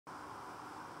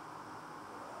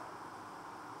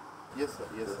Yes, sir.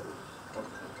 Yes, sir.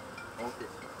 Okay.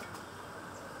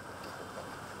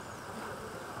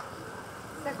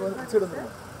 Sir, good morning, sir.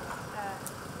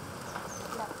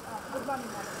 Good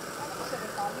morning, madam. Sir, the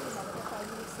calling in another 5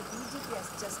 minutes. The DGP has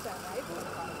just arrived.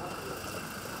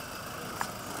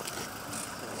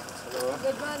 Hello.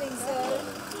 Good morning, sir.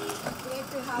 Great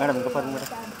to have you on the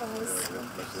campus.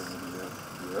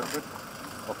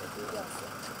 Okay. Yes, sir.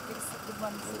 Yes, sir. Good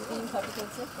morning, sir. Team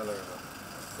horticulture. Hello.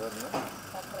 Sir, no?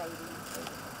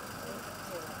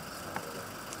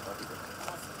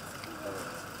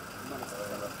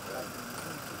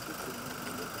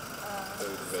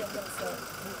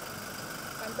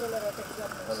 Controller of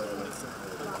examinations,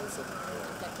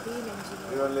 Dean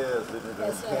Engineer.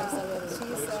 Yes, sir. She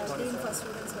is Dean for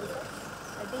Students Welfare,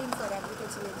 Dean for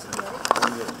Agricultural Engineering.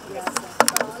 Yes, sir.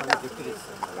 For all the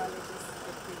application colleges,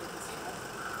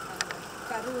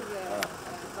 Karur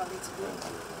College Dean.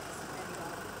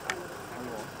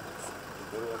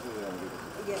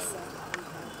 Yes, sir.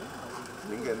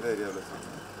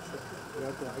 You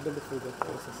have to identify the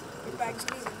process. If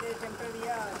actually the temporary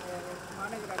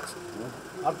Managarachi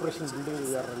Operation building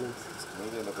we are running.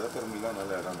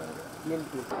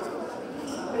 TNAU.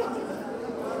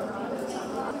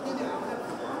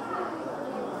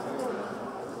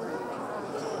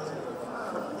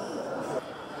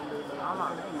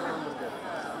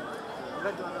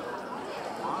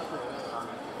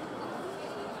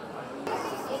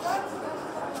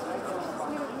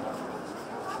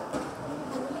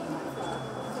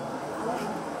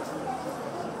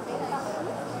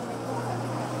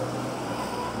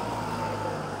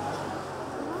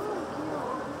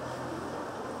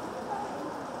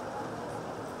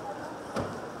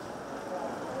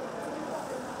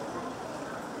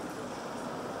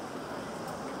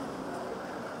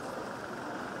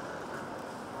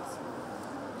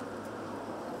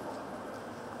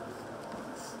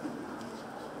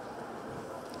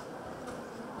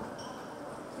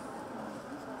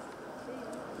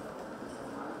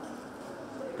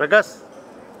 Prakash.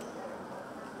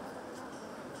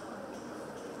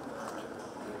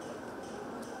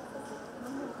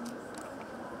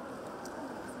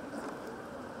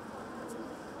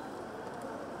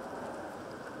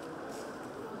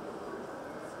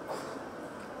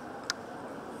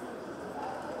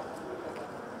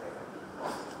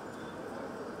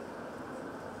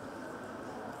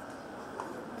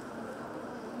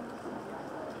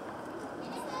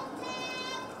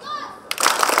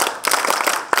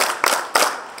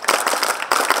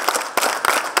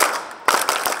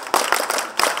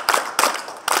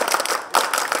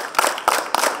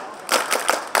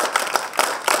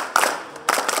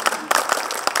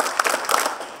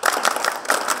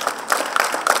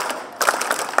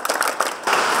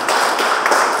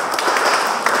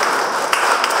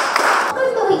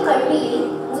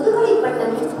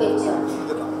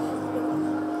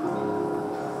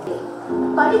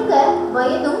 படிக்க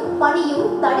வயதும் பணியும்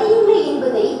தடையில்லை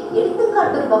என்பதை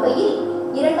எடுத்துக்காட்டும் வகையில்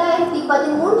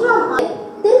 2013ஆம் ஆண்டு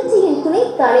திருச்சியின்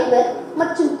துணைத் தலைவர்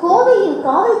மற்றும் கோவையின்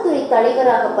காவல்துறை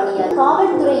தலைவராக பணியாற்றி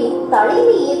காவல்துறையின்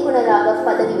தலைமை இயக்குநராக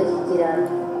பதவி வகிக்கிறார்.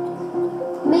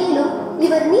 மேலும்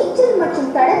இவர் நீச்சல்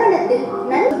மற்றும் தடகளத்தில்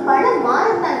பல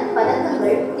மாரத்தான்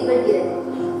பதக்கங்கள் திகழ்கிறது.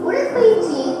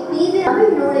 உடற்பயிற்சியை தீவிர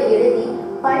தமிழ் நூலை எழுதி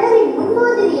பலரின்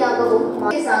முன்மாதிரியாகவும்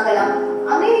சாகலாம்.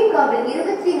 அமெரிக்காவில்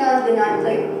 24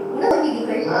 நாட்கள் உணவு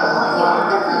விதிகள் ஆகிய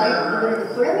புத்தகங்கள் இவரது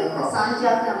புலமைக்கு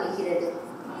சான்றாக அமைகிறது.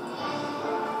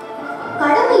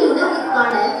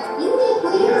 கடமையுணர்வுக்கான இந்திய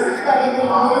குடியரசுத்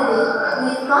தலைவரின் விருது,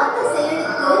 உயிர் காத்த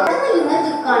செயலுக்கு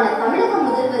கடமையுணர்வுக்கான தமிழக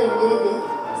முதல்வரின் விருது,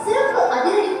 சிறப்பு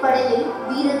அதிரடிப்படையில்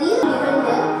வீரதீர நிகழ்ந்த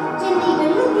சென்னை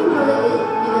வெள்ளத்தின் பொழுது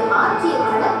இவர் ஆற்றிய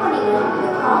களப்பணிகள்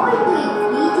இவர் காவல்துறை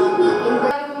டிஜிபி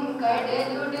என்பது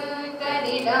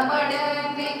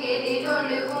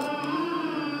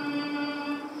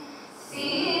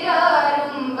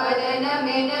சீராரும்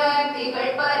வதனமென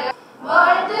திகழ் பர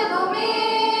வாழ்த்ததுமே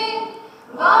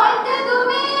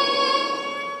வாழ்த்ததுமே.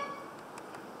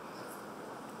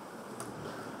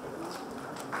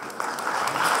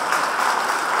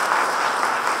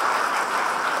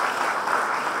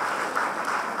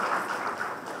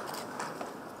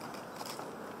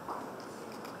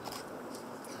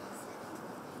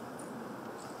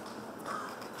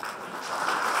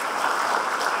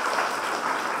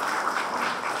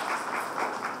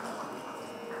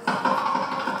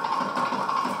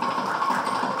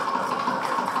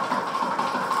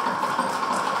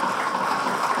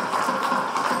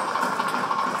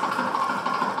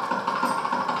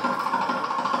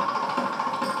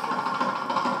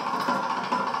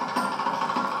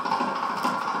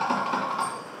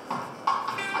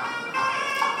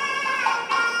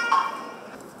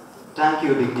 Thank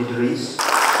you, dignitaries.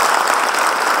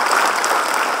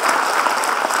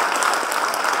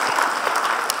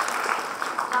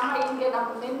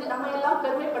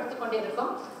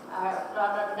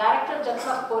 Director General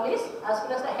of Police as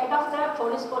well as the Head of the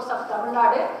Police Force of Tamil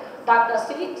Nadu, Dr. C.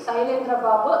 Sailendra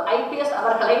Babu, IPS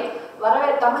அவர்களை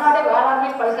தமிழ்நாடு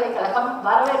வேளாண்மை பல்கலைக்கழகம்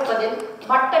வரவேற்பதில்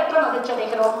மட்டற்ற மகிழ்ச்சி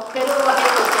அடைகிறோம், பெருவகை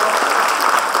கொள்கிறோம்.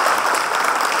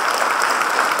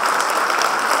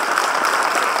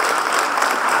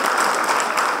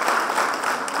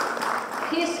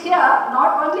 He is here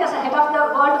not only as a head of the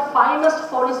world's finest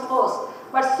police force,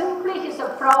 but simply he is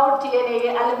a proud TNAU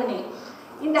alumni.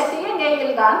 இந்த TNAU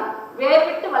தான்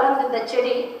வேர்விட்டு வளர்ந்த இந்த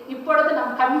செடி இப்பொழுது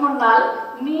நம் கண் முன்னால்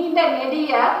நீண்ட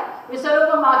நெடிய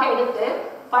விஸ்வரூபமாக எடுத்து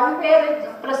பல்வேறு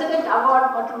பிரசிடென்ட்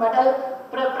அவார்ட் மற்றும் மெடல்,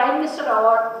 பிரைம் மினிஸ்டர்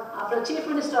அவார்ட், அப்புறம் சீஃப்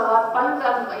மினிஸ்டர் அவார்ட்,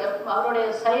 பல்வேறு அவருடைய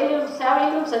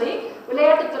சேவையிலும் சரி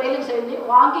விளையாட்டுத் துறையிலும் சரி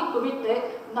வாங்கி குவித்து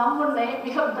நம் முன்னே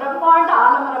மிக பிரம்மாண்ட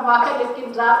ஆலமரமாக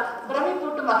இருக்கின்றார்.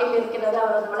 பிரமிப்பூட்டும் வகையில் இருக்கிறது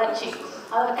அவரது வளர்ச்சி.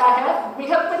 அதற்காக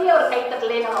மிகப்பெரிய ஒரு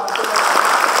கைத்தட்டலை நாம்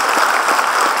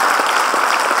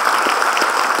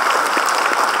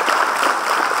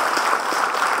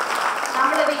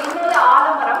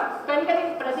ஆலமரம்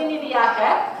பெண்களின் பிரதிநிதியாக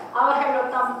அவர்கள்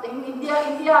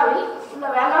இந்தியாவில் உள்ள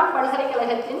வேளாண்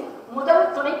பல்கலைக்கழகத்தின் முதல்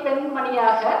துணை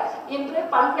பெண்மணியாக இன்று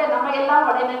பல்வேறு நம்மையெல்லாம்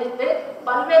வழிநடத்தி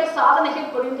பல்வேறு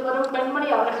சாதனைகள் புரிந்து வரும் பெண்மணி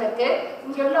அவர்களுக்கு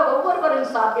இங்குள்ள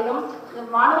ஒவ்வொருவரின் சார்பிலும்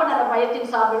மாணவ நல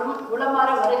மையத்தின் சார்பிலும் உளமாற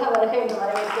வருக வருக என்று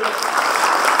வரவேற்கிறேன்.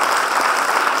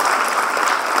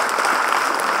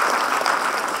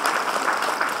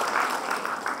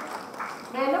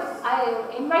 I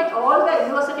invite all the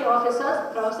university officers,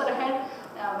 professor head,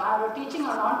 our teaching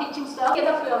or non-teaching staff,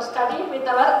 to study with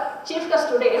our chief guest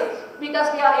today, because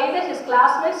we are either his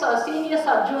classmates or seniors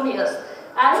or juniors.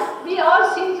 And we all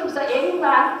see him as a young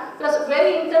man who is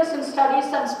very intense in studies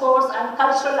and sports and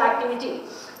cultural activity.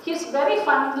 He is very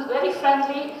fun, very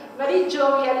friendly, very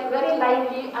jovial, very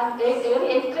lively and a very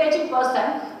encouraging person.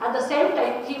 At the same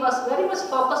time, he was very much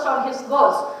focused on his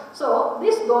goals. So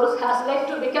these goals has led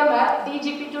to become a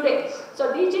DGP today. So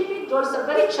DGP roles are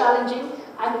very challenging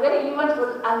and very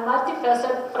eventful and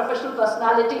multifaceted professional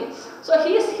personality. So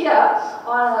he is here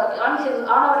on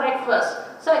our request.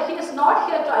 So he is not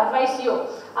here to advise you.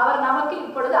 அவர் நமக்கு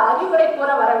இப்பொழுது அறிவுரை கூற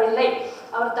வரவில்லை.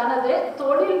 அவர் தனது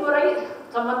தொழில்முறை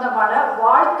சம்பந்தமான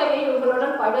வாழ்க்கையை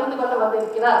உங்களுடன் பகிர்ந்து கொள்ள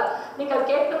வந்திருக்கிறார். நீங்கள்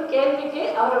கேட்கும் கேள்விக்கு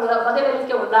அவர்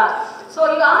பதிலளிக்க உள்ளார். So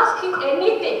you ask him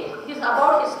anything. It is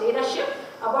about his leadership,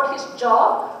 about his job,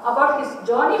 about his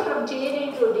journey from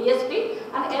TNAU to DSP,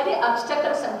 and any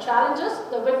obstacles and challenges,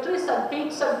 the victories and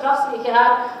peaks and troughs we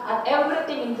had, and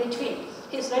everything in between.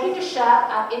 He is ready to share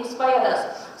and inspire us.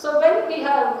 So when we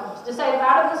have decided,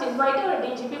 Madam has invited a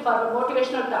DGP for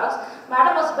motivational talks.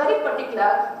 Madam was very particular.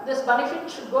 This benefit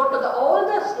should go to all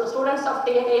the students of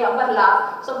TNAU umbrella.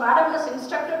 So Madam has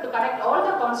instructed to connect all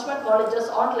the constituent colleges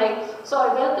online. So I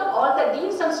welcome all the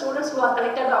deans and students who are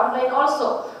connected online also.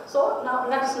 So now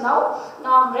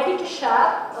I'm ready to share,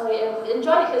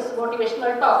 enjoy his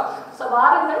motivational talk. So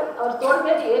வாருங்கள் அவர்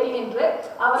தோள்மேல் ஏறி நின்று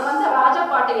அவர் வந்த ராஜா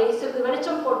பாட்டையை சிறிது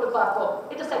வெளிச்சம் போட்டு பார்ப்போம்.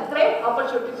 It is a great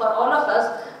opportunity for all of us.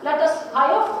 Let us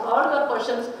fire all your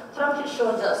questions from his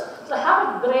shoulders. So have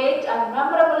a great and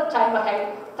memorable time ahead.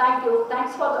 Thank you.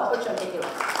 Thanks for the opportunity.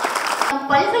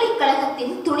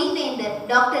 பல்கலைக்கழகத்தின் துணைவேந்தர்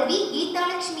doctor V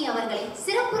Geethalakshmi அவர்களை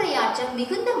சிறப்புரையாற்ற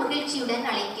மிகுந்த மகிழ்ச்சியுடன்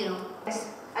அழைக்கிறோம்.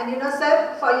 And you know, sir,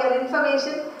 for your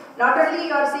information, not only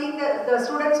you are seeing the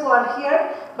students who are here,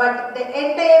 but the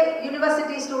entire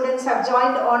university students have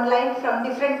joined online from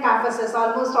different campuses.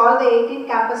 Almost all the 18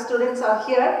 campus students are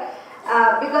here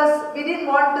because we didn't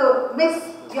want to miss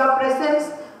your presence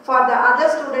for the other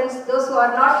students, those who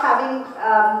are not having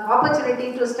opportunity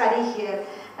to study here.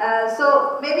 So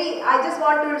maybe I just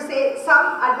want to say some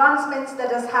advancements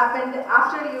that has happened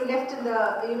after you left in the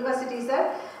university, sir.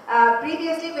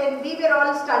 Previously, when we were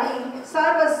all studying, sir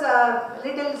was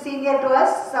little senior to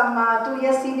us, some 2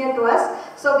 years senior to us.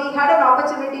 So we had an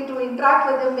opportunity to interact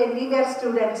with him when we were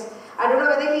students. I don't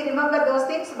know whether he remembered those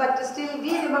things, but still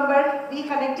we remembered, we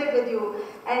connected with you.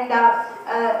 And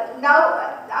now,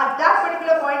 at that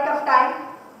particular point of time,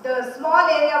 the small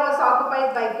area was occupied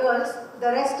by girls.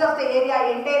 The rest of the area,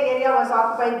 entire area was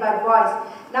occupied by boys.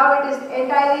 Now it is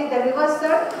entirely the reverse,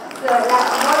 sir.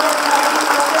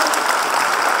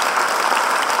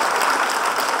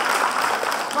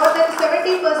 More than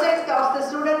 70% of the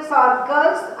students are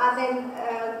girls, and then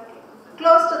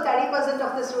close to 30%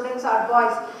 of the students are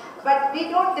boys. But we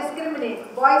don't discriminate,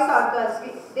 boys or girls.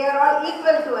 They are all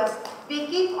equal to us. We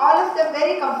keep all of them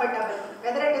very comfortable.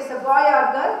 Whether it is a boy or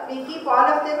girl, we keep all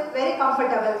of them very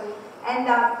comfortable. And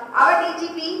our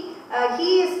DGP,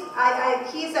 he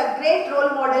is a great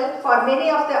role model for many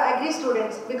of the agri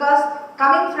students, because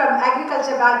coming from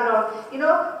agriculture background,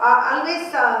 always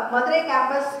Madurai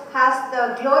campus has the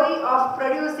glory of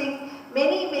producing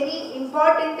many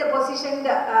important positioned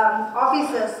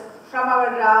officers from our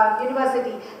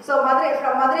university. So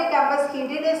from Madurai campus, he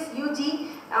did his UG.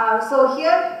 So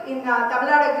here in Tamil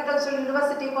Nadu Agricultural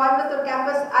University, Coimbatore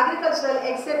campus, agricultural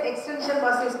extension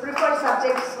was his preferred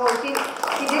subject. So he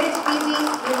did his PG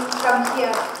from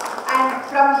here. And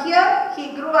from here,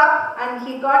 he grew up and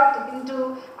he got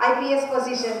into IPS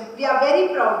position. We are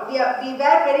very proud. We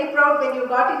were very proud when you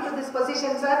got into this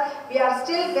position, sir. We are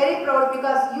still very proud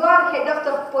because you are head of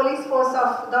the police force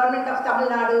of Government of Tamil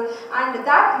Nadu, and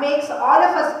that makes all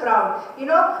of us proud.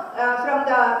 From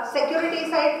the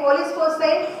security side, police force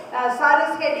side, sir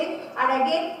is heading, and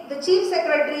again the chief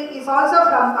secretary is also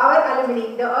from our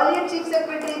alumni. The earlier chief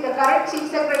secretary, the current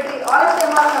chief secretary, all of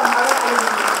them are from our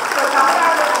alumni. So Tamil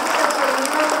Nadu Agricultural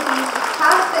University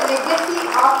has the legacy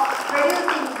of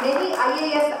producing many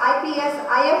IAS, IPS,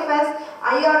 IFS,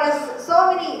 IRS, so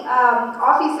many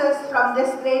officers from this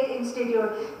great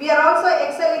institute. We are also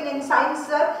excelling in science,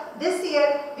 sir. This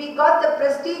year, we got the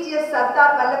prestigious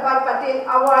Sardar Vallabhbhai Patel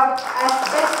Award as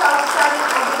Best Outstanding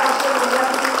Agricultural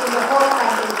University in the whole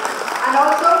country. And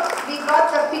also, we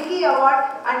got the FICCI Award,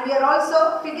 and we are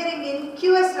also figuring in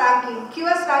QS ranking.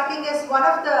 QS ranking is one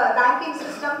of the ranking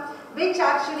system which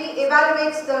actually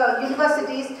evaluates the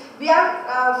universities. We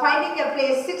are finding a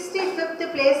place, 65th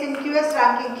place in QS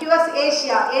ranking, QS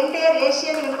Asia, entire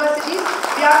Asian universities,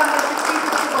 we are on the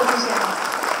 65th position.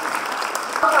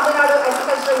 Tamil Nadu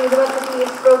Agricultural University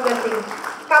is progressing.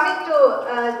 Coming to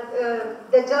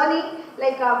the journey,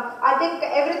 I think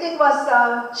everything was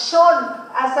shown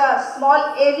as a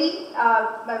small AV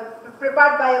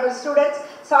prepared by our students.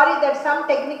 Sorry that some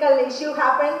technical issue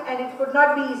happened and it could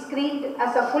not be screened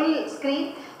as a full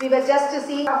screen. We were just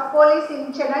seeing police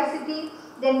in Chennai City,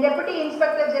 then Deputy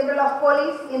Inspector General of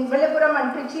Police in Villapuram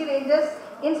and Trichy ranges,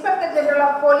 Inspector General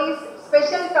of Police,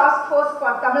 Special Task Force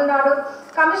for Tamil Nadu,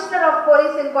 Commissioner of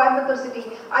Police in Coimbatore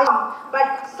City.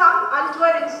 But some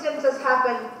untoward instances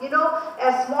happened.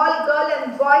 A small girl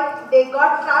and boy, they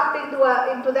got trapped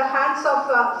into the hands of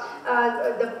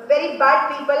the very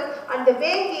bad people, and the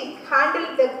way he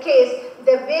handled the case,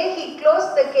 the way he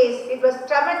closed the case, it was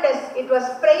tremendous. It was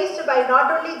praised by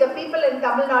not only the people in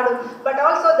Tamil Nadu, but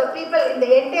also the people in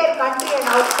the entire country and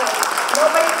outside.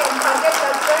 Nobody can forget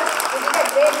that, sir. He did a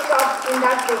great job in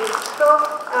that way. So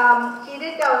he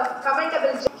did a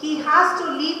commendable job. He has to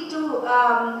leave to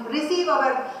receive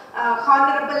our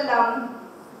Honorable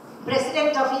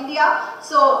President of India.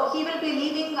 So he will be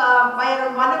leaving by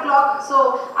around 1 o'clock.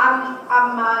 So I'm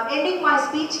ending my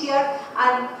speech here,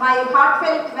 and my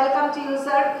heartfelt welcome to you,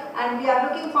 sir. And we are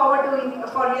looking forward to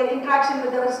for your interaction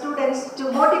with our students,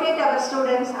 to motivate our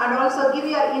students and also give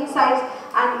your insights.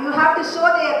 And you have to show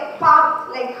their path,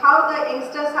 like how the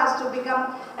youngsters has to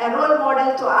become a role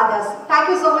model to others. Thank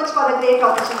you so much for the great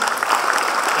opportunity.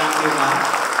 Thank you, ma'am.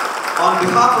 On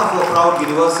behalf of our proud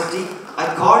university,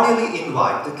 I cordially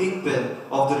invite the kingpin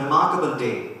of the remarkable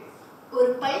day. ஒரு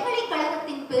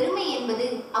பல்கலைக்கழகத்தின் பெருமை என்பது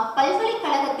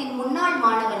அப்பல்கலைக்கழகத்தின் முன்னாள்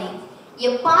மாணவனே.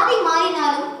 எப்பாதை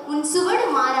மாறினாலும் உன் சுவடு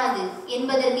மாறாது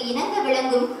என்பதற்கு இணங்க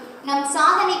விளங்கும் நம்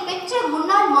சாதனை பெற்ற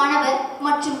முன்னாள் மாணவர்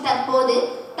மற்றும் தற்போது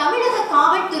தமிழக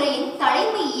காவல்துறையின்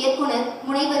தலைமை இயக்குனர்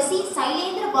முனைவர் சி.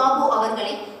 சைலேந்திர பாபு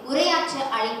அவர்களை உரையாற்ற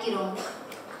அழைக்கிறோம்.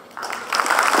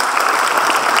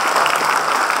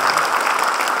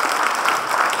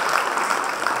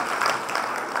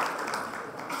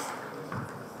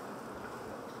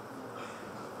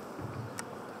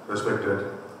 Respected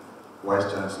Vice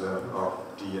Chancellor of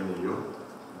TNAU,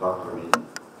 Dr. V.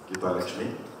 Geeta Lakshmi,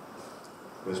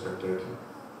 respected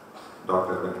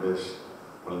Dr. Venkatesh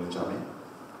Malinichami,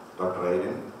 Dr.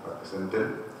 Irene, Dr. Senthil,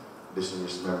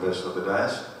 distinguished members of the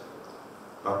dais,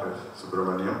 Dr.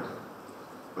 Subramaniam,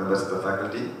 members of the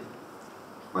faculty,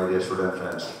 my dear student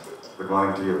friends, good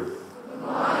morning to you. Good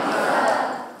morning,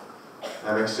 sir.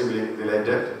 I am extremely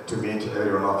delighted to meet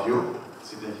every one of you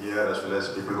sitting here, as well as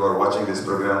people who are watching this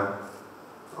program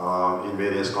in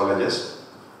various colleges.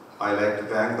 I like to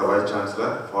thank the Vice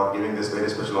Chancellor for giving this very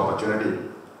special opportunity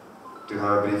to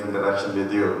have a brief interaction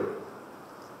with you.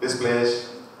 This place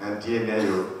and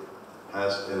TNAU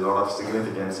has a lot of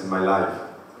significance in my life.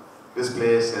 This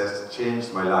place has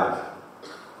changed my life.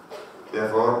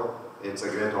 Therefore, it's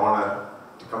a great honor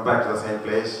to come back to the same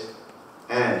place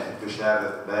and to share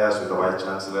the dais with the Vice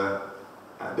Chancellor,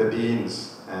 the deans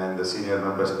and the senior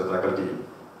members of the faculty.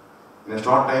 In a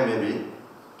short time maybe,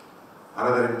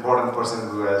 another important person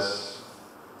who has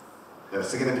a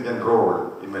significant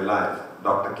role in my life,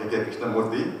 Dr. K.K.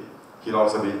 Krishnamurthy. He'll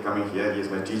also be coming here. He is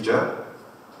my teacher,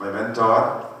 my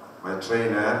mentor, my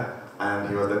trainer, and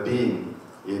he was the dean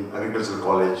in Agricultural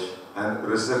College and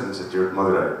Research Institute,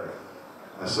 Madurai.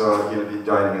 So he'll be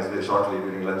joining us very shortly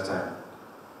during lunchtime.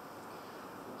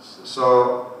 So,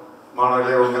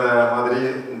 மாணவர்களே, உங்களை மாதிரி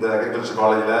இந்த agriculture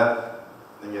காலேஜில்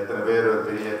நீங்கள் எத்தனை பேர் ஒரு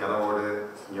பெரிய கனவோடு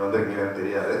இங்கே வந்திருக்கீங்கன்னு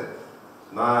தெரியாது.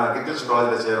 நான் அக்ரிகல்ச்சர்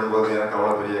காலேஜில் சேரும்போது எனக்கு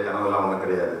அவ்வளோ பெரிய கனவுலாம் ஒன்றும்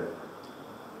கிடையாது.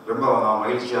 ரொம்ப நான்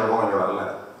மகிழ்ச்சியாகவும் இங்கே வரல.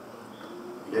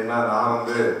 ஏன்னா நான்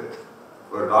வந்து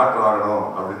ஒரு டாக்டர் ஆகணும்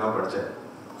அப்படின்னு தான் படித்தேன்.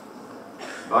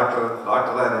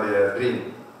 டாக்டர் தான் என்னுடைய ட்ரீம்.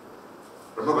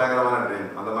 ரொம்ப பயங்கரமான ட்ரீம்.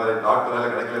 அந்த மாதிரி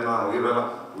டாக்டரால் கிடைக்கலன்னா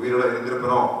உயிரோட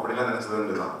இருந்திருப்பணும் அப்படிலாம்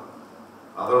நினச்சது தான்.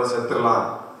 அதோட செத்துடலாம்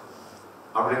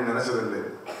அப்படின்னு நினச்சது.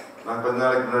 நான் கொஞ்ச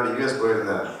நாளைக்கு முன்னாடி யூஎஸ்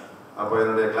போயிருந்தேன். அப்போ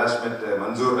என்னுடைய கிளாஸ்மேட்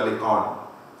மன்சூர் அலி கான்,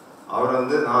 அவர்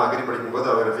வந்து நான் அக்ரி படிக்கும்போது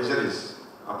அவர் ஃபிஷரிஸ்.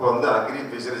 அப்போ வந்து அக்ரி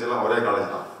ஃபிஷரிஸ் எல்லாம் ஒரே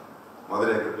காலேஜ் தான்,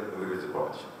 மதுரை அக்ரிகல்ச்சர்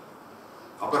காலேஜ்.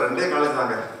 அப்போ 2 காலேஜ்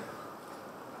தாங்க,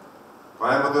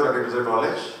 Coimbatore agriculture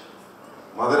college,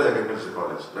 Madurai agriculture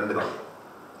college 2 தான்.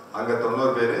 அங்கே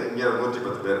 90 பேர், இங்கே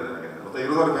 110 பேர் நினைக்கிறேன். மொத்தம்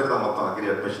 200 பேர் தான் மொத்தம்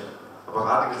அக்ரி அட்மிஷன். அப்போ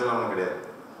ஹார்டிகல்ச்சர்லாம் ஒன்றும் கிடையாது.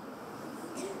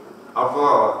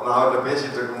 அப்போது நான் அவர்கிட்ட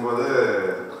பேசிகிட்டு இருக்கும்போது,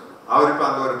 அவர் இப்போ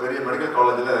அங்கே ஒரு பெரிய மெடிக்கல்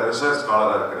காலேஜில் ரிசர்ச்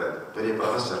ஸ்காலராக இருக்கிறார், பெரிய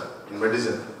ப்ரொஃபஸர் இன்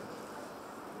மெடிசன்.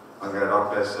 அங்கே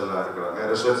டாக்டர்ஸ் எல்லாம் இருக்கிறாங்க,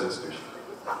 ரிசர்ச் இன்ஸ்டிடியூஷன்.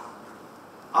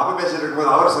 அப்போ பேசிட்டு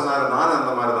இருக்கும்போது அவர் சொன்னார், நானும்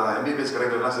அந்த மாதிரி தான் எம்பிபிஎஸ்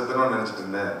கிடைக்கலன்னா செத்துணும்னு நினச்சிட்டு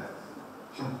இருந்தேன்.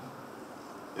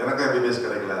 எனக்கும் எம்பிபிஎஸ்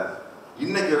கிடைக்கல,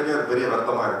 இன்னைக்கு வரைக்கும் ஒரு பெரிய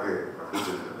வருத்தமாக இருக்குது அப்படின்னு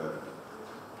சொல்லிட்டு இருந்தார்.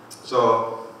 ஸோ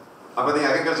அப்போ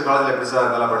நீங்கள் அக்ரிகல்ச்சர் காலேஜில் எப்படி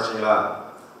சார் நல்லா படிச்சிங்களா,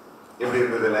 எப்படி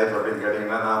இருந்தது லைஃப் அப்படின்னு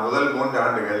கேட்டிங்கன்னா, நான் முதல் 3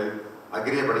 ஆண்டுகள்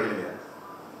அக்ரியே படிக்கலைங்க.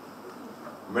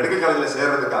 மெடிக்கல் காலேஜில்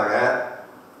சேர்றதுக்காக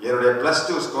என்னுடைய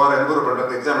 +2 ஸ்கோரை இம்ப்ரூவ்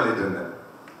பண்ணுறதுக்கு எக்ஸாம் எழுதிட்டு இருந்தேன்.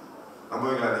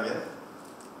 நம்புவீங்களா நீங்கள்?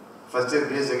 ஃபர்ஸ்ட் இயர்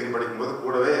பிஎஸ்சி அக்ரி படிக்கும்போது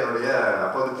கூடவே என்னுடைய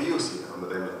அப்போ வந்து பியூசி அந்த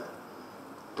டைமில்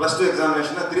 +2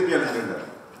 எக்ஸாமினேஷனை திருப்பி எழுதிட்டு இருந்தேன்.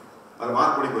 அது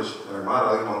மார்க் கூடி போச்சு, எனக்கு மார்க்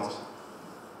அதிகமாக வந்துச்சு.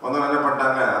 வந்தவங்க என்ன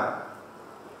பண்ணிட்டாங்க,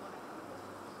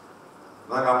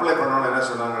 நாங்கள் அப்ளை பண்ணோன்னு என்ன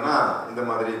சொன்னாங்கன்னா, இந்த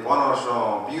மாதிரி போன வருஷம்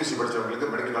பியூசி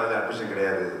படித்தவங்களுக்கு மெடிக்கல் காலேஜில் அட்மிஷன்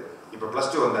கிடையாது, இப்போ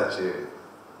 +2 வந்தாச்சு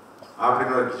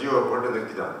அப்படின்னு ஒரு ஜியோ போட்டு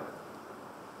நிறுத்திட்டாங்க.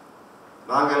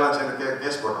 நாங்கள் எல்லாம் சேர்ந்து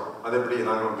கேஸ் போட்டோம். அது எப்படி,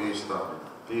 நாங்களும் பியூசி தான்,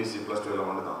 பியூசி +2 எல்லாம்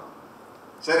ஒன்று தான்,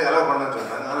 சரி அலோவ் பண்ணன்னு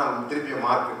சொல்லிட்டாங்க. ஆனால் திருப்பியும்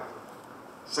மார்க்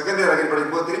செகண்ட் இயர் அக்ரி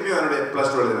படிக்கும்போது திருப்பியும் என்னுடைய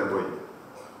 +2 எழுதினேன். போய்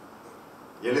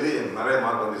எழுதி நிறைய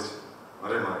மார்க் வந்துருச்சு,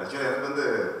 நிறைய மார்க். ஆக்சுவலி எனக்கு வந்து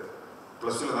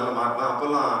 +2 நல்ல மார்க் தான்.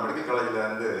 அப்போல்லாம் மெடிக்கல் காலேஜில்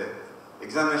வந்து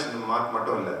எக்ஸாமினேஷன் மார்க்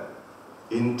மட்டும் இல்லை,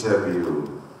 இன்டர்வியூ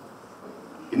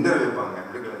வைப்பாங்க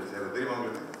மெடிக்கல் காலேஜ் சேர்ந்து. தெரியுமா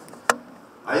உங்களுக்கு?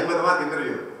 50 மார்க்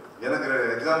இன்டர்வியூ. எனக்கு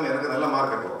எக்ஸாம் எனக்கு நல்ல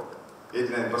மார்க் அப்போ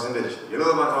 89%,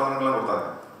 70 மார்க் வாங்கினவங்களாம் கொடுத்தாங்க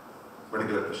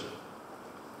மெடிக்கல் அட்மிஷன்.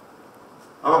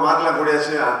 அப்போ மார்க்லாம்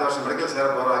கூடியாச்சு. அடுத்த வருஷம் மெடிக்கல் சேர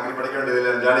போகிறோம், அக்ரி படிக்க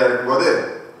வேண்டியதில்லை, ஜாலியாக இருக்கும்போது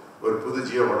ஒரு புது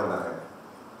ஜியோ போட்டிருந்தாங்க,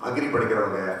 அக்ரி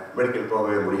படிக்கிறவங்க மெடிக்கல்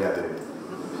போகவே முடியாது,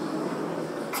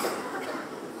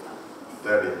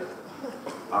 தேர்ட் இயர்.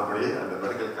 அப்படி அந்த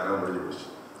மெடிக்கல் கனவு முடிஞ்சு போச்சு.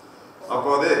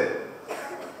 அப்போது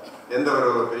எந்த ஒரு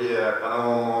பெரிய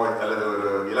கனவமோ அல்லது ஒரு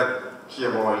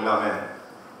இலட்சியமோ இல்லாமல்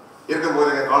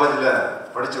இருக்கும்போது எங்கள் காலேஜில்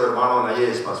படித்த ஒரு மாணவன்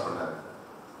ஐஏஎஸ் பாஸ் பண்ணார்.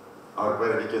 அவர்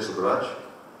பேர் டி.கே. சுப்ராஜ்.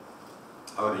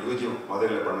 அவர் யூஜி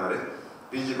மதுரையில் பண்ணார்,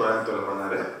 பிஜி கோயம்புத்தூரில்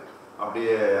பண்ணார்,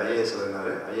 அப்படியே ஐஏஎஸ்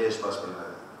எழுதினார், ஐஏஎஸ் பாஸ்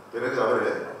பண்ணார். பிறகு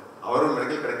அவரும்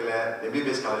மெடிக்கல் கிடைக்கல,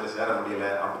 எம்பிபிஎஸ் காலேஜில் சேர முடியல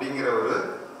அப்படிங்கிற ஒரு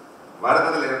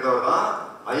வருத்தத்தில் இருந்தவர் தான்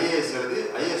ஐஏஎஸ் எழுதி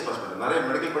ஐஏஎஸ் பாஸ் பண்ணார். நிறைய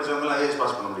மெடிக்கல் படித்தவங்களாம் ஐஏஎஸ்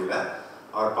பாஸ் பண்ண முடியல.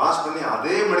 அவர் பாஸ் பண்ணி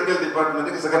அதே மெடிக்கல்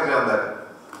டிபார்ட்மெண்ட்டுக்கு செக்ரட்டரியாக இருந்தார்.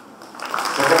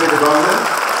 Secretary government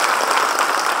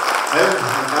health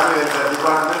and family welfare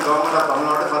department, government of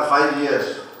Tamil Nadu for 5 years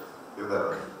இருந்தார்.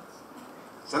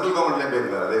 சென்ட்ரல் கவர்மெண்ட்லேயே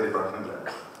போயிருந்தார் அதே டிபார்ட்மெண்ட்டில்.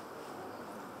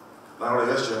 நான் கூட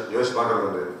யோசிச்சு பார்க்குறது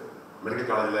வந்து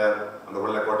மெடிக்கல் காலேஜில் அந்த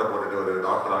உள்ள கோட்டை போட்டுட்டு ஒரு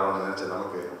டாக்டர் ஆகணும்னு நினச்ச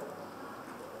நமக்கு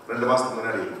 2 மாதத்துக்கு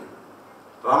முன்னாடி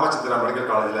ராமச்சந்திரா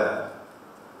மெடிக்கல் காலேஜில்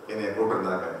என்னைய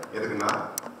கூப்பிட்டுருந்தாங்க. எதுக்குன்னா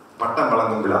பட்டம்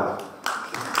வழங்கும் விழா,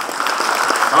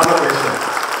 convocation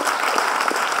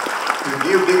to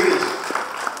give decrease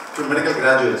to medical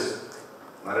graduates.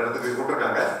 நிறைய இடத்துக்கு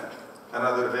கூப்பிட்டுருக்காங்க. ஆனால்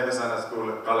அது ஒரு ஃபேமஸான ஸ்கூல்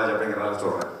காலேஜ் அப்படிங்கிறனால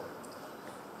சொல்கிறேன்.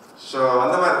 ஸோ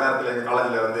அந்த மாதிரி நேரத்தில் எங்கள்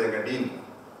காலேஜில் வந்து எங்கள் டீன்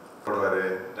போடுவார்,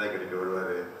 டை கட்டிட்டு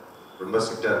வருவார், ரொம்ப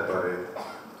ஸ்ட்ரிக்டாக இருப்பார்.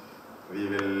 we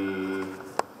will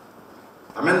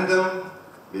amend them,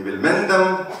 we will mend them,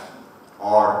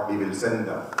 or we will send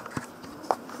them.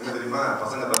 என்ன தெரியுமா,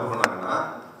 பசங்க தப்பு பண்ணாங்கன்னா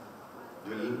we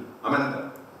will amend them,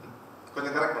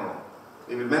 கொஞ்சம் கரெக்ட் பண்ணுவோம்.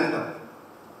 we will mend them,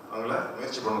 அவங்கள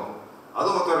முயற்சி பண்ணுவோம்.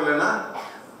 அதுவும் ஒருத்தர் இல்லைன்னா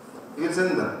we will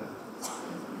send them,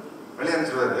 வெளியே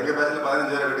அனுப்பிச்சிடுவார். எங்கள் பேச்சில்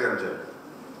 15 பேர் வீட்டுக்கு அனுப்பிச்சார்.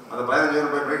 அந்த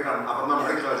 15 பேர் போய் அப்புறமா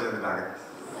மெடிக்கல் காலேஜ் சேர்ந்துட்டாங்க.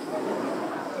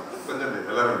 இல்லை,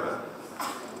 எல்லாரும் இல்லை.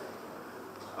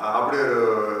 அப்படி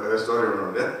ஒரு ஸ்டோரி ஒன்று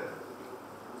உண்டு.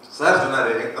 சார் சொன்னார்,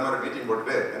 இந்த மாதிரி மீட்டிங்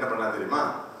போட்டு என்ன பண்ணா தெரியுமா,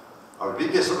 அவர்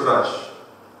பிகே சுப்ராஜ்,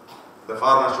 இந்த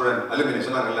ஃபார்மர் ஸ்டூடெண்ட் அலுமினி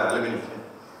சொன்னாங்கல்ல, அலுமினி,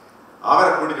 அவரை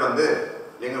கூட்டிகிட்டு வந்து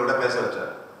எங்களோட பேச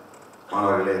வச்சார்.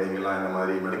 மாணவர்களே, நீங்களாம் இந்த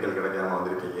மாதிரி மெடிக்கல் கிடைக்காம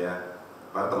வந்திருக்கீங்க,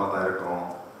 வருத்தமாக தான் இருக்கும்,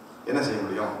 என்ன செய்ய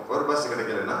முடியும், ஒரு பஸ்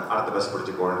கிடைக்கலன்னா அடுத்த பஸ்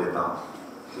பிடிச்சி போக வேண்டியது தான்.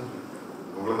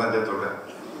 உங்களுக்கு தான் சேர்த்து சொல்கிறேன்,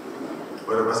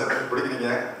 ஒரு பஸ் பிடிக்கிறீங்க,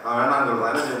 நான் வேணான்னு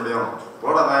சொல்கிறேன், என்ன செய்ய முடியும்,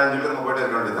 போட நான் சொல்லி நம்ம போயிட்டே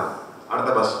இருக்க வேண்டியது தான்,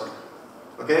 அடுத்த bus.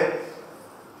 Okay,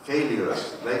 failures,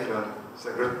 life learn.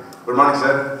 Sir, good morning,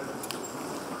 sir.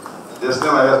 Just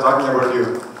now I was talking about you.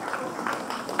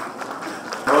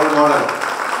 Role model.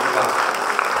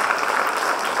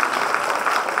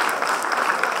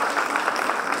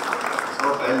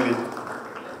 So timely.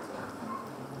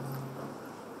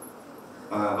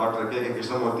 Dr. K.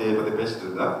 Krishnamurthy பத்தி பேசிட்டு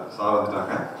இருந்தா சார்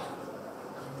வந்துட்டாங்க.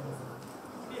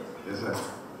 Yes, sir.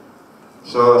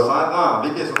 So சார் தான்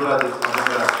பிகே சுப்ராஜ்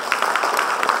அப்படிங்கிற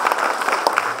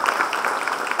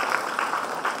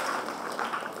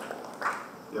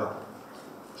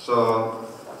ஸோ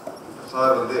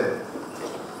சார் வந்து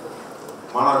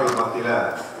மாணவர்கள் மத்தியில்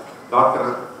doctor,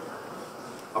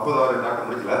 அப்போது அவர் டாக்டர்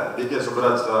முடிக்கல, பிகே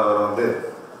சுப்ராஜ் சார் அவரை வந்து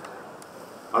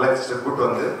அழைச்சிட்டு கூப்பிட்டு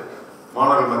வந்து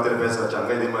மாணவர்கள் மத்தியில் பேச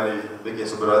வச்சாங்க. இதே மாதிரி பிகே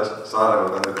சுப்ராஜ் சார்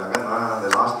அவர் வந்திருக்காங்க. நான் அந்த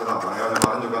லாஸ்ட்டு தான் அங்கே வந்து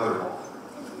மறைஞ்சு உட்காந்துருக்கோம்.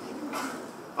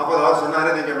 அப்போ அவர்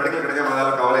சொன்னார், நீங்கள் மெடிக்கல் கிடைக்காம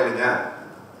இருந்தாலும் கவலை இல்லைங்க,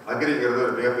 அக்ரிங்கிறது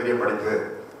ஒரு மிகப்பெரிய படிப்பு,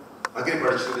 அக்ரி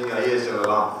படிச்சுட்டு நீங்கள் ஐஏஎஸ்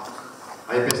எழுதலாம்,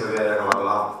 ஐபிஎஸ் அதிகாரியாக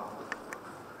வரலாம்,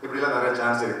 இப்படிலாம் நிறைய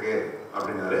சான்ஸ் இருக்குது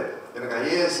அப்படின்னாரு. எனக்கு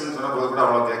ஐஏஎஸ்ன்னு சொன்ன போது கூட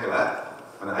அவ்வளோ கேட்கல,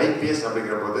 ஆனால் ஐபிஎஸ்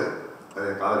அப்படிங்கிற போது அது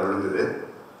காதில் விழுந்தது.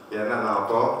 ஏன்னா நான்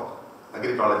அப்போது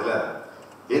அக்ரி காலேஜில்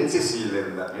என்சிசியில்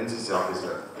இருந்தேன், என்சிசி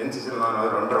ஆஃபீஸர். என்சிசியில் நான்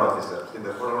ஒரு ரண்டர் ஆஃபீஸர், இந்த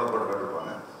ஃபோட்டோவில் போட்டு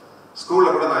கட்டிருப்பாங்க.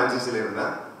 ஸ்கூலில் கூட நான் என்சிசியில்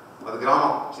இருந்தேன். அது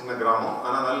கிராமம், சின்ன கிராமம்,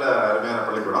 ஆனால் நல்ல அருமையான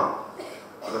பள்ளிக்கூடம்.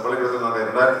 அந்த பள்ளிக்கூடத்தில் நாங்கள்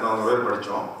 2400 பேர்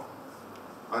படித்தோம்.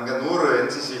 அங்கே 100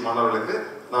 என்சிசி மாணவர்களுக்கு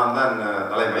நான் தான்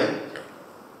தலைமை.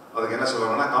 அதுக்கு என்ன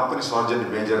சொல்லுவாங்கன்னா கம்பெனி சார்ஜென்ட்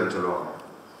மேஜர்னு சொல்லுவாங்க.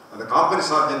 அந்த கம்பெனி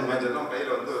சார்ஜென்ட் மேஜர்னா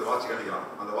கையில் வந்து ஒரு வாட்ச் கட்டிக்கலாம்.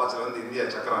 அந்த வாட்சில் வந்து இந்தியா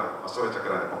சக்கரம் இருக்கும், அசோக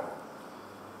சக்கரம் இருக்கும்.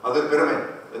 அது ஒரு பெருமை.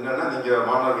 என்னென்னா நீங்கள்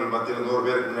மாணவர்கள் மத்தியில் 100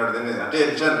 பேருக்கு முன்னாடி நின்று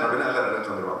அட்டென்ஷன் அப்படின்னு எல்லாம்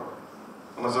நினைச்சு வந்துடுவாங்க.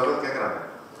 நம்ம சொல்கிறது கேட்குறாங்க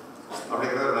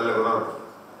அப்படிங்கிறது ஒரு நல்ல உணர்வு,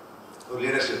 ஒரு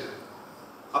லீடர்ஷிப்.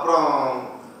 அப்புறம்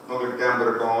உங்களுக்கு கேம்ப்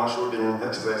இருக்கும், ஷூட்டிங்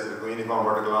எக்ஸசைஸ் இருக்கும், யூனிஃபார்ம்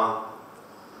போட்டுக்கலாம்.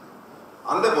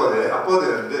 அந்த போது அப்போது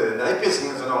வந்து இந்த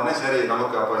ஐபிஎஸ்ன்னு சொன்ன உடனே சரி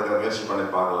நமக்கு அப்போ இதை முயற்சி பண்ணி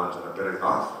பார்க்கலாம்னு சொன்ன பிறகு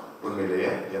தான் உண்மையிலேயே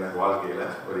எனக்கு வாழ்க்கையில்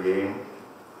ஒரு எய்ம்,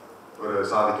 ஒரு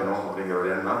சாதிக்கணும் அப்படிங்கிற ஒரு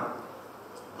எண்ணம்.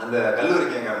 அந்த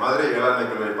கல்லூரிக்கு எங்கள் மதுரை வேளாண்மை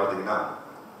கல்லூரி பார்த்தீங்கன்னா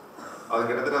அது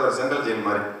கிட்டத்தட்ட ஒரு சென்ட்ரல் ஜெயில்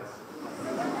மாதிரி.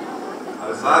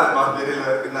 அது சார் தெரியல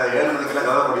இருக்குன்னா 7 மணிக்கெல்லாம்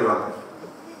கதை முடிவாங்க,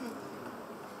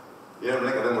 7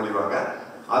 மணிக்கு கதை முடிவாங்க.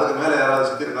 அதுக்கு மேலே யாராவது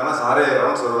சுற்றி இருந்தாங்கன்னா சாரே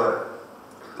ரவுண்ட்ஸ் வருவார்.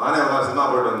 நானே ஒரு நாள் சினிமா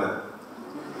போயிட்டு வந்தேன்.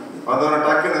 வந்தவொடனே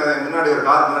டக்குன்னு முன்னாடி ஒரு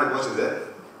கார் முன்னாடி போச்சுது.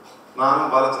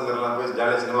 நானும் பாலச்சந்திரன்லாம் போய்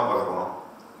ஜாலியாக சினிமா பார்க்க போனோம்.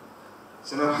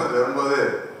 சினிமா பார்த்து வரும்போது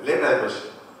லேட் ஆகி போச்சு.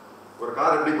 ஒரு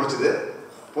கார் எப்படி போச்சுது,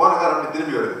 போன கார் அப்படி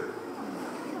திரும்பி வருது.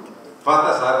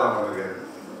 பார்த்தா சார் தான் வந்திருக்காரு.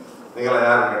 நீங்களாம்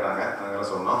யாருன்னு கேட்டாங்க.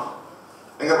 நாங்களாம் சொன்னோம்.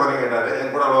 எங்கே போறீங்க கேட்டார்.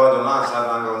 என் கூட அவ்வளோவா சொன்னால் சார்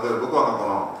நாங்கள் வந்து புக் வாங்க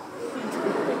போனோம்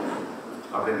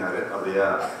அப்படின்னாரு. அப்படியா,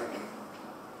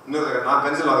 இன்னொரு நான்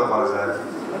பென்சில் வாங்க போகிறேன் சார்.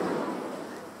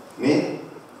 நீ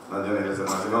நான் சொன்னேன் இல்லை சார்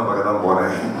நான் சினிமா பார்க்க தான்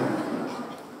போகிறேன்.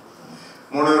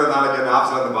 3 நாளைக்கு என்ன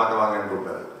ஆஃபீஸில் வந்து பார்க்க வாங்கன்னு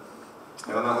கூப்பிட்டாரு.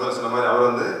 ஏன்னா நான் முதல்ல சொன்ன மாதிரி அவர்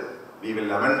வந்து we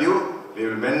will amend you, we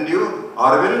will mend you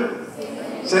or will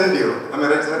send you. Am I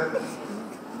right sir?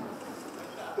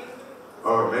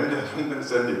 Oh, mend and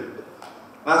send you.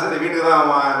 நான் சரி வீட்டுக்கு தான்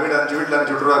வீட்டில்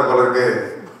அனுப்பிச்சி விட்டுருவாரு போல இருக்கு.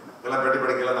 எல்லாம் பெட்டி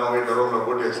படிக்கலாம் நான் வீட்டில் ரூமில்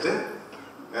கூட்டி வச்சுட்டு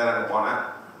நேராக அங்கே போனேன்.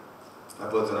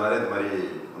 அப்போது சொன்னார் இந்த மாதிரி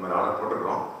ஆர்டர்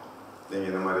போட்டுருக்கோம், நீங்கள்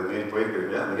இந்த மாதிரி மீறி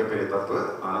போயிருக்கிறீங்க, மிகப்பெரிய தப்பு.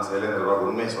 ஆனால் சைலேந்திரபாபு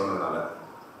உண்மை சொன்னதுனால,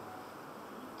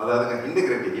 அதாவதுங்க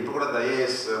இன்டிகிரிட்டி. இப்போ கூட இந்த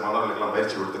ஐஏஎஸ் மாணவர்களுக்கெல்லாம்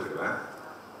பயிற்சி கொடுத்துருக்குறேன்.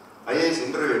 ஐஏஎஸ்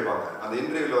இன்டர்வியூ வைப்பாங்க. அந்த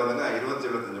இன்டர்வியூவில் வந்துங்க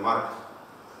 20-25 மார்க்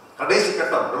கடைசி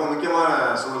கட்டம். ரொம்ப முக்கியமான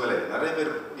சூழ்நிலை. நிறைய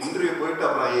பேர் இன்டர்வியூ போயிட்டு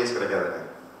அப்புறம் ஐஏஎஸ் கிடைக்காதுங்க.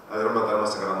 அது ரொம்ப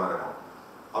தர்மசங்கரமாக இருக்கும்.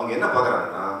 அவங்க என்ன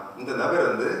பார்க்குறாங்கன்னா இந்த நபர்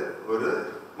வந்து ஒரு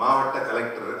மாவட்ட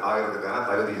கலெக்டர் ஆகிறதுக்கான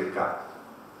தகுதி இருக்கா,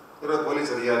 ஒரு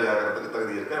போலீஸ் அதிகாரி ஆகிறதுக்கு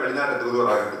தகுதி இருக்கா, வெளிநாட்டு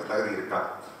தூதுவர் ஆகிறதுக்கு தகுதி இருக்கா,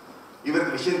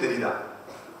 இவருக்கு விஷயம் தெரியுதா,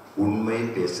 உண்மை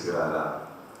பேசுகிறாரா,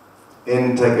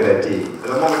 இன்டெகிரிட்டி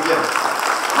ரொம்ப முக்கியம்.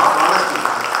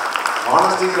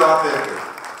 ஆனஸ்டிங்கிற வார்த்தை இருக்கு,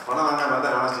 பணம் வாங்காம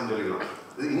இருந்தால் ஆனஸ்டின்னு சொல்லிக்கலாம்.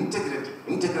 இது இன்டெகிரிட்டி,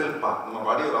 இன்டெகிரல் பார்ட். நம்ம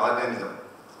பாடி ஒரு ஆர்கானிசம்.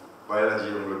 பயாலஜி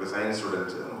உங்களுக்கு சயின்ஸ்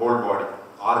ஸ்டூடெண்ட்ஸ், ஹோல் பாடி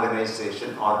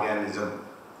ஆர்கனைசேஷன், ஆர்கானிசம்,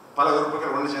 பல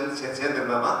உறுப்புகள் ஒன்று சேர்ந்து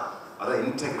இருந்தால் தான் அதான்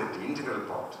இன்டெகிரிட்டி, இன்டெகிரல்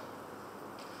பார்ட்.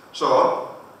 ஸோ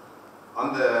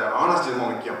அந்த ஆனஸ்டி ரொம்ப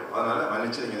முக்கியம். அதனால்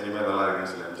மன்னிச்சு நீங்கள் இனிமேல் நல்லா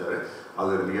இருக்குன்னு சொல்லி அனுப்பிச்சாரு.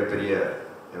 அது ஒரு மிகப்பெரிய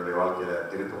என்னுடைய வாழ்க்கையில்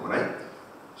திருப்பு முனை.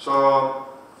 ஸோ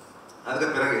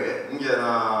அதுக்கு பிறகு இங்கே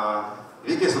நான்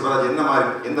வி.கே. சுப்பராஜ் என்ன மாதிரி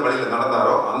எந்த வழியில்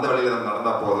நடந்தாரோ அந்த வழியில் நம்ம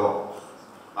நடந்தால் போதும்.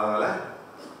 அதனால்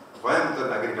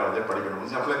கோயம்புத்தூர் அக்ரி காலேஜை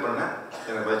படிக்கணும்னு அப்ளை பண்ணேன்.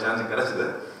 எனக்கு பை சான்ஸ் கிடச்சிது.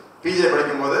 பிஜி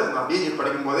படிக்கும்போது நான் பிஜி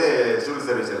படிக்கும்போதே சிவில்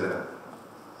சர்வீஸ் எழுதினேன்.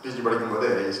 பிஜி படிக்கும்போதே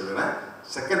ஐஏஎஸ் எழுதினேன்.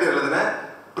 செகண்ட் இயர் எழுதினேன்.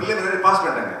 ப்ரிலிமினரி பாஸ்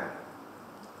பண்ணிட்டேங்க.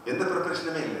 எந்த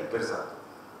ப்ரிப்பரேஷனுமே இல்லை பெருசாக.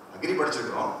 அக்ரி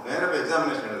படிச்சிருக்கிறோம், நேராக போய்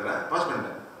எக்ஸாமினேஷன் எழுதுனேன், பாஸ்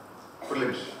பண்ணிட்டேன்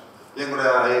ப்ரிலிம்ஸ். என் கூட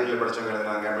ஐஐடியில் படித்தவங்க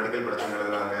எழுதுனாங்க, மெடிக்கல் படித்தவங்க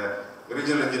எழுதுனாங்க,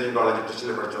 ரீஜனல் இன்ஜினியரிங் காலேஜ்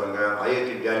ட்ரிச்சியில் படித்தவங்க,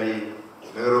 IIT Delhi,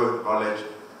 Nehru college,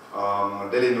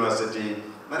 Delhi university,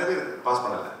 நிறைய பேர் பாஸ்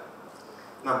பண்ணலை.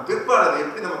 நான் பிற்பாடு அதை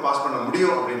எப்படி நம்ம பாஸ் பண்ண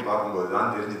முடியும் அப்படின்னு பார்க்கும்போது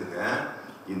தான் தெரிஞ்சுதுங்க,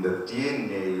 இந்த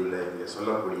TNAUவில் இங்கே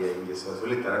சொல்லக்கூடிய, இங்கே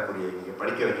சொல்லித்தரக்கூடிய, இங்கே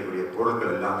படிக்க வைக்கக்கூடிய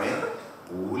பொருட்கள் எல்லாமே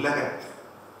உலக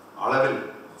அளவில்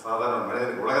சாதாரண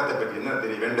மனிதனுக்கு உலகத்தை பற்றி என்ன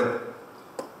தெரிய வேண்டும்,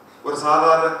 ஒரு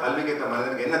சாதாரண கல்வி கேட்ட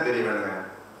மனிதனுக்கு என்ன தெரிய வேணுங்க,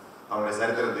 அவனுடைய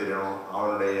சரித்திரம் தெரியணும்,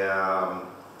 அவனுடைய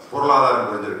பொருளாதாரம்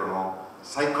புரிஞ்சிருக்கணும்,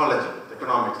 psychology,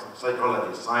 economics,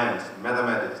 psychology, science,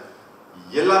 mathematics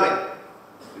எல்லாமே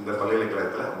இந்த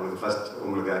பல்கலைக்கழகத்தில் உங்களுக்கு ஃபர்ஸ்ட்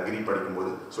உங்களுக்கு அக்ரி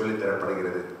படிக்கும்போது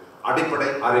சொல்லித்தரப்படுகிறது. அடிப்படை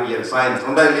அறிவியல் சயின்ஸ்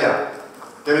உண்டா இல்லையா?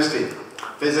 கெமிஸ்ட்ரி,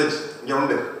 பிசிக்ஸ் இங்கே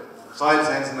உண்டு. Soil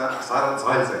சயின்ஸ்னா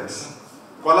soil science.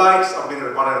 கொலாய்ட்ஸ்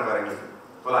அப்படிங்கிற பாடம் எடுப்பாரு எங்களுக்கு.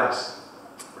 கொலாய்ட்ஸ்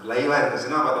லைவாக இருக்க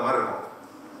சினிமா பார்த்த மாதிரி இருக்கும்.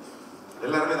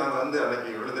 எல்லாருமே நாங்கள் வந்து அன்னைக்கு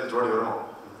விழுந்தல் ஜோடி வருவோம்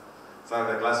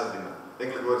சார் கிளாஸ் அப்படின்னா.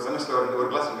 எங்களுக்கு ஒரு செமஸ்டர் ஒரு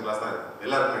கிளாஸ் 2 கிளாஸ் தான் இருக்கும்.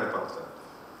 எல்லாருமே எடுப்பாங்க சார்.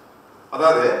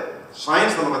 அதாவது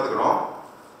சயின்ஸ் நம்ம கற்றுக்கிறோம்,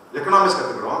 economics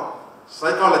கற்றுக்கிறோம்,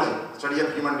 psychology, study of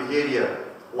human behavior,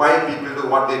 why people do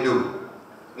what they do,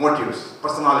 motives,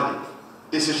 personality,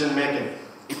 decision making.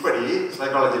 இப்படி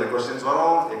சைக்காலஜியில் கொஸ்டின்ஸ்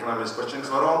வரும், எக்கனாமிக்ஸ்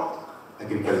கொஸ்டின்ஸ் வரும்,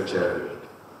 அக்ரிகல்ச்சர்,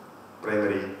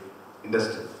 பிரைமரி,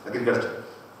 இண்டஸ்ட்ரி, அக்ரிகல்ச்சர்,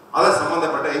 அதை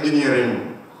சம்மந்தப்பட்ட இன்ஜினியரிங்,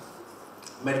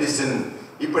 மெடிசின்,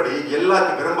 இப்படி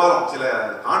எல்லாருக்கும் பெரும்பாலும் சில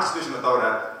கான்ஸ்டிடியூஷனை தவிர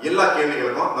எல்லா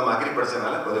கேள்விகளுக்கும் நம்ம அக்ரி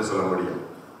படிச்சதுனால பதில் சொல்ல முடியும்.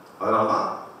 அதனால தான்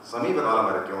சமீப காலம்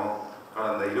வரைக்கும்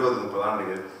கடந்த 20-30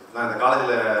 ஆண்டுகள் நான் இந்த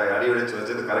காலேஜில் அடிவடைச்சு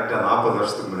வச்சது கரெக்டாக 40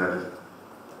 வருஷத்துக்கு முன்னாடி,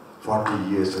 40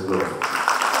 years ago.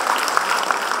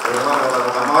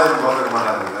 உங்கள் அம்மாவே பிறந்திருக்க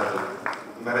மாட்டாங்க இந்த நேரத்தில்.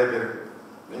 நிறைய பேருக்கு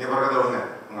நீங்கள் பிறக்கிறத விடுங்க,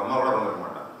 உங்கள் அம்மா கூட பிறந்திருக்க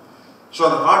மாட்டாங்க. ஸோ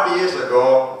அந்த 40 years ago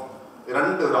ஒரு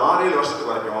 6-7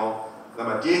 வருஷத்துக்கு வரைக்கும்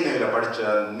நம்ம TNAUவில் படித்த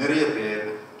நிறைய பேர்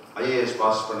ஐஏஎஸ்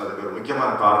பாஸ் பண்ணதுக்கு ஒரு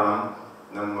முக்கியமான காரணம்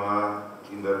நம்ம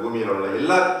இந்த பூமியில் உள்ள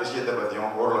எல்லா விஷயத்தை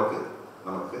பற்றியும் ஓரளவுக்கு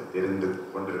நமக்கு தெரிந்து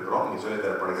கொண்டிருக்கிறோம், இங்கே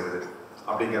சொல்லித்தரப்படுகிறது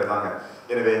அப்படிங்கிறதாங்க.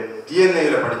 எனவே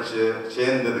TNAUவில் படித்து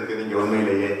சேர்ந்ததுக்கு நீங்கள்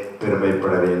உண்மையிலேயே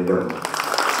பெருமைப்பட வேண்டும்.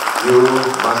 You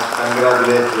must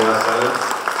congratulate yourself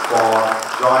for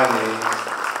joining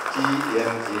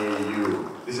TNAU.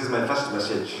 This is my first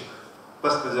message.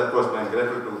 First message, of course, I am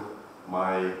grateful to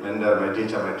my mentor, my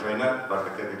teacher, my trainer,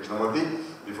 Dr. K. Krishnamurthy.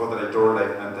 Before that, I told I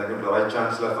am thanking to the Vice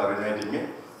Chancellor for inviting me.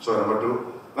 So, number 2.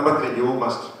 Number 3, you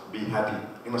must be happy.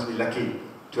 You must be lucky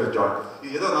to have joined.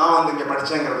 இது ஏதோ நான் வந்து இங்கே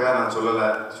படித்தேங்கிறதுக்காக நான்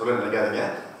சொல்ல நினைக்காதீங்க.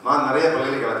 நான் நிறைய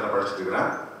பல்கலைக்கழகத்தில் படிச்சுட்டு இருக்கிறேன்.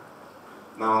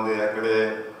 நான் வந்து ஏற்கனவே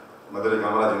மதுரை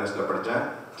காமராஜ் யூனிவர்சிட்டியில் படித்தேன்,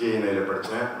 TNAUவில்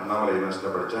படித்தேன், அண்ணாமலை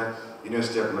யூனிவர்சிட்டியில் படித்தேன்,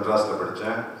 யூனிவர்சிட்டி ஆஃப் மெட்ராஸில்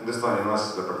படித்தேன், இந்துஸ்தான்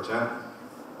யூனிவர்சிட்டியில் படித்தேன்.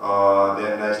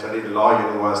 Then I studied law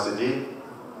university.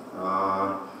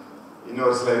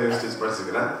 இன்னொரு சில யூனிவர்சிட்டிஸ்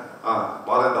படிச்சிருக்கிறேன்.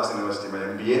 Bharathidasan university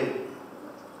MBA.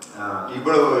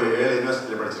 இவ்வளவு 7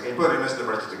 யூனிவர்சிட்டியில் படிச்சிருக்கேன். இப்போ ஒரு யூனிவர்சிட்டியில்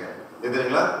படிச்சுட்டு இருக்கேன். எது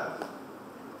தெரியுங்களா?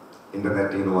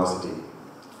 Internet university,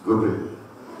 Google.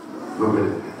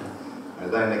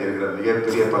 அதுதான் இன்னைக்கு இருக்கிற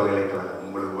மிகப்பெரிய பல்கலைக்கழகம்.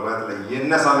 உங்களுக்கு உலகத்தில்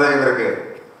என்ன சந்தேகம் இருக்கு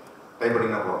டைப்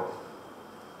பண்ணிங்கன்னா போகும்.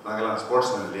 நாங்கள்லாம்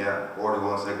ஸ்போர்ட்ஸ்மேன் இல்லையா,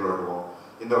 ஓடுவோம், சைக்கிள் ஓடுவோம்.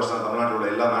 இந்த வருஷம் தமிழ்நாட்டில் உள்ள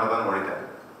எல்லா மேரத்தானும் ஓடிட்டேன்.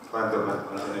 கோயம்புத்தூர்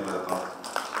மேரத்தான்,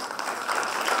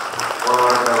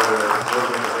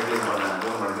 சைக்கிளிங் பண்ணேன்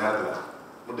 3 மணி நேரத்தில்.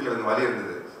 முட்டியில் கொஞ்சம் வலி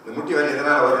இருந்தது. இந்த முட்டி வலி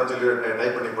எதனால் வரும்னு சொல்லி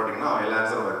டைப் பண்ணி போட்டிங்கன்னா எல்லா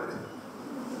ஆன்சரும் வருது.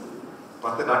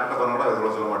 10 டாக்டர் பண்ண கூட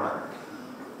அது சொல்ல மாட்டாங்க.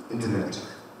 இன்டர்நெட்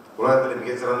உலகத்தில்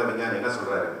மிகச்சிறந்த விஞ்ஞானி என்ன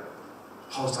சொல்றாரு?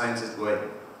 How science is going,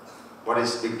 what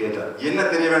is big data, என்ன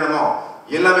தெரிய வேணுமோ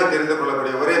எல்லாமே தெரிந்து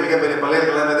கொள்ளக்கூடிய ஒரே மிகப்பெரிய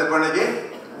பல்கலைக்கழகம் எது பண்ணி?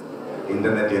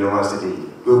 Internet university,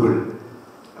 Google.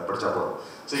 படிச்சா போதும்.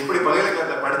 ஸோ இப்படி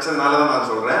பல்கலைக்கழகத்தை படித்ததுனால தான் நான்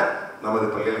சொல்கிறேன், நமது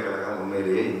பல்கலைக்கழகம்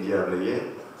உண்மையிலேயே இந்தியாவிலேயே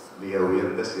மிக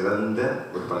உயர்ந்த சிறந்த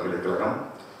ஒரு பல்கலைக்கழகம்.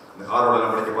 இந்த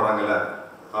ஹார்வர்டெல்லாம் படிக்க போகிறாங்கல்ல,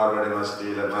 ஹார்வர்ட்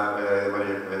யூனிவர்சிட்டியில் இது மாதிரி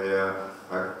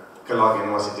கெலாக்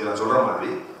யூனிவர்சிட்டிலாம் சொல்கிற மாதிரி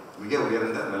மிக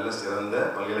உயர்ந்த நல்ல சிறந்த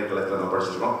பல்கலைக்கழகத்தில் நம்ம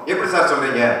படிச்சிருக்கோம். எப்படி சார்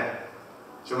சொல்கிறீங்க?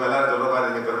 சும்மா எல்லாரும் சொல்கிற மாதிரி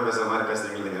நீங்கள் பெருமை பேசுகிற மாதிரி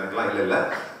பேசுகிறீங்க நீங்கள் எனக்குலாம் இல்லை.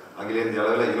 அகில இந்திய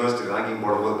அளவில் யூனிவர்சிட்டி ரேங்கிங்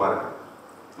போடும்போது பாருங்கள்,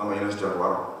 நம்ம யூனிவர்சிட்டியோட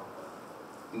வரோம்.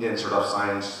 Indian institute of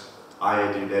science,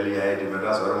 IIT Delhi, IIT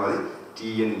Madras வர மாதிரி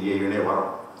TNAU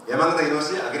வரும். எமங்க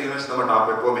யூனிவர்சிட்டி அக்ரி யூனிவர்சிட்டி நம்ம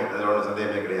டாப் எப்போவுமே, அதில் ஒன்றும்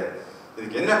சந்தேகமே கிடையாது.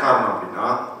 இதுக்கு என்ன காரணம் அப்படின்னா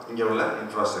இங்கே உள்ள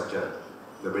இன்ஃப்ராஸ்ட்ரக்சர்,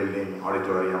 இந்த building,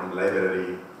 auditorium, library,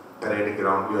 parade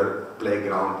ground, your play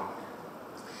ground,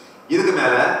 இதுக்கு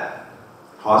மேலே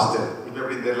ஹாஸ்டல். இப்போ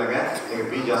எப்படின்னு தெரியலங்க, எங்கள்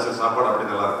பிஜி ஹாஸ்டல் சாப்பாடு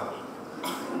அப்படி நல்லா இருக்கும்.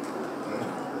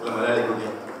 இல்லை மலையாளி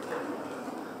குக்கிங்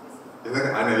இதுங்க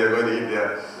ஈஸியாக.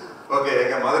 ஓகே,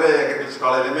 எங்கள் மதுரை அக்ரிகல்ச்சர்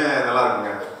காலேஜ்லையுமே நல்லா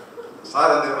இருக்குங்க.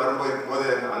 சார் வந்து இருக்கும்போது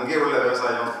அங்கேயே உள்ள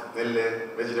விவசாயம், நெல்,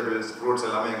 வெஜிடபிள்ஸ், ஃப்ரூட்ஸ்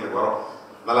எல்லாமே எங்களுக்கு வரும்,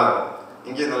 நல்லாயிருக்கும்.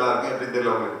 இங்கேயும் நல்லா இருக்கும், எப்படின்னு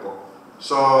தெரியல உங்களுக்கு இருக்கும்.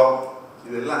 ஸோ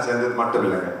இதெல்லாம் சேர்ந்தது மட்டும்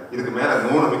இல்லைங்க, இதுக்கு மேலே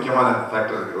 3 முக்கியமான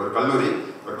ஃபேக்டர் இருக்குது. ஒரு கல்லூரி,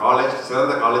 ஒரு காலேஜ்,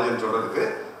 சிறந்த காலேஜ்னு சொல்கிறதுக்கு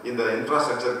இந்த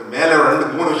இன்ஃப்ராஸ்ட்ரக்சருக்கு மேலே ஒரு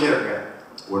 2-3 விஷயம் இருக்குங்க.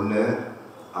 ஒன்று,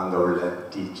 அங்கே உள்ள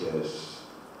டீச்சர்ஸ்,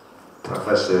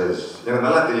 ப்ரொஃபஸர்ஸ். எனக்கு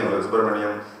நல்லா தெரியும்,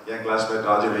 சுப்பிரமணியம், என் கிளாஸ்மேட்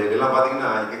ராஜுவே எல்லாம் பார்த்தீங்கன்னா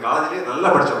எங்கள் காலேஜ்லேயே நல்லா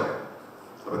படித்தவங்க.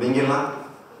 அப்போ நீங்கள் எல்லாம்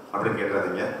அப்படின்னு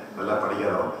கேட்டுறாதீங்க, நல்லா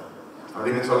படிக்கிறவங்க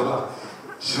அப்படின்னு சொல்லலாம்.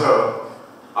 ஸோ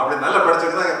அப்படி நல்லா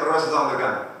படிச்சவங்க தான் எங்கள் ப்ரொஃபஸர்ஸ் தான்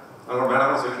வந்திருக்காங்க. அவங்க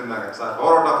மேடம்லாம் சொல்லிட்டு இருந்தாங்க, சார்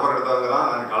 4 out of 4 எடுத்தவங்க தான்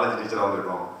நாங்கள் காலேஜ் டீச்சராக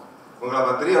வந்திருக்கோம். உங்களை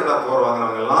அப்போ 3 out of 4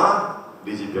 வாங்கினவங்கெல்லாம்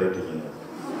டிஜிபி ஆகிட்டீங்க.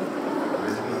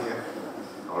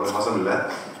 அவ்வளோ மோசம் இல்லை,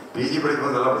 பிஜி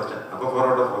படிக்கும்போது நல்லா படித்தேன், அப்போ 4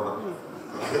 out of 4 தான்.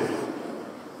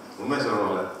 உண்மை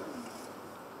சொல்லணும்ல,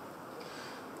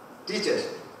 டீச்சர்ஸ்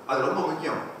அது ரொம்ப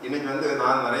முக்கியம். இன்னைக்கு வந்து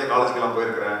நான் நிறைய காலேஜுக்கெல்லாம்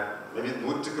போயிருக்கிறேன், மேபி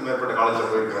 100க்கும் மேற்பட்ட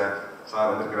காலேஜில் போயிருக்கிறேன். சார்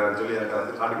வந்திருக்கிறாருன்னு சொல்லி எனக்கு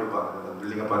வந்து காட்டி கொடுப்பாங்க,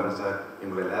 பில்டிங்கை பாருங்கள் சார்,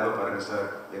 எங்களுடைய லேபை பாருங்கள் சார்,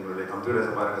 எங்களுடைய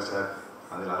கம்ப்யூட்டர்ஸை பாருங்கள் சார்.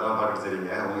 அதில் அதெல்லாம் பார்த்துட்டு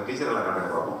சரிங்க, உங்கள் டீச்சரெல்லாம்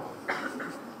காட்டுங்க பார்ப்போம்,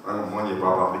 நாங்கள் மோஞ்சி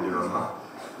பார்ப்போம் அப்படின்னு சொல்லுவோம்னா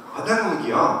அதாங்க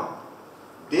முக்கியம்.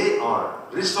 They are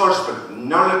resourceful,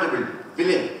 knowledgeable,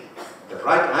 willing, the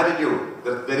right attitude,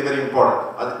 that's very very important.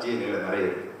 அது TNAU நிறைய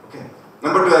இருக்கு. ஓகே,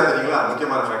 நம்பர் 2 தெரியுங்களா,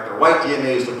 முக்கியமான factor, why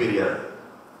TNAU is superior.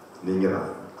 நீங்க தான்,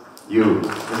 யூ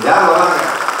யார் வராங்க,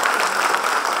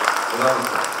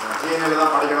 TNAU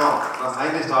தான் படிக்கணும், நான்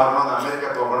சயின்டிஸ்ட் ஆகணும், நான் அமெரிக்கா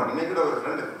போகணும். இன்னைக்கு கூட ஒரு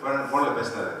ஃப்ரெண்ட் ஃபோனில்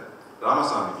பேசினாரு,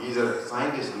 Ramasamy, is a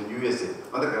scientist in USA,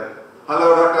 வந்திருக்காரு. Hello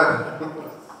doctor,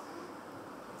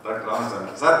 doctor Ramasamy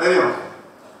sir தெரியும்,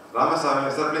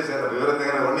 Ramasamy sir please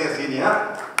விவரத்துக்கு 1 year senior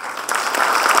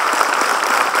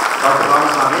doctor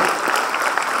Ramasamy.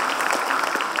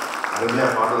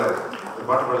 அருமையாக பாடுவார்,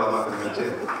 பாட்டு பாடலாமா தெரிஞ்சு,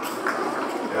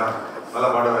 நல்லா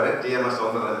பாடுவார், TMS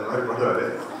சௌந்தரராஜன் மாதிரி பாடுவார்.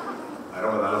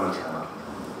 ரொம்ப நல்ல மனுஷன்,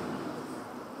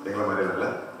 எங்களை மாதிரி நல்ல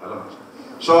மனுஷன்.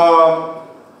 ஸோ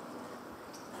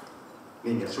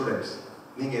நீங்கள் ஸ்டூடெண்ட்ஸ்,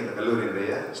 நீங்கள் இந்த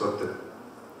கல்லூரியினுடைய சொத்து.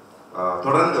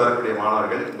 தொடர்ந்து வரக்கூடிய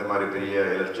மாணவர்கள் இந்த மாதிரி பெரிய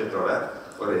லட்சியத்தோட,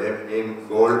 ஒரு எய்ம்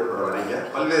கோலோட வரீங்க,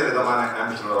 பல்வேறு விதமான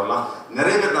ஆம்பிஷனோட வரலாம்.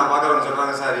 நிறைய பேர் நான் பார்க்குறவங்க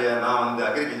சொல்கிறாங்க, சார் நான் வந்து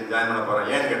அக்ரிகல்ச்சர் ஜாயின் பண்ண போகிறேன்,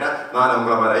 ஏன்னு கேட்டால் நான்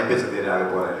உங்களை மாதிரி IPS அதிகாரி ஆக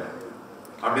போகிறேன்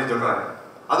அப்படின்னு சொல்கிறாங்க.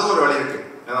 அதுவும் ஒரு வழி இருக்குது.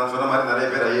 நான் சொன்ன மாதிரி நிறைய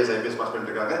பேர் IAS IPS பாஸ்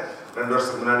பண்ணிட்டு இருக்காங்க. 2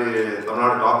 வருஷத்துக்கு முன்னாடி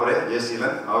தமிழ்நாடு டாப்பரு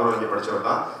ஏசிலன், அவரும் இங்கே படித்தவர்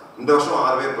தான். இந்த வருஷம்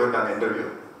 6 பேர் போயிருக்காங்க இன்டர்வியூ,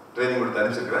 ட்ரைனிங் கொடுத்து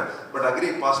அனுப்பிச்சிருக்கிறேன். பட் அக்ரி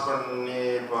பாஸ் பண்ணி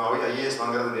இப்போ IAS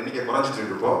வாங்குறது எண்ணிக்கை குறைஞ்சிட்டு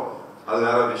இருக்கு. இப்போ அது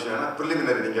வேற ஒரு விஷயம். ஏன்னா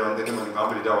ப்ரிலிமினரி நீங்கள் வந்து இன்னும் கொஞ்சம்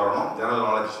காம்படிட்டிவாக வரணும், ஜெனரல்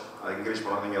நாலேஜ் இன்க்ரீஸ்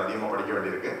பண்ணணும், நீங்கள் அதிகமாக படிக்க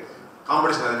வேண்டியிருக்கு,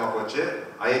 காம்படிஷன் அதிகமாக போச்சு.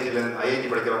 ஐஐடி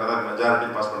படிக்கிறவங்க தான் மெஜாரிட்டி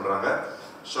பாஸ் பண்ணுறாங்க.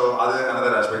 ஸோ அது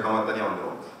அனதர் ஆஸ்பெக்ட், நம்ம தனியாக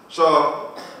வந்துடும். ஸோ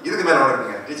இதுக்கு மேலே ஒன்று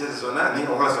இருக்குங்க, டீச்சர்ஸ் சொன்னேன்,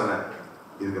 நீங்கள் உங்களை சொன்னேன்,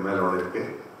 இதுக்கு மேலே ஒன்று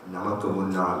இருக்குது. நமக்கு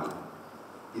முன்னால்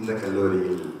இந்த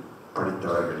கல்லூரியில்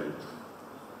படித்தவர்கள்,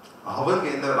 அவங்க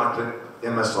இந்த டாக்டர்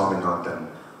MS சுவாமிநாதன்,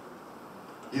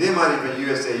 இதே மாதிரி இப்போ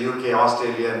USA, UK,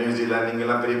 ஆஸ்திரேலியா, நியூசிலாந்து,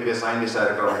 நீங்கள்லாம் பெரிய பெரிய சயின்டிஸ்டாக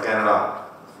இருக்கிறவங்க, கனடா,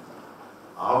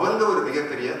 அவங்க ஒரு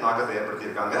மிகப்பெரிய தாக்கத்தை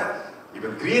ஏற்படுத்தியிருக்காங்க. இப்போ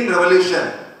கிரீன் ரெவல்யூஷன்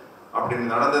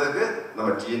அப்படின்னு நடந்ததுக்கு நம்ம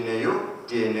TNAU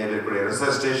இருக்கக்கூடிய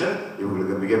ரிசர்ச் ஸ்டேஷன்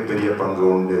இவங்களுக்கு மிகப்பெரிய பங்கு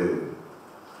உண்டு.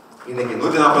 இன்னைக்கு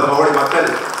 140 கோடி மக்கள்,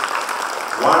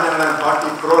 140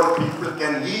 crore people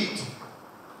can eat.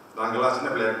 நாங்கள்லாம் சின்ன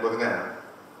பிள்ளையா இருக்கும் போதுங்க,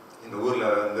 இந்த ஊரில்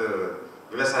வந்து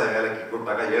விவசாய வேலைக்கு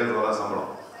கூப்பிட்டாக்கா 7 ரூபா தான்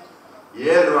சம்பளம்.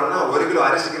 7 ரூபான்னா 1 கிலோ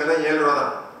அரிசிக்கு விலை 7 ரூபா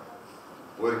தான்.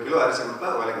 1 கிலோ அரிசி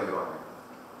கொடுத்தா வேலைக்கு வந்துடுவாங்க.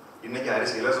 இன்னைக்கு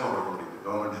அரிசி இலவசமாக கொடுக்க முடியுது,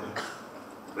 government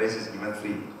rice is given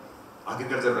free.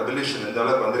 Agriculture revolution எந்த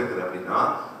அளவுக்கு வந்திருக்குது அப்படின்னா,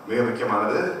 மிக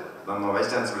முக்கியமானது நம்ம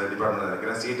வைஸ் சான்சலர் டிபார்ட்மெண்ட்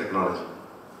நினைக்கிறேன், சீ டெக்னாலஜி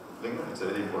இல்லைங்களா, it's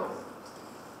very important.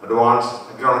 Advance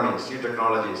எக்னானமி, sea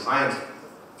technology, science,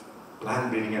 plan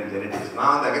breeding and genetics.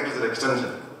 நான் வந்து அக்ரிகல்ச்சர்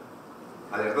எக்ஸ்டென்ஷன்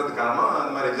அது எடுத்ததுக்கு காரணம்,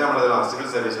 அந்த மாதிரி எக்ஸாம் எழுதலாம்,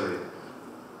 சிவில் சர்வீஸ் எழுதி.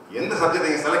 எந்த சப்ஜெக்ட்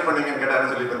நீங்கள் செலக்ட் பண்ணீங்கன்னு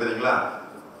கேட்டாருன்னு சொல்லி தெரியுங்களா?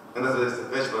 எந்த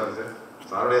சப்ஜெக்ட் பேச்சு பாருங்க சார்,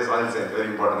 சாருடைய soil science very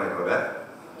important ஆகிடுறது.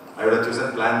 I would have chosen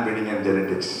plant breeding and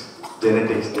genetics,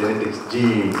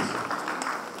 genes,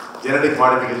 genetic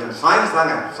modification, science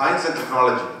தாங்க, science and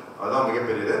technology, அதுதான்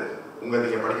மிகப்பெரியது. உங்களுக்கு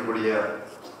நீங்கள் படிக்கக்கூடிய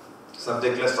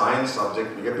சப்ஜெக்டில் சயின்ஸ்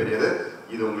சப்ஜெக்ட் மிகப்பெரியது.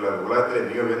 இது உங்களை உலகத்தில்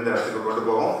மிக உயர்ந்த இடத்துக்கு கொண்டு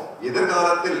போகும்.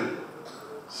 எதிர்காலத்தில்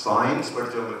சயின்ஸ்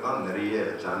படித்தவங்களுக்கு தான் நிறைய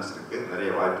சான்ஸ் இருக்குது, நிறைய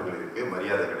வாய்ப்புகள் இருக்குது,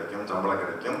 மரியாதை கிடைக்கும், சம்பளம்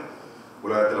கிடைக்கும்,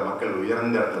 உலகத்தில் மக்கள்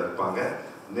உயர்ந்த இடத்துல இருப்பாங்க,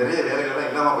 நிறைய வேலைகள்லாம்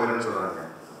இல்லாமல் போயிடும்னு சொல்கிறாங்க.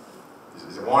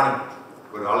 It's warning.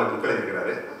 ஒரு ஆள் புக்கில்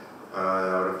இருக்கிறாரு,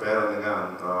 அவர் பேர் வந்துங்க,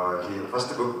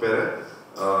 ஃபர்ஸ்ட் புக் பேர்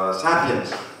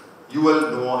சாப்பியன்ஸ், யுவல்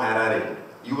நோவா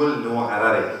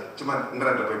ஹராரே. சும்மா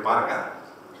இன்டர்நெட்டில் போய் பாருங்க.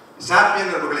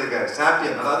 சாப்பியன் ஒரு புக்கில் இருக்காரு.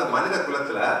 சாப்பியன் அதாவது மனித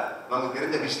குலத்தில் நமக்கு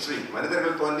தெரிஞ்ச ஹிஸ்ட்ரி,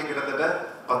 மனிதர்கள் தோன்றி கிட்டத்தட்ட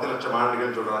 10 லட்சம்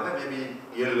ஆண்டுகள் சொல்கிறாங்க, மேபி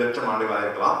 7 லட்சம் ஆண்டுகள்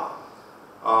ஆயிருக்கலாம்.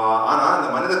 ஆனால் அந்த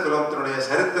மனித குலத்தினுடைய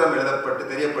சரித்திரம் எழுதப்பட்டு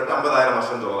தெரியப்பட்டு 50,000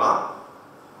 வருஷம் சொல்லலாம்.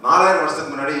 4000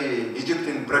 வருஷத்துக்கு முன்னாடி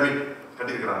ஈஜிப்தின் பிரமிட்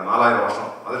கட்டியிருக்கிறாங்க, 4000 வருஷம்.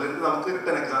 அதுலேருந்து நமக்கு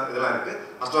ரிட்டன் எக்ஸாம் இதெல்லாம் இருக்குது.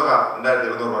 அஸ்டோகா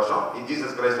 2700 வருஷம்,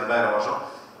 ஜீசஸ் கிரைஸ்ட் 2000 வருஷம்,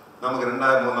 நமக்கு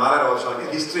 4000 வருஷம்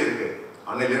வரைக்கும் ஹிஸ்ட்ரி இருக்குது.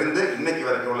 அன்னிலிருந்து இன்னைக்கு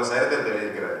வரைக்கும் உள்ள சரித்திரத்தை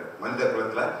எழுதியிருக்கிறாரு. மனித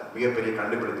குலத்தில் மிகப்பெரிய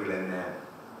கண்டுபிடிப்புகள்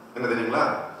என்ன தெரியுங்களா?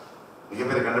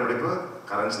 மிகப்பெரிய கண்டுபிடிப்பு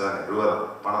கரன்சி தாங்க, ரூபா தான்,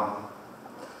 பணம்.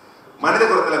 மனித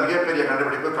குலத்தில் மிகப்பெரிய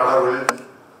கண்டுபிடிப்பு கடவுள்,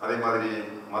 அதே மாதிரி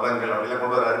மதங்கள் அப்படிலாம்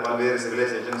கொண்டு வராரு. பல்வேறு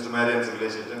civilisation, Sumerian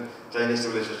civilisation, Chinese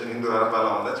civilisation, Hindu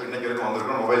அரப்பாலாம் வந்தாச்சு. இன்னைக்கு வரைக்கும்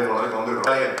வந்திருக்கோம், மொபைல் ஃபோன் வரைக்கும்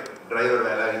வந்திருக்கோம். டிரைவர்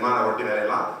வேலை, விமான ஓட்டி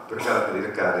வேலையெல்லாம் பிற்காலத்தில்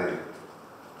இருக்காது.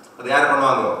 அது யார்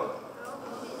பண்ணுவாங்க?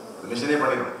 மிஷினே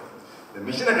பண்ணிடும். இந்த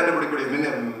மிஷினை கண்டுபிடிக்கக்கூடிய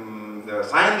இந்த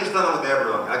சயின்டிஸ்ட் தான் நமக்கு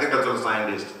தேவைப்படுவாங்க. Agricultural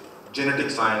scientist,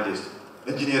 genetic scientist,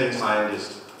 engineering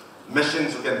scientist,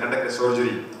 machines can conduct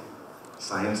surgery.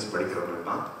 Science படிக்கிறவங்களுக்கு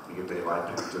தான் மிகப்பெரிய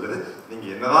வாய்ப்பு சொல்லுது.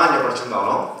 நீங்கள் என்னதான் இங்கே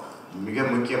படிச்சிருந்தாலும் மிக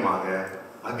முக்கியமாக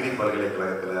அக்ரி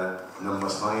பல்கலைக்கழகத்தில் நம்ம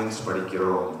சயின்ஸ்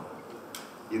படிக்கிறோம்.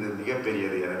 இது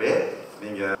மிகப்பெரியது. எனவே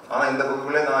நீங்கள் ஆனால் இந்த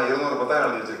புக்குள்ளே நான் 200 புத்தகம்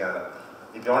எழுதி வச்சிருக்கேன்.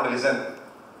 If you want to listen,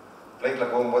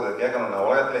 ஃப்ளைட்டில் போகும்போது கேட்கணும், நான்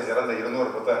உலகத்திலே சிறந்த 200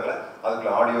 புத்தகங்களை,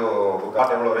 அதுக்குள்ள ஆடியோ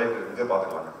புக்காக எவ்வளோ ரேட் இருக்குது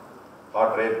பார்த்துக்கலாங்க.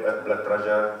 ஹார்ட் ரேட், பிளட்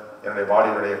ப்ரெஷர், என்னுடைய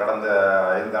பாடியுடைய கடந்த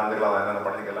 5 ஆண்டுகளாக நான் என்னென்ன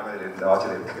பண்ணிருக்க எல்லாமே இதில் இந்த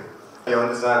வாட்சில் இருக்குது. இங்கே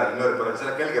வந்து சார் இன்னொரு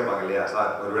சில கேள்வி கேட்பாங்க இல்லையா,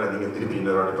 சார் ஒருவேளை நீங்கள் திருப்பி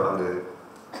இன்னொரு வாட்டி பிறந்து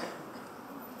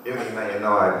இருந்தீங்கன்னா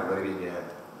என்னவா வருவீங்க,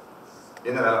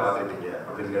 என்ன வேலை பார்த்துட்டீங்க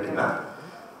அப்படின்னு கேட்டீங்கன்னா,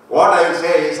 what I will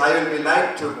say is I will be like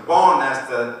to born as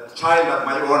the child of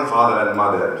my own father and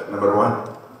mother. Number 1,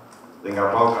 எங்கள்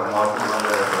அப்பாவுக்கு அம்மாவுக்கு.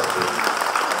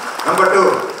 Number 2,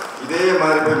 இதே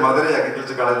மாதிரி போய் மதுரை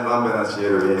அக்ரிகல்ச்சர் காலேஜில் தான் போய் நான்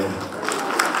சேருவேன்.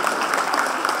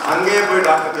 அங்கேயே போய்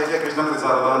டாக்டர் கே கிருஷ்ணமூர்த்தி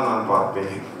சார் தான் நான்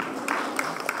பார்ப்பேன்.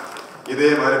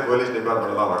 இதே மாதிரி போலீஸ்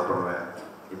டிபார்ட்மெண்ட் தான் ஒர்க் பண்ணுவேன்.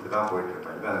 இப்படி தான் போயிட்டு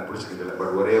இருப்பேன். இதான் எனக்கு பிடிச்சிருக்கல.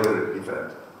 பட் ஒரே ஒரு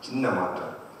டிஃபரன்ஸ், சின்ன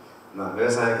மாற்றம். நான்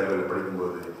விவசாய கல்லூரியில்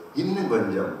படிக்கும்போது இன்னும்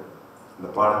கொஞ்சம் இந்த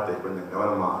பாடத்தை கொஞ்சம்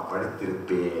கவனமாக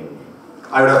படித்திருப்பேன்.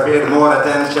 I would have paid more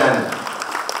attention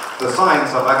to the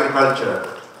science of agriculture.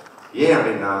 ஏன்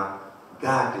அப்படின்னா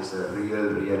that is a real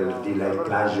delight,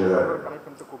 pleasure.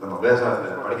 நம்ம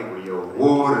விவசாயத்தில் படிக்கக்கூடிய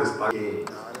ஒவ்வொரு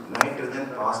நைட்ரஜன்,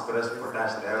 பாஸ்பரஸ்,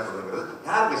 பொட்டாஷ் தேவைப்படுங்கிறது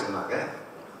யாருக்கு சொன்னாங்க?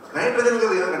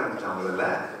 நைட்ரஜன்ங்கிறது ஏன் கண்டுபிடிச்சாங்க? முதல்ல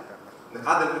இந்த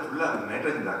காதலுக்கு ஃபுல்லாக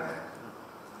நைட்ரஜன் தாங்க.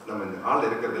 நம்ம இந்த ஹாலில்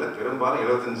இருக்கிறதுல பெரும்பாலும்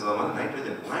 75%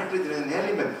 nitrogen. Nitrogen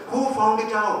element. Who found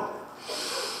it out?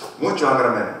 மூச்சு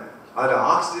வாங்குறமே, அதில்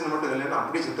ஆக்சிஜன் மட்டும் இல்லைன்னா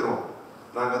அப்படியே செத்துருவோம்.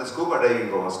 நாங்கள் வந்து ஸ்கூபா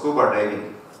டைவிங் போவோம். ஸ்கூபா டைவிங்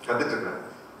கற்றுட்டு இருக்கிறேன்.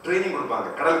 ட்ரைனிங் கொடுப்பாங்க.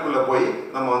 கடலுக்குள்ளே போய்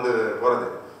நம்ம வந்து போகிறது.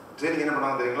 ட்ரைனிங் என்ன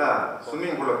பண்ணுவாங்க தெரியுங்களா?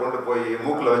 ஸ்விம்மிங் பூலில் கொண்டு போய்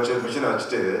மூக்கில் வச்சு மிஷினை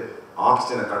வச்சுட்டு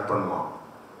ஆக்சிஜனை கட் பண்ணுவோம்.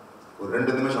 ஒரு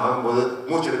 2 நிமிஷம் ஆகும்போது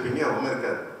மூச்சு எடுப்பீங்க, ஒன்றும்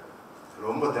இருக்காது.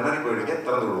 ரொம்ப திணறி போயிடுங்க,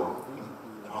 திறந்து விடுவோம்.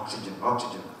 Oxygen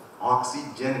oxygen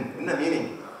oxygen. என்ன meaning?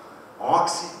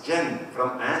 Oxygen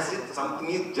from acid,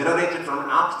 something is generated from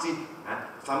oxygen,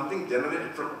 something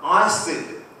generated from acid,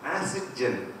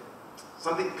 ஆசிட்ஜன்,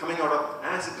 something coming out of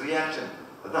acid reaction.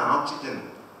 அதுதான் ஆக்சிஜன்.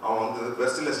 அவன் வந்து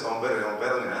பெர்சிலஸ், அவன்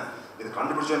பேருங்க, இது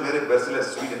கண்டுபிடிச்சவன் பேரு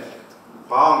பெர்சிலஸ், ஸ்வீடன்.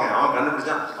 பாவங்க, அவன்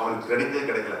கண்டுபிடிச்சான், அவனுக்கு கிரெடிட்டே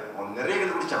கிடைக்கல. அவன் நிறைய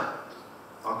கண்டுபிடிச்சான்.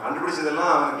 அவன்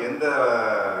கண்டுபிடிச்சதெல்லாம் அவனுக்கு எந்த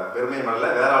பெருமையும் வரல.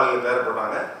 வேற ஆளுகள் பேரை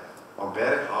போட்டாங்க. அவன்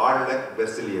பேர் ஹார்லக்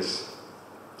பெர்சிலியஸ்,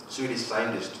 ஸ்வீடிஷ்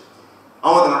சயின்டிஸ்ட்.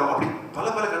 அவன் அப்படி பல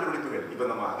கண்டுபிடிப்புகள். இப்போ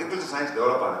நம்ம அக்ரிகல்ச்சர் சயின்ஸ்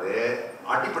டெவலப் ஆனது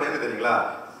அடிப்படை என்ன தெரியுங்களா?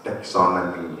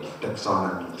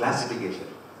 Taxonomy,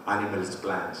 classification, animals,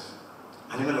 plans.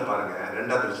 அனிமலில் பாருங்க,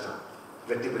 2ஆக பிரிச்சுட்டான்.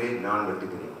 வெட்டிபிரே, நான்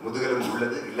வெட்டிபிரே, முதுகெலும்பு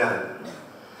உள்ளது இல்லாதது.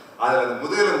 அதில் அந்த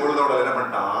முதுகெலும்பு உள்ளதோட என்ன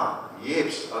பண்ணிட்டான்?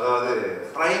 ஏப்ஸ், அதாவது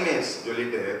பிரைமேட்ஸ்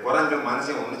சொல்லிட்டு குரங்கும்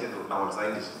மனுஷன் ஒன்று சேர்த்து விட்டான் ஒரு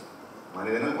சயின்டிஸ்ட்.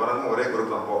 மனிதனும் குரங்கும் ஒரே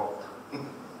குரூப் தான். போ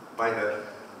பாய்தர்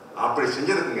அப்படி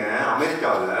செஞ்சதுக்குங்க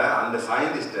அமெரிக்காவில் அந்த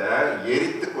சயின்டிஸ்டை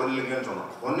எரித்து கொல்லுங்கன்னு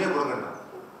சொன்னான். ஒன்னே கொடுங்கண்ணா.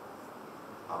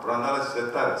 அப்புறம் இருந்தாலும்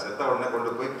செத்த உடனே கொண்டு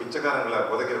போய் பிச்சைக்காரங்களை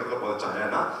புதைக்கிற இடத்துல புதைச்சான்.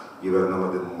 ஏன்னா இவர்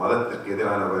நமது மதத்திற்கு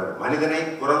எதிரானவர், மனிதனை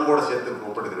குரங்கோட சேர்த்து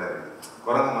ஒப்பிடுகிறாரு.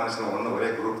 குரங்கு மனுஷன் ஒன்று ஒரே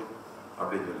குரூப்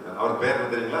அப்படின்னு சொல்லி. அவர்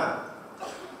பேர் தெரியுங்களா?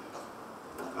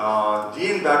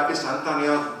 Gene Baptist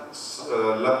அந்தானியோ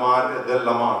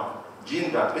லமார்,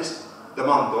 gene Baptist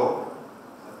டமாந்தோ,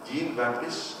 gene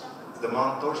Baptist the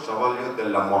Manto Chevalier de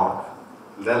Lamarck.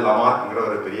 The Lamarckங்கிற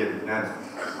ஒரு பெரிய விஞ்ஞானி.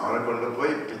 அவனை கொண்டு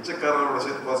போய் பிச்சைக்காரர்களோட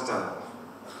சேர்த்து போஸ்டாங்க.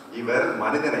 இவர்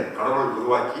மனிதனை கடவுள்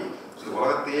உருவாக்கி இந்த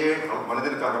உலகத்தையே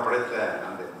மனிதனுக்காக படைத்த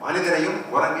அந்த மனிதனையும்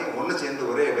குரங்கி ஒன்று சேர்ந்து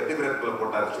ஒரே வெற்றி பிறப்புகளை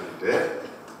போட்டார் சொல்லிட்டு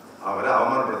அவரை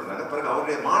அவமானப்படுத்தினாங்க. பிறகு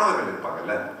அவருடைய மாணவர்கள்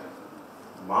இருப்பாங்கல்ல,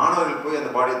 மாணவர்கள் போய்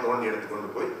அந்த பாடியை தோண்டி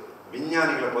எடுத்துக்கொண்டு போய்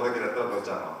விஞ்ஞானிகளை புதைக்கிற இடத்துல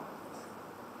வச்சாங்களாம்.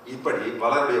 இப்படி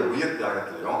பலருடைய உயிர்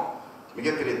தியாகத்திலையும்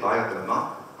மிகப்பெரிய தாயத்திலும் தான்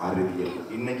அறிவியல்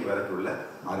இன்னைக்கு வரைக்கும் உள்ள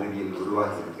அறிவியல்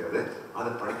உருவாகி இருக்கிறது.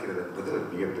 அதை படிக்கிறது என்பது ஒரு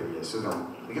மிகப்பெரிய சுகம்,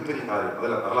 மிகப்பெரிய காரியம்.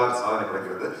 அதில் வரலாறு சாதனை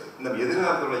படைக்கிறது. இந்த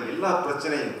எதிர்காலத்தில் உள்ள எல்லா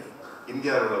பிரச்சனையும்,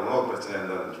 இந்தியாவில் உள்ள உணவு பிரச்சனை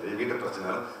இருந்தாலும் சரி, வீட்டு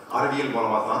பிரச்சனையாலும் அறிவியல்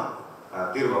மூலமாக தான்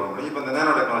தீர்வு வாங்க முடியும். இப்போ இந்த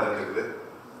நேனோ டெக்னாலஜி இருக்குது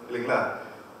இல்லைங்களா?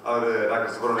 அவர்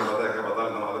டாக்டர் சுப்ரமணியம் பார்த்தா எங்கே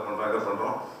பார்த்தாலும் நம்ம அதை பண்ணுறோம், இதை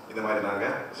பண்ணுறோம், இந்த மாதிரி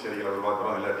நாங்கள் செடிகளை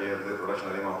உருவாக்குறோம், இல்லாட்டி வந்து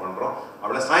ப்ரொடக்ஷன் அதிகமாக பண்ணுறோம்.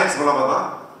 அப்படின்னா சயின்ஸ் மூலமாக தான்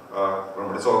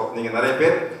ரொம்ப. ஸோ நீங்கள் நிறைய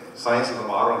பேர் சயின்ஸில்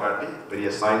நம்ம ஆர்வம் காட்டி பெரிய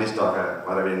சயின்டிஸ்டாக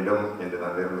வர வேண்டும் என்று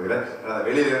நான் விரும்புகிறேன். ஏன்னா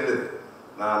வெளியிலேருந்து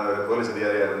நான் ஒரு போலீஸ்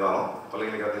அதிகாரியாக இருந்தாலும்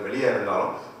பல்கலைக்கழகத்தில் வெளியே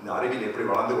இருந்தாலும் இந்த அறிவியல் எப்படி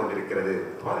வளர்ந்து கொண்டிருக்கிறது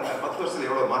பாருங்கள். 10 வருஷத்தில்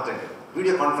எவ்வளோ மாற்றங்கள்.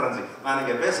 வீடியோ கான்ஃபரன்சிங், நான்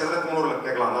இங்கே பேசுகிறத குன்னூரில்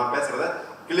கேட்கலாம், நான் பேசுகிறத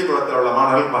கிள்ளிக்குளத்தில் உள்ள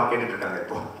மாணவர்கள் கேட்டுட்டு இருக்காங்க.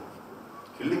 இப்போ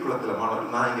கிள்ளிக்குளத்தில்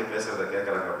மாணவர்கள் நான் இங்கே பேசுகிறத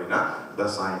கேட்குறாங்க. அப்படின்னா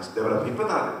த சயின்ஸ் டெவலப். இப்போ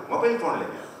தான் அது மொபைல் ஃபோன்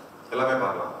இல்லைங்க, எல்லாமே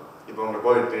பார்க்கலாம். இப்போ உங்களுக்கு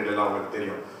கோவிட் பீரியட்லாம் உங்களுக்கு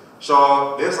தெரியும். ஸோ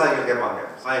விவசாயிகள் கேட்பாங்க,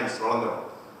 சயின்ஸ் வளர்ந்துடும்.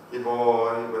 இப்போ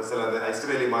சில இந்த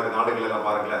இஸ்ரேலி மாதிரி நாடுகள் எல்லாம்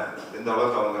பாருங்களேன், எந்த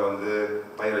அளவுக்கு அவங்க வந்து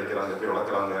பயிர் வைக்கிறாங்க, எப்படி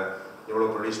வளர்க்குறாங்க, எவ்வளோ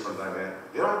ப்ரொடியூஸ் பண்ணுறாங்க.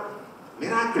 இதெல்லாம்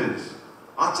மிராக்கிள்ஸ்,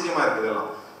 ஆச்சரியமாக இருக்குது.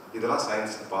 இதெல்லாம்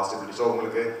சயின்ஸ் பாசிபிலிட்டி. ஸோ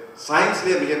உங்களுக்கு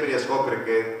சயின்ஸ்லேயே மிகப்பெரிய ஸ்கோப்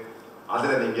இருக்குது.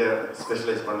 அதில் நீங்கள்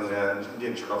ஸ்பெஷலைஸ் பண்ணுங்கள்.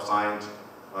 Indian institute of science,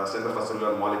 centre for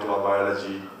cellular molecular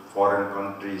biology, foreign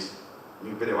countries,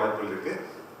 மிகப்பெரிய வாய்ப்புகள் இருக்குது.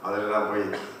 அதிலெல்லாம் போய்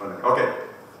பண்ணுங்கள். ஓகே,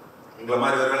 எங்களை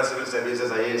மாதிரி ஒருவேளை சிவில்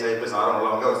சர்வீசஸ், ஐஏஎஸ், ஐபிஎஸ் ஆர்வம்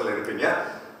உள்ளவங்க ஒரு சிலர் இருப்பீங்க.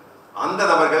 அந்த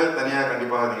நபர்கள் தனியாக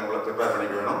கண்டிப்பாக நீங்கள் உங்களை ப்ரிப்பேர்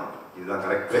பண்ணிக்க வேணும். இதுதான்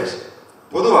கரெக்ட் பிளேஸ்.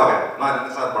 பொதுவாக நான்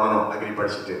என்ன சார் பண்ணணும் அக்ரி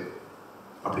படிச்சுட்டு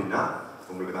அப்படின்னா,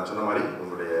 உங்களுக்கு நான் சொன்ன மாதிரி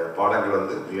உங்களுடைய பாடங்கள்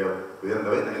வந்து மிக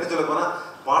உயர்ந்தவை. நான் என்ன சொல்ல போனால்,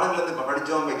 பாடங்கள் வந்து இப்போ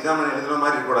படித்தோம் எக்ஸாம் எழுதுகிற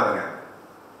மாதிரி இருக்கக்கூடாதுங்க.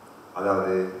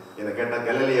 அதாவது என்னை கேட்டால்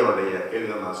கலிலியோடைய கேள்வி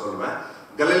தான் நான் சொல்லுவேன்.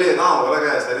 கலிலியோ தான் உலக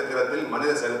சரித்திரத்தில்,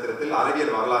 மனித சரித்திரத்தில்,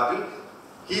 அறிவியல் வரலாற்றில்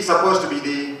he supposed to be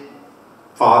the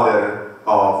father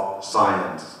of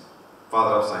science.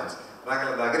 Father of science. நாங்கள்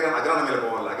இந்த அக்ரானமியில்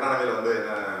போவோம்ல, அக்ரானமியில் வந்து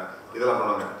என்ன இதெல்லாம்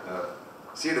பண்ணுவாங்க,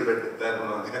 சீடு பெட் தயார்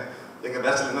பண்ணுவாங்க. எங்கள்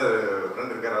பேச்சுலேருந்து ஒரு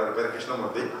ஃப்ரெண்ட் இருக்கார், அவர் பேர்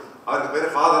கிருஷ்ணமூர்த்தி. அவருக்கு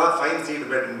பேர் ஃபாதர் ஆஃப் ஃபைன் சீடு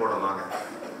பெட்னு போட்டிருந்தாங்க.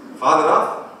 Father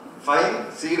of fine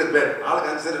seed bed. ஆளுக்கு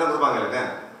 5 சென்ட் கொடுப்பாங்க இல்லைங்க,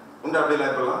 உண்டு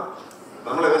அப்படிலாம். இப்போல்லாம்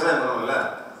நம்மளை விவசாயம் பண்ணுவோம்ல,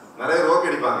 நிறைய ரோக்கு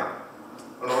அடிப்பாங்க,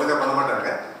 ஒன்று ஒழுங்காக பண்ண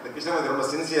மாட்டாங்க. இந்த கிருஷ்ணமூர்த்தி ரொம்ப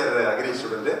சின்சியர் அக்ரி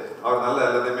ஸ்டூடெண்ட்டு. அவர் நல்லா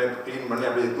எல்லாத்தையுமே க்ளீன் பண்ணி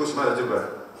அப்படியே தூசி மாதிரி வச்சுருப்பார்.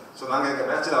 ஸோ நாங்கள் எங்கள்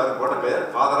பேச்சில் அவருக்கு போட்ட பேர்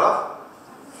father of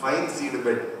fine seed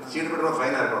bed. Seed bed ரொம்ப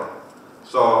ஃபைனாக இருக்கணும்.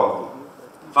 So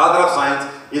father of science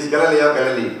is Galileo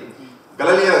Galilei.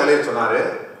 Galileo Galilei சொன்னார்,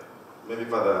 maybe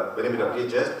for the benefit of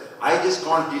teachers, I just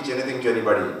can't teach anything to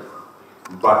anybody,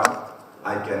 but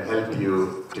I can help you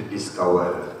to discover.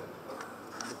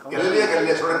 Galileo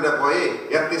Galilei student போய்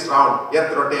earth is round,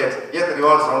 earth rotates, earth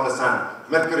revolves around the sun,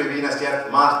 Mercury, Venus, Earth,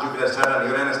 Mars, Jupiter, Saturn,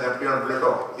 Uranus, Neptune,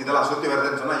 Pluto இதெல்லாம் சுத்தி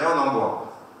வருதுன்னு சொன்னா ஏன் நம்புவோம்?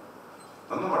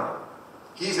 நம்ப மாட்டோம்.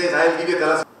 He says I will give you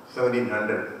the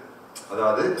 1700.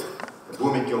 அதாவது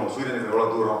பூமிக்கும் சூரியனுக்கு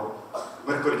எவ்வளவு தூரம்,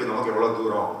 மெர்க்குரிக்கு நமக்கு எவ்வளவு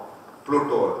தூரம்,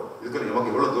 புளூட்டோ இதுக்கு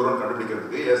நமக்கு எவ்வளவு தூரம்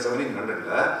கண்டுபிடிக்கிறதுக்கு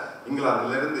 1700ல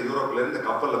இங்கிலாந்துலேருந்து யூரோப்லேருந்து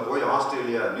கப்பலில் போய்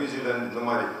ஆஸ்திரேலியா, நியூசிலாந்து இந்த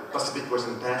மாதிரி பசிபிக்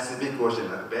ஓஷன்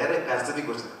வேற பசிபிக்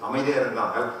ஓஷன் அமைதியாக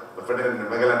இருந்தாங்க.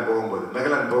 மெகலன்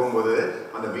போகும்போது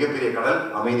அந்த மிகப்பெரிய கடல்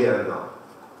அமைதியாக இருந்தான்.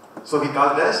 So he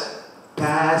called as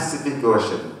Pacific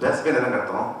ocean. Pacific என்ன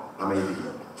அர்த்தம்? அமைதி,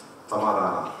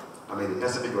 சமாதானம், அமைதி,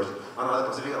 பசிபிக் ஓஷன். ஆனால் அது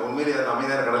பசிபிக் உண்மையிலேயே அந்த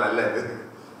அமைதியான கடல் அல்ல இது.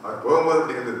 அவர் போகும்போது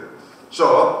அப்படி இருந்தது. ஸோ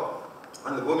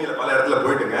அந்த பூமியில் பல இடத்துல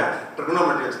போயிட்டுங்க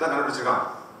ட்ரிகோனோமெட்ரி வச்சு தான் கண்டுபிடிச்சிருக்கான்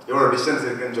எவ்வளோ டிஸ்டன்ஸ்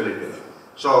இருக்குன்னு சொல்லிட்டு.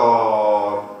 ஸோ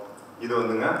இது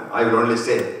வந்துங்க, I will only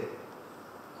say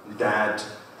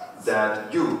that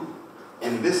you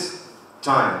in this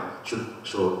time should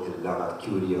show a lot of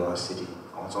curiosity.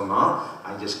 சொன்னா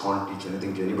I just can't teach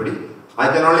anything to anybody. I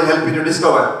can only help you to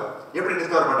discover. எப்படி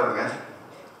discover பண்ணுறதுங்க?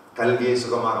 கல்வியை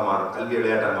சுகமாக மாறும், கல்வி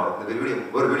விளையாட்டாக மாறும். இந்த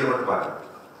ஒரு வீடியோ மட்டும் பாருங்க.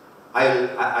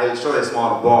 I'll show a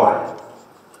small boy.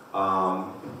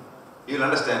 You'll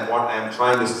understand what I am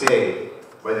trying to say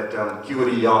by the term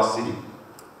curiosity.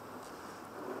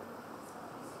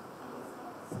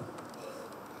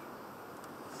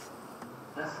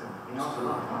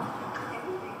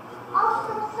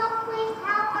 Also, some planes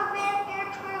have a ram air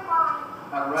turbine.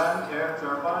 A ram air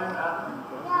turbine, Adam?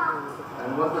 Yeah.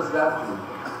 And what does that do?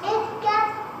 It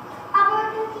gets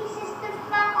emergency systems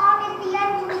back on if the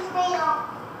engines fail.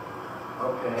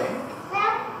 Okay.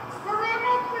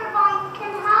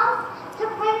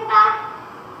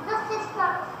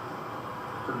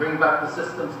 bring back the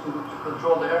systems to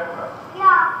control the aircraft.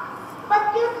 Yeah, but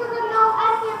due to the no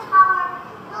engine power,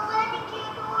 the landing gear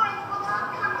doors will not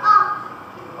come up.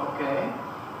 Okay.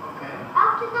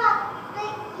 After that,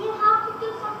 you have to do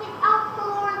something else to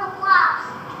lower the flaps.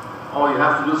 Oh, you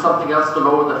have to do something else to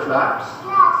lower the flaps?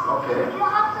 Yes. Okay. You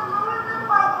have to lower them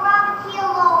by gravity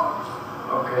alone.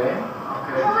 Okay.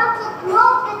 You have to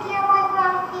drop the gear by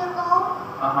gravity alone.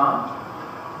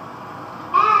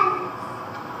 And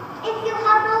if you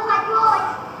have no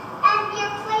hydraulics and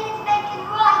your plane is making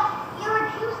right, you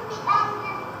reduce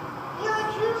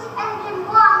engine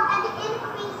 1 and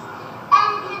increase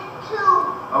engine 2.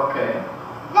 Okay.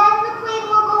 Then the plane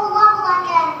will go level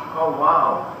again. Oh, wow.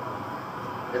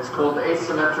 It's called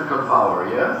asymmetrical power,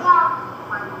 yeah? Yeah.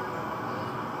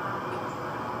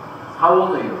 How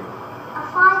old are you?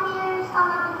 5 years,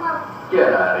 11 months. Get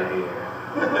out of here.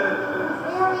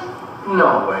 Really?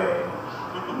 No way.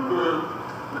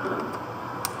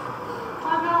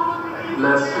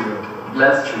 Bless you.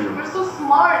 Bless you. You're so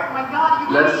smart. My God, you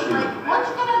Bless can be you. like, what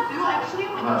you gonna do actually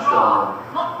when you grow Mashallah.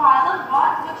 up? Not pilot,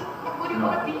 but what do you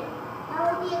wanna be? I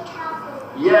will be a captain.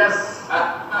 Yes.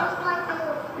 Just like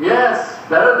you. Yes.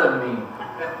 Better than me.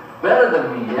 Better than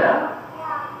me, yeah?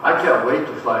 Yeah. I can't wait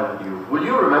to fly with you. Will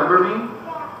you remember me?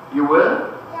 Yeah. You will?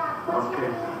 Yeah. What's Okay.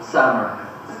 your name? Summer.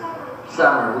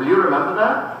 Summer. Will you remember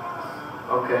that?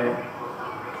 Okay.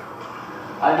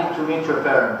 I need to meet your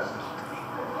parents.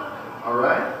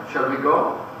 Alright? Shall we go?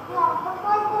 Yeah, the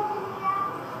flight engineer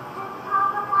can tell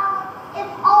the pilot if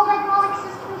all hydraulic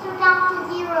systems are down to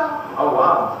 0. Oh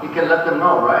wow. You can let them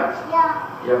know, right?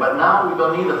 Yeah. Yeah, but now we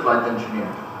don't need a flight engineer.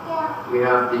 Yeah. We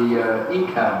have the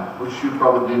ECAM, which you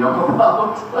probably know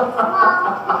about. Well,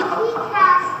 the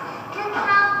TCAS can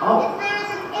tell if there is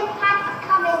an impact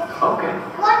coming. Okay.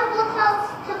 One will tell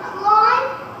to climb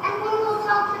and one will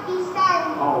tell to descend.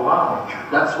 Oh wow.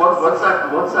 That's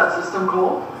what's that system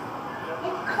called?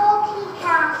 It's called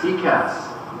TCAS. TCAS.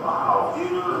 Wow.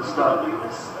 Good stuff.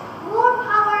 More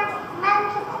power meant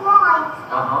to climb.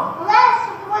 Less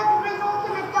would result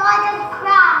in a dive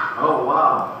crash. Oh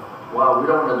wow. Wow, we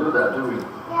don't want to do that, do we?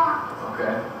 Yeah.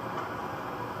 Okay.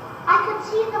 I could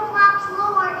see the flaps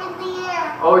lower in the air.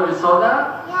 Oh, you saw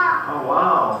that? Yeah. Oh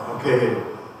wow. Okay.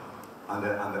 அந்த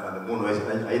 3 வயசு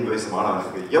 5 வயசு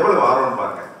மாணவனுக்கு எவ்வளவு ஆர்வம்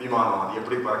பாருங்க. விமானம் அது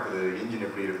எப்படி பறக்குது, இன்ஜின்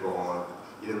எப்படி இருக்கும்,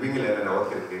 இது விங்கில் என்னென்ன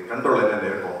ஒர்க் இருக்கு, கண்ட்ரோல் என்னென்ன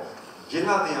இருக்கும்,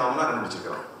 எல்லாத்தையும் அவனா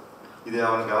கண்டுபிடிச்சிருக்கான். இது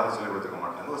அவனுக்கு யாரும் சொல்லிக் கொடுத்துக்க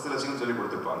மாட்டாங்க. ஒரு சில விஷயங்கள் சொல்லிக்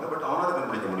கொடுத்துருப்பாங்க, பட் அவனால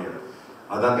கண்டுபிடிக்க முடியும்.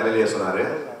 அதான் கலிலியோ சொன்னாரு,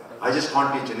 I just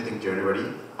can't teach anything to anybody.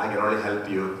 I can only help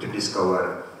you to discover.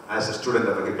 As a student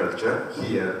of agriculture,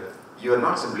 here, you are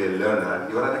not simply a learner,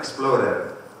 you are an explorer.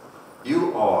 You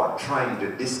are trying to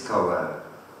discover.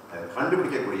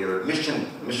 கண்டுபிடிக்கக்கூடிய ஒரு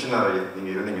missionary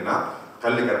நீங்கள் இருந்தீங்கன்னா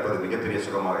கல்வி கற்பது மிகப்பெரிய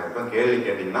சுகமாக இருக்கும். கேள்வி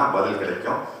கேட்டிங்கன்னா பதில்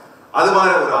கிடைக்கும். அது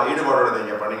மாதிரி ஒரு ஈடுபாடோட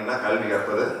நீங்கள் பண்ணிங்கன்னா கல்வி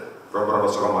கற்பது ரொம்ப ரொம்ப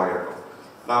சுகமாக இருக்கும்.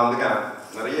 நான் வந்துங்க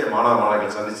நிறைய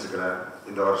மாணவர்கள் சந்திச்சிருக்கிறேன்.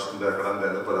 இந்த கடந்த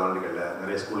 30 ஆண்டுகளில்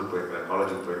நிறைய ஸ்கூலுக்கு போயிருக்கிறேன்,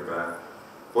 காலேஜுக்கு போயிருக்கிறேன்.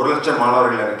 1,00,000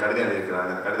 மாணவர்கள் எனக்கு கடிதம்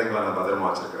எழுதியிருக்கிறாங்க. அந்த கடிதங்களை நான் பத்திரமா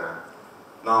வச்சுருக்கிறேன்.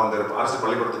 நான் வந்து அரசு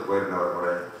பள்ளிக்கூடத்துக்கு போயிருந்தேன் ஒரு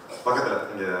முறை. பக்கத்தில்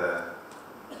இங்கே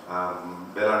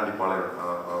வேளாண்டி பாளையம்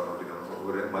அப்படின்னு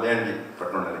ஒரு மலையாண்டி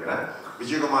பட்டணம்னு நினைக்கிறேன்.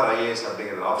 விஜயகுமார் ஐஏஎஸ்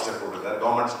அப்படிங்கிற ஆஃபீஸர் போட்டிருந்தார்.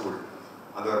 Government school.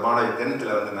 அந்த ஒரு மாணவி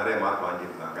 10th வந்து நிறைய மார்க்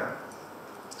வாங்கியிருந்தாங்க.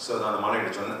 ஸோ நான் அந்த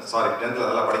மாணவிகிட்ட சொன்னேன், சாரி 10th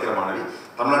அதெல்லாம் படிக்கிற மாணவி,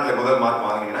 தமிழ்நாட்டில் முதல் மார்க்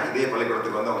வாங்கினீங்கன்னா இதே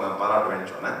பள்ளிக்கூடத்துக்கு வந்து அவங்க நான்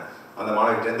பாராட்டுவேன்னு சொன்னேன். அந்த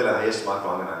மாணவி 10th ஹையஸ்ட் மார்க்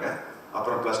வாங்கினாங்க.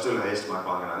 அப்புறம் +2 ஹையஸ்ட் மார்க்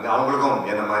வாங்கினாங்க. அவங்களுக்கும்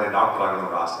என்ன மாதிரி டாக்டர் ஆகணும்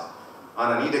ஒரு ஆசை.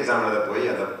 ஆனால் நீட் எக்ஸாம் எழுத போய்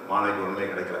அந்த மாணவிக்கு ஒன்றுமே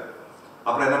கிடைக்கல.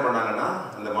 அப்புறம் என்ன பண்ணாங்கன்னா,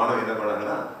 அந்த மாணவி என்ன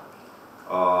பண்ணாங்கன்னா,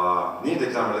 நீட்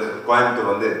எக்ஸாம் எழுத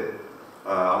கோயம்புத்தூர் வந்து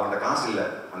அவங்கள்ட்ட காசு இல்லை.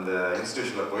 அந்த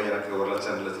இன்ஸ்டியூஷனில் போய் எனக்கு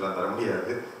 1,00,000 2 லட்சம்லாம் தர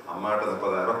முடியாது, அம்மாட்ட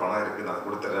 30,000 பணம் இருக்குது, நான்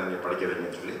கொடுத்துட்றேன், நீங்கள் படிக்க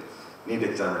வைங்கன்னு சொல்லி நீட்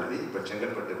எக்ஸாம் எழுதி இப்போ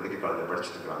செங்கல்பட்டு மெடிக்கல் காலேஜில்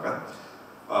படிச்சுட்டு இருக்கிறாங்க.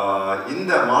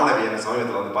 இந்த மாணவி என்ன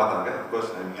சமயத்தில் வந்து பார்த்தாங்க.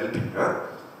 Of course I am helping her.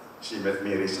 She மெட்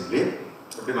மீ ரீசென்ட்லி.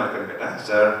 எப்படி மார்க்குன்னு கேட்டேன்.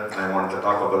 Sir, I want to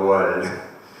talk of the world.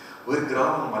 ஒரு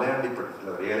கிராமம்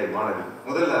மலையாண்டிப்பட்டில் ஒரு ஏழை மாணவி.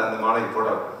 முதல்ல அந்த மாணவி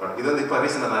ஃபோட்டோ இது வந்து இப்போ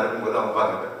ரீசெண்டாக நான் இருக்கும்போது அவங்க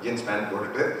பார்த்துட்டேன். ஜீன்ஸ் பேண்ட்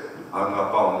போட்டுட்டு அவங்க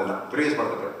அப்பா வந்து ப்ரீவியஸ்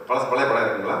படத்துக்கு பழைய படம்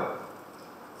இருக்குங்களா,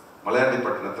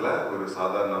 மலையாண்டிப்பட்டினத்தில் ஒரு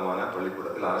சாதாரணமான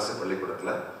பள்ளிக்கூடத்தில், அரசு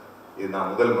பள்ளிக்கூடத்தில் இது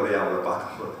நான் முதல் முறையாக அவங்கள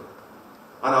பார்க்கும்போது.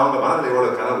 ஆனால் அவங்க மனதில்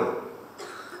எவ்வளோ கனவு,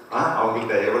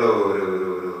 அவங்கள்ட்ட எவ்வளோ ஒரு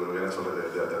என்ன சொல்கிறது,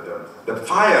 the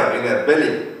fire in her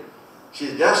belly. She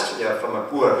just from a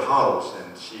poor house and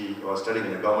she was studying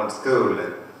in a government school.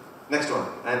 And next one,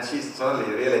 and she suddenly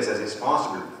realizes it's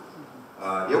possible.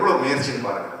 எவ்வளோ முயற்சின்னு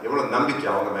பாருங்கள், எவ்வளோ நம்பிக்கை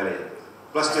அவங்க மேலே.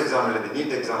 +2 எக்ஸாம் எழுதி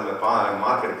நீட் எக்ஸாமில்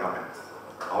மார்க் எடுக்காம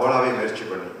அவளாவே முயற்சி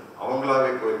பண்ணி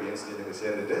அவங்களாவே போய் இன்ஜினியரிங்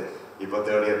சேர்ந்துட்டு இப்போ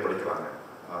 3rd இயர் படிக்கிறாங்க.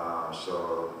 ஸோ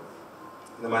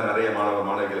இந்த மாதிரி நிறைய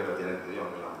மாணவிகளை பற்றி எனக்கு தெரியும்,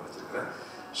 அவங்கெல்லாம் படிச்சிருக்கிறேன்.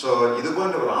 ஸோ இது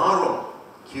போன்ற ஒரு ஆர்வம்,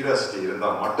 கியூரியாசிட்டி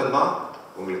இருந்தால் மட்டும்தான்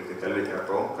உங்களுக்கு கல்வி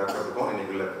கற்கிறதுக்கும்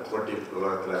இன்னைக்குள்ள போட்டி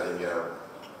உலகத்தில் நீங்கள்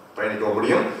பயணிக்க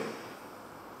முடியும்.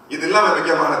 இது இல்லாமல்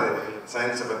முக்கியமானது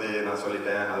சயின்ஸை பற்றி நான்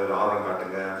சொல்லிட்டேன். அது ஒரு ஆர்வம்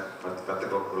காட்டுங்க,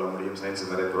 கற்றுக்கொள்ள முடியும்.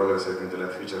 சயின்ஸ் நிறைய ப்ரோக்ரஸ் இருக்குன்னு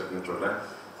சொல்ல, ஃபியூச்சர் இருக்குன்னு சொல்கிறேன்.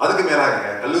 அதுக்கு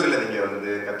மேலாக கல்லூரியில் நீங்கள்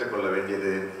வந்து கற்றுக்கொள்ள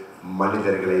வேண்டியது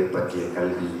மனிதர்களை பற்றிய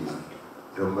கல்வி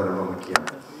ரொம்ப ரொம்ப முக்கியம்.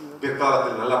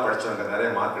 பிற்காலத்தில் நல்லா படித்தவங்க, நிறைய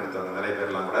மார்க் எடுத்தவங்க நிறைய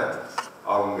பேர்லாம் கூட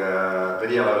அவங்க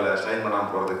பெரிய அளவில் ஷைன்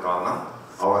பண்ணாமல் போகிறதுக்கு காரணம்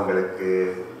அவங்களுக்கு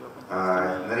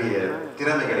நிறைய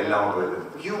திறமைகள் இல்லாமல் போயிடுது.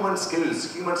 Human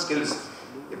skills.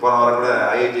 இப்போ அவர் கூட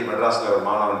ஐஐடி மெட்ராஸில் ஒரு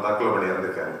மாணவன் தற்கொலை பண்ணி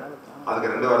இறந்துருக்காரு. அதுக்கு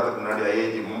 2 வாரத்துக்கு முன்னாடி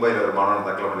ஐஐடி மும்பையில் ஒரு மாணவன்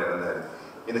தற்கொலை பண்ணி இறந்தார்.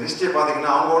 இந்த ஹிஸ்ட்ரியை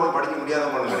பார்த்தீங்கன்னா அவங்க ஒன்றும் படிக்க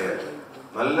முடியாதவங்க ஒன்றும் கிடையாது.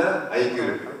 நல்ல ஐக்கியூ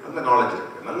இருக்குது, நல்ல நாலேஜ்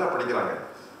இருக்குது, நல்லா படிக்கிறாங்க.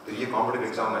 பெரிய காம்படிட்டிவ்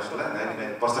எக்ஸாமினேஷனில்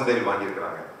 99%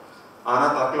 வாங்கியிருக்கிறாங்க.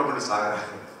 ஆனால் தற்கொலை பண்ணி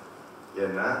சாகுறாங்க.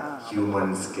 ஏன்னா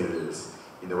ஹியூமன் ஸ்கில்ஸ்.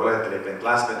 இந்த உலகத்தில் இப்போ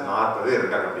கிளாஸ்மேட் 40 பேர்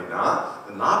இருக்காங்க அப்படின்னா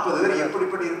 40 பேர்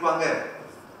எப்படிப்படி இருப்பாங்க,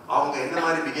 அவங்க என்ன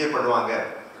மாதிரி பிஹேவ் பண்ணுவாங்க,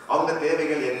 அவங்க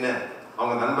தேவைகள் என்ன,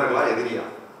 அவங்க நண்பர்களா எதிரியா?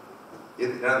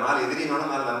 4 எதிரியும்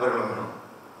வேணும், 4 நண்பர்களும் வேணும்.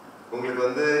 உங்களுக்கு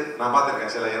வந்து நான்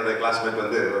பார்த்துருக்கேன், சில என்னுடைய கிளாஸ்மேட்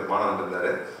வந்து ஒரு மாணவன்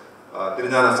இருந்தார்,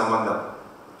 திருஞான சம்பந்தம்,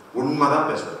 உண்மைதான்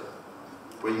பேசுவார்,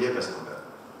 பொய்யே பேச மாட்டார்.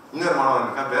 இன்னொரு மாணவன்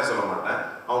இருக்கான், பேர் சொல்ல மாட்டேன்,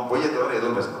 அவன் பொய்யை தவிர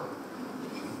எதுவும் பேச மாட்டான்.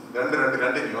 2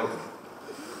 கண்டினியூ.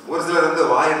 ஒரு சிலர் வந்து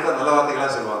வாயெடுத்தால் நல்ல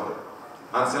வார்த்தைகளாக சொல்லுவாங்க.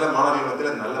 ஆனால் சில மாணவர்கள்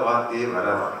மத்தியில் நல்ல வார்த்தையே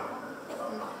வராது,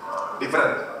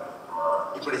 டிஃப்ரெண்ட்.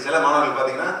 இப்படி சில மாணவர்கள்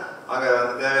பார்த்தீங்கன்னா அங்கே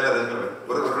வந்து தேவையில்லாத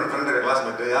ஒரு 2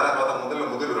 கிளாஸ்மேட்டு யாரை பார்த்தா முதல்ல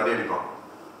ஒரு அடி அடிப்பான்,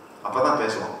 அப்போ தான்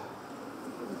பேசுவான்.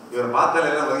 இவரை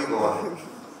பார்த்தால எல்லாம் ஒதுங்கி போவாங்க.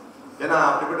 ஏன்னா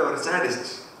அப்படிப்பட்ட ஒரு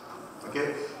சாடிஸ்ட். ஓகே.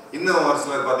 இன்னும் ஒரு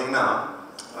சிலர் பார்த்தீங்கன்னா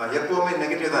எப்போவுமே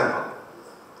நெகட்டிவ் தான் இருப்பான்,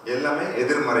 எல்லாமே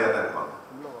எதிர்மறையாக தான் இருப்பான்.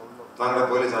 நான் கூட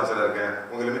போலீஸ் ஆஃபீஸராக இருக்கேன்,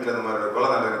 உங்கள் லிமிட்டில் இந்த மாதிரி கொலை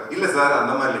தான் இருக்கு. இல்லை சார்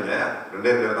அந்த மாதிரி இல்லைங்க,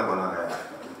 2 பேர் தான் பண்ணாங்க,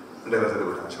 2 பேர் சேர்த்து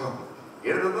போட்டாங்க,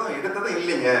 எடுத்ததும்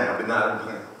இல்லைங்க அப்படின்னு தான்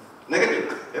ஆரம்பிப்பாங்க. Negative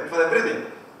everything.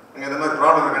 அங்கே இந்த மாதிரி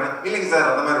ப்ராப்ளம் இருக்காங்க, இல்லைங்க சார்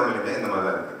அந்த மாதிரி ஒன்றும் இல்லைங்க, இந்த மாதிரி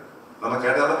தான் இருக்குது. நம்ம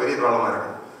கேட்டாலும் பெரிய ப்ராப்ளமாக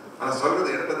இருக்கும். ஆனால்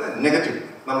சொல்கிறது எடுத்தது நெகட்டிவ்.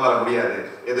 நம்மளால் முடியாது,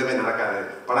 எதுவுமே நடக்காது,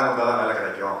 பணம் கொடுத்தா தான் வேலை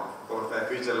கிடைக்கும், ஒரு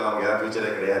ஃபியூச்சரில் அவங்க ஏதாவது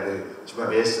ஃபியூச்சரே கிடையாது, சும்மா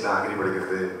வேஸ்ட் தான் அக்ரி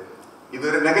படிக்கிறது. இது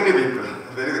ஒரு நெகட்டிவ் பீப்புள்,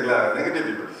 தெரியுதுங்களா? Negative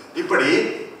people. இப்படி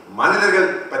மனிதர்கள்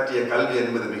பற்றிய கல்வி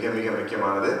என்பது மிக மிக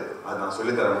முக்கியமானது. அது நான்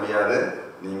சொல்லித்தர முடியாது,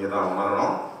 நீங்கள் தான்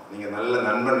உணரணும். நீங்கள் நல்ல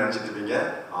நண்பன் நினச்சிட்டு இருப்பீங்க,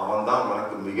 அவன் தான்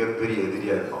உனக்கு மிகப்பெரிய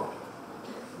எதிரியாக இருப்பான்.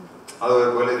 அது ஒரு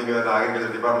போல நீங்கள்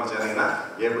அக்ரிகல்ச்சர் டிபார்ட்மெண்ட் சேர்ந்தீங்கன்னா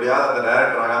எப்படியாவது அந்த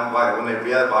டைரக்டர் ஆகாமல் உன்னை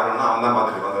எப்படியாவது பார்க்கணும்னா அவன் தான்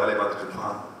பார்த்துட்டு இருப்பான், அந்த வேலையை பார்த்துட்டு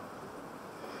இருப்பான்.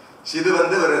 இது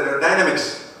வந்து ஒரு டைனமிக்ஸ்,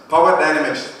 பவர்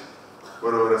டைனமிக்ஸ்.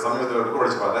 ஒரு சமீபத்தில் ஒரு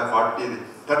படிச்சு பார்த்தேன்,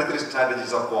 33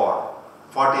 strategies of war,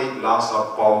 48 laws of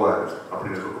power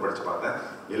அப்படின்னு புக்கு படிச்சு பார்த்தேன்.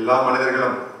 எல்லா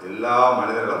மனிதர்களும்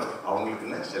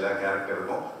அவங்களுக்குன்னு சில கேரக்டர்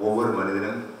இருக்கும். ஒவ்வொரு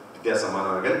மனிதனும்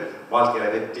வித்தியாசமானவர்கள். வாழ்க்கையில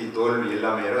வெற்றி தோல்வி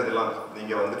எல்லாமே இதெல்லாம்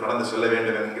நீங்க வந்து கடந்து சொல்ல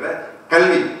வேண்டும் என்கிற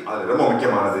கல்வி அது ரொம்ப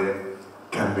முக்கியமானது.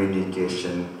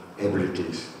 Communication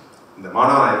abilities. இந்த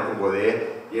மாணவனாக இருக்கும் போதே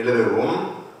எழுதவும்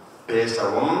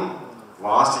பேசவும்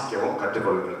வாசிக்கவும்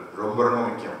கற்றுக்கொள்ளுங்கள், ரொம்ப ரொம்ப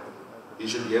முக்கியம். You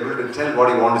should be able to tell what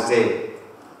you want to say.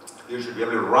 You should be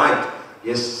able to write.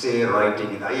 essay writing.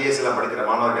 இந்த ஐஏஎஸ்ல படிக்கிற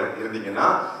மாணவர்கள் இருந்தீங்கன்னா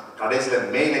கடைசியில்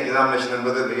மெயின் எக்ஸாமினேஷன்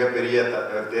என்பது மிகப்பெரிய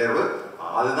தேர்வு.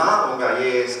 அதுதான் உங்க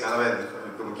ஐஏஎஸ் கனவை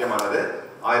முக்கியமானது.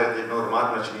 1800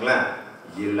 மார்க் வச்சுக்கோங்களேன்.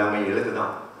 எல்லாமே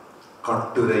எழுதுதான்.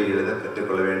 கட்டுரை எழுத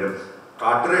கற்றுக்கொள்ள வேண்டும்.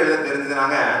 கட்டுரை எழுத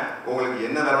தெரிஞ்சதுனாங்க உங்களுக்கு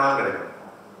என்ன வேணாலும் கிடைக்கும்.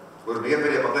 ஒரு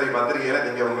மிகப்பெரிய பத்திரிகையில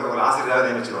நீங்க உங்களை ஆசிரியராக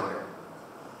நியமிச்சுருவாங்க.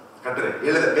 கட்டுரை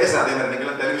எழுத பேச அதே மாதிரி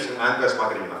நீங்களும் டெலிவிஷன் ஆங்கர்ஸ்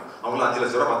பார்க்குறீங்கன்னா அவங்களும் 5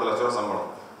 லட்ச ரூபா 10 லட்ச ரூபா சம்பளம்.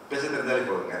 பேச தெரிஞ்சாலே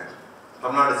போதுங்க.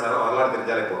 தமிழ்நாடு சார் வரலாறு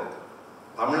தெரிஞ்சாலே போதும்.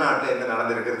 தமிழ்நாட்டில் என்ன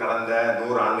நடந்திருக்கு கடந்த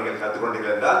 100 ஆண்டுகள்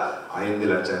கற்றுக்கொண்டீர்கள் என்றால் 5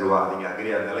 லட்சம் ரூபா. நீங்கள்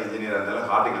அக்ரியாக இருந்தாலும் இன்ஜினியராக இருந்தாலும்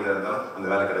ஹார்டிகல்ச்சர் இருந்தாலும் அந்த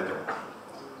வேலை கிடைக்கும்.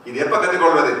 இது எப்போ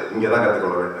கற்றுக்கொள்வது? இங்கே தான்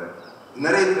கற்றுக்கொள்ள வேண்டும்.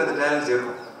 நிறைய பேருக்கு அந்த டேலண்ட்ஸ்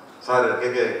இருக்கும். சார் கே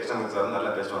கிருஷ்ணமூர்த்தி சார்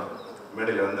நல்லா பேசுவாங்க.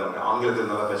 மேடையில் வந்து அவங்க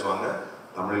ஆங்கிலத்தில் நல்லா பேசுவாங்க,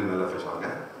 தமிழில் நல்லா பேசுவாங்க,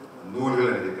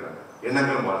 நூல்கள் எழுதியிருக்கிறாங்க.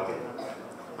 எண்ணங்களும் வாழ்க்கை.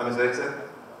 நம்ம சரி சார்,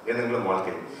 எண்ணங்களும்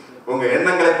வாழ்க்கை. உங்கள்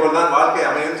எண்ணங்களை போல் தான் வாழ்க்கை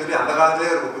அமையும்னு சொல்லி அந்த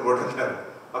காலத்திலே ஒரு புக்கு போட்டிருக்காரு.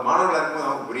 மாணவர்களாக இருக்கும்போது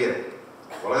நமக்கு புரியாது.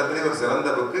 உலகத்திலே ஒரு சிறந்த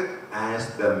புக்கு ஆஸ்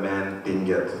த மேன்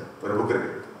திங்கத் ஒரு புக்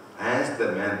இருக்கு. As the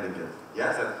man திங்கத்.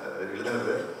 ஏன் சார்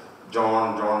எழுதுனது?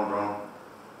 John John John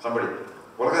somebody.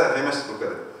 உலக ஃபேமஸ் புக்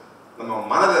அது. நம்ம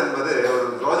மனது என்பது ஒரு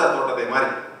ரோஜா தோட்டத்தை மாதிரி.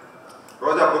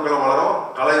 ரோஜா பூக்களும் வளரும்,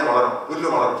 களையும் வளரும்,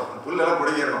 புல்லும் வளரும். புல்லெல்லாம்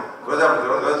பிடிங்கிடணும், ரோஜா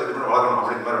செடி பண்ணி வளர்க்கணும்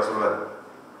அப்படின்னு மாதிரி சொல்லுவார்.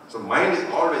 So mind is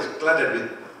always cluttered with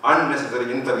unnecessary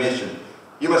information.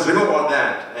 You must remove all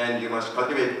that and you must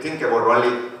cultivate, think about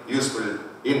only useful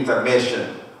information.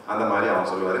 அந்த மாதிரி அவன்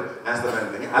சொல்லுவார். As the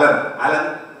man திங்கத். Alan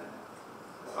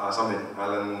something.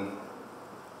 Alan,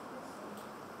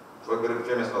 ஒரு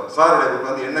ஃபேமஸ் சாருடைய புக்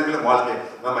வந்து எண்ணங்களும் வாழ்க்கை.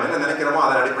 நம்ம என்ன நினைக்கிறோமோ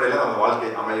அதன் அடிப்படையில் நம்ம வாழ்க்கை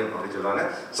அமையும் அப்படின்னு சொல்றாங்க.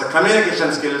 So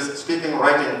communication skills, speaking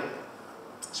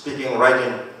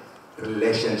writing,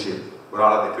 relationship, ஒரு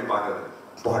ஆளை எப்படி பார்க்கறது,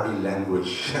 பாடி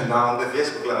லாங்குவேஜ். நான் வந்து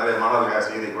ஃபேஸ்புக்கில் நிறைய மாணவர்களுக்காக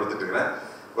செய்தி கொடுத்துட்டு இருக்கிறேன்.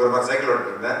 ஒரு மாதிரி சைக்கிள்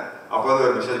ஓட்டிட்டு இருந்தேன். அப்போது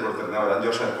ஒரு மெசேஜ் கொடுத்துருந்தேன். ஒரு 5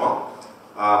 வருஷம் இருக்கும்.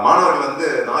 மாணவர்கள் வந்து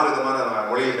 4 விதமான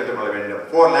மொழியை கற்றுக்கொள்ள வேண்டும்.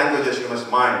 4 languages you must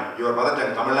mind. Your mother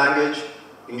tongue, Tamil language,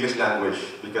 English language,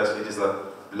 because it is the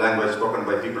language spoken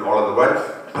by people all over the world,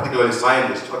 particularly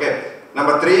scientists. Okay.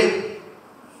 Number 3,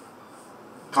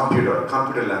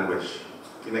 computer language.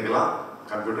 இன்னைக்கெல்லாம்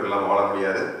கம்ப்யூட்டர் இல்லாமல் வாழ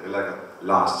முடியாது. எல்லாருக்கும்.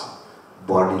 Last,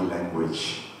 body language.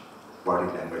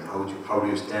 How do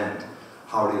you stand?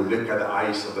 How do you look at the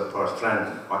eyes of the friend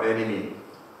or enemy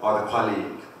or the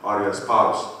colleague or your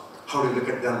spouse? How do you look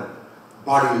at them?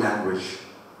 Body language.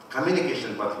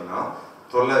 Communication பார்த்தீங்கன்னா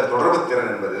தொடர்பு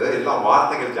திறன் என்பது எல்லாம்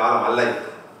வார்த்தைகள் ஜாலம் அல்ல.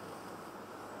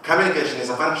 Communication is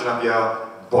a function of your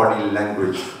body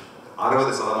language.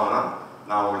 60%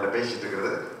 நான் உங்கள்கிட்ட பேசிட்டு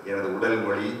இருக்கிறது எனது உடல்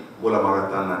மொழி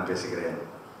மூலமாகத்தான் நான் பேசுகிறேன்.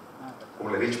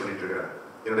 உங்களை ரீச் பண்ணிட்டு இருக்கிறேன்.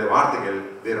 என்னுடைய வார்த்தைகள்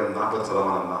வெறும் 40%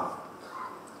 தான்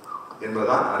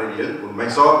என்பதுதான் அறிவியல் உண்மை.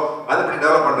 ஸோ அதை எப்படி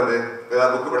டெவலப் பண்ணுறது?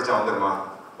 ஏதாவது புக்கு படித்தா வந்துடுமா?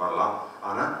 வரலாம்.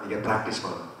 ஆனால் நீங்கள் ப்ராக்டிஸ்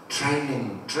பண்ணணும்.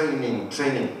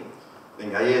 ட்ரைனிங்.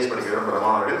 நீங்கள் ஐஏஎஸ் படிக்க விரும்புகிற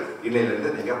மாணவர்கள் இன்னையிலிருந்து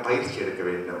நீங்கள் பயிற்சி எடுக்க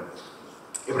வேண்டும்.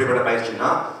 எப்படிப்பட்ட பயிற்சினா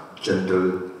ஜென்ரல்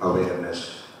அவேர்னஸ்,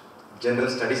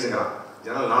 ஜென்ரல் ஸ்டடீஸுங்கிறான்.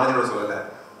 ஜெனரல் நாலேஜோட சொல்லலை,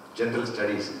 ஜென்ரல்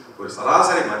ஸ்டடீஸ். ஒரு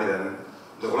சராசரி மனிதன்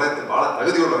இந்த உலகத்தில் வாழ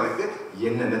தகுதி உள்ளவனுக்கு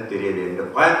என்னென்ன தெரிய வேண்டும்.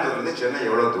 கோயம்புத்தூர்லேருந்து சென்னை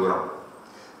எவ்வளோ தூரம்?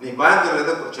 நீ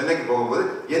கோயம்புத்தூர்லேருந்து சென்னைக்கு போகும்போது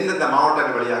எந்தெந்த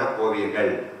மாவட்டங்கள் வழியாக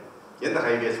போவீர்கள், எந்த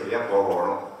ஹைவேஸ் வழியாக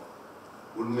போகணும்?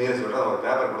 உண்மையில சொல்கிறேன். ஒரு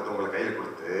பேப்பர் கொடுத்து உங்களை கையில்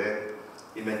கொடுத்து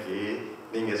இன்னைக்கு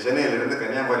நீங்கள் சென்னையிலிருந்து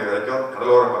கன்னியாகுமரி வரைக்கும்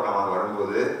கடலோர பக்கமாக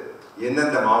வரும்போது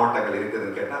எந்தெந்த மாவட்டங்கள்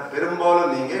இருக்குதுன்னு கேட்டால்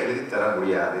பெரும்பாலும் நீங்கள் எழுதி தர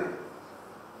முடியாது.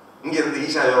 இங்கேருந்து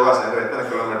ஈஷா யோகா சென்டர் எத்தனை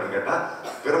கிலோமீட்டர் கேட்டால்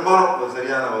பெரும்பாலும் ஒரு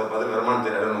சரியான ஒரு பதில்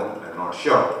வருமானத்தை எழுதணும். Not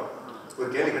sure. ஒரு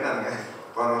கேள்வி கேட்டானுங்க,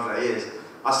 ஐஏஎஸ்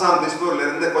அஸ்ஸாம்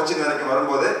திஸ்பூர்லேருந்து கொச்சின் வரைக்கும்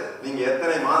வரும்போது நீங்கள்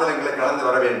எத்தனை மாநிலங்களை கடந்து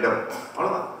வர வேண்டும்?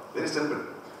 அவ்வளோதான். Very simple.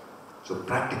 ஸோ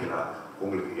ப்ராக்டிக்கலாக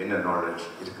உங்களுக்கு என்ன நாலேஜ்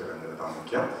இருக்கிறதுங்கிறது தான்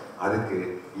முக்கியம். அதுக்கு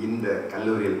இந்த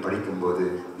கல்லூரியில் படிக்கும்போது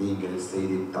நீங்கள்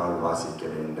செய்தித்தாள் வாசிக்க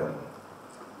வேண்டும்.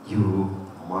 You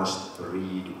must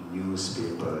read news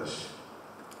papers.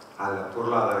 அதில்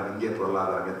பொருளாதாரம், இந்திய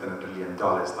பொருளாதாரம் எத்தனை $1 trillion,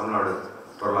 தமிழ்நாடு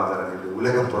பொருளாதாரம் எப்படி,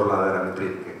 உலக பொருளாதாரம் எப்படி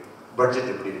இருக்குது,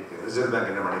 பட்ஜெட் எப்படி இருக்குது, ரிசர்வ்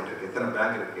பேங்க் என்ன பண்ணிட்டு இருக்கு, எத்தனை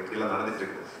பேங்க் இருக்குது, எப்படிலாம் நடந்துட்டு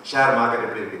இருக்கு, ஷேர் மார்க்கெட்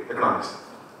எப்படி இருக்குது, எக்கனாமிக்ஸ்.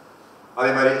 அதே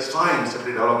மாதிரி சயின்ஸ்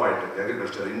எப்படி டெவலப் ஆகிட்டு இருக்கு,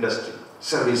 அக்ரிகல்ச்சர், இண்டஸ்ட்ரி,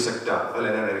 சர்வீஸ் செக்டர், அதில்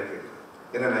என்னென்ன இருக்குது,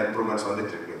 என்னென்ன இம்ப்ரூவ்மெண்ட்ஸ்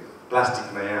வந்துட்டு இருக்கு,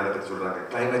 பிளாஸ்டிக் ஏன் அதை பற்றி சொல்கிறாங்க,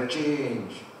 கிளைமேட்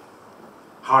சேஞ்ச்,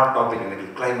 ஹாட் டாபிக் இன்னைக்கு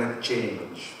கிளைமேட்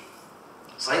சேஞ்ச்.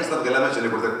 சயின்ஸ் நமக்கு எல்லாமே சொல்லி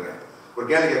கொடுத்துருக்குங்க. ஒரு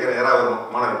கேள்வி கேட்குற யாராவது ஒரு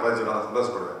மாணவர் பதில் சொல்ல நான்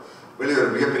சந்தோஷப்படுவேன். வெளியே ஒரு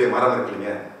மிகப்பெரிய மரம்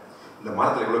இருக்குல்லைங்க, இந்த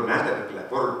மரத்தில் எவ்வளோ மேட்டர் இருக்குல்ல,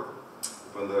 பொருள்.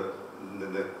 இப்போ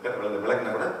இந்த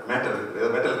விளக்குனா கூட மேட்டர் இருக்குது, ஏதோ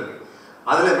மெட்டல் இருக்குது,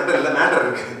 அதில் மெட்டல் இல்லை மேட்டர்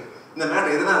இருக்குது. இந்த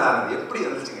மேட்டர் எதனால் ஆனது, எப்படி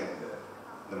வந்துச்சுங்க?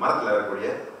 இந்த மரத்தில் வரக்கூடிய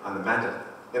அந்த மேட்டர்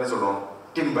என்ன சொல்லுவோம்?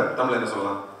 டிம்பர். தமிழ் என்ன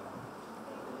சொல்லலாம்?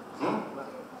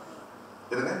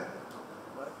 எதுங்க?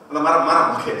 அந்த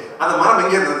மரம். ஓகே, அந்த மரம்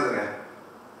எங்கே இருந்து வந்ததுங்க?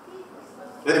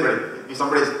 வெரிபடி, if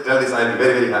somebody tell this, I will be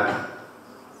very very happy.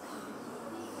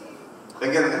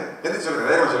 எங்க இருந்துங்க? எந்த சொல்லுங்க,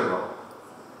 வேகமாக சொல்லுங்க.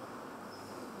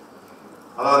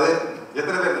 அதாவது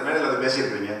எத்தனை பேர் இந்த மேடையில் வந்து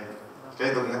பேசியிருக்கீங்க? கை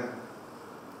தூக்குங்க.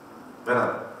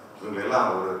 வேணாம், இவங்க எல்லாம்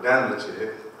ஒரு டேன் வச்சு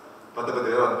 10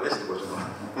 பேர் வந்து பேசிட்டு போச்சுருக்கோம்.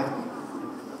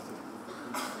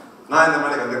 நான் இந்த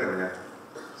மேடைக்கு வந்திருக்கேங்க.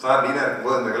 சார் நீனா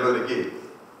இருக்கும்போது இந்த கல்லூரிக்கு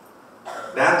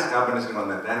டான்ஸ் காம்படிஷன்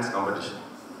வந்தேன். டான்ஸ் காம்படிஷன்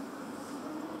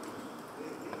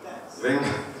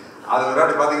அது ஒரு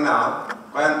வாட்டி பார்த்தீங்கன்னா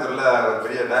கோயம்புத்தூரில் ஒரு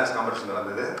பெரிய டான்ஸ் காம்படிஷன்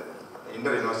நடந்தது.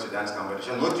 Inter university dance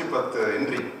competition. 110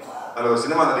 entry. அதில் ஒரு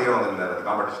சினிமா நடிகர் வந்திருந்தார். அந்த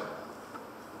காம்படிஷன்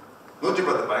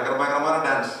 110 பயங்கரமான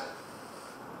டான்ஸ்.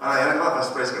 ஆனால் எனக்கு தான்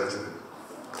ஃபர்ஸ்ட் ப்ரைஸ் கிடச்சிது.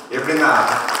 எப்படின்னா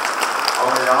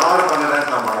அவங்க யாரும் பண்ண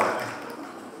டான்ஸ் நான் பண்ணலை.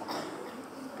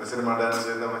 இந்த சினிமா டான்ஸு,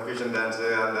 இந்த ஃபியூஷன் டான்ஸு,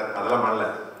 அதெல்லாம் பண்ணல.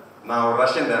 நான் ஒரு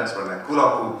ரஷ்யன் டான்ஸ் பண்ணேன். கூலா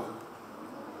பூ,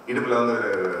 இடுப்பில் வந்து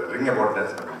ஒரு ரிங்கை போட்டு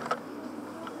டான்ஸ் பண்ணேன்.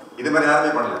 இது மாதிரி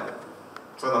யாருமே பண்ணல.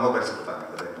 ஸோ நம்ம பரிசு கொடுத்தாங்க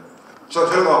அந்த டைம். ஸோ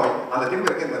சொல்லுங்க, அந்த டீம்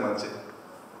இருக்கு இந்த வந்துச்சு.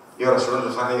 இவரை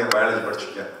ஸ்டூடெண்ட்ஸ் சொன்னீங்க, பயாலஜி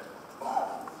படிச்சுக்க.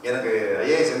 எனக்கு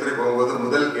ஐஏஎஸ் இன்டர்வியூ போகும்போது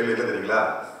முதல் கேள்வி என்ன தெரியுங்களா?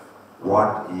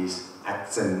 வாட் இஸ்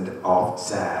அக்சென்ட் ஆஃப்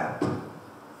சாப்?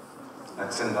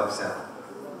 அக்சென்ட் ஆஃப் சாப்.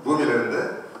 பூமியிலிருந்து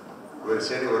ஒரு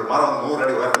செடி, ஒரு மரம் வந்து 100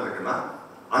 அடி உயரத்தில் இருக்குன்னா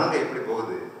அங்கே எப்படி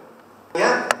போகுது?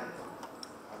 ஏன்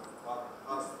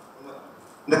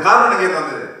இந்த காரணம் எங்கே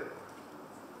வந்தது?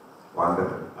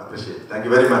 Wonderful. Appreciate. Thank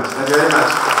you very much. Thank you very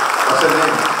much. What's your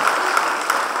name?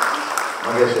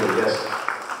 Maheswari, S.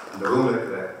 இந்த ரூமில்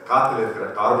இருக்கிற காற்றுல இருக்கிற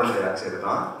கார்பன் டை ஆக்சைடு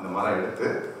தான் இந்த மரம் எடுத்து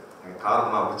எங்கள்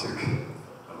கார்பனாக வச்சிருக்கு.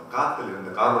 நம்ம காற்றுல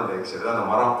இருந்த கார்பன் டை ஆக்சைடு தான் அந்த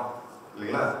மரம்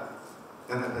இல்லைங்களா?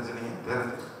 என்ன பிரச்சனைங்க? பேர்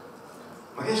என்ன?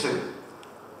 Maheswari.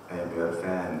 I am your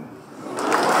fan.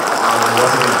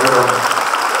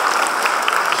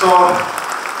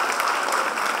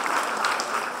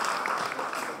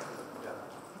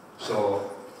 So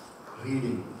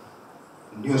reading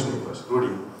newspapers,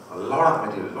 reading a lot of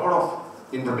material, lot of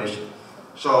information.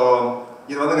 So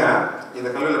இது வந்துங்க இந்த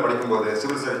கல்லூரியில் படிக்கும்போது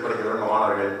சிவில் சர்வீஸ் படிக்கிறவங்க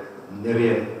மாணவர்கள்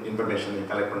நிறைய இன்ஃபர்மேஷன்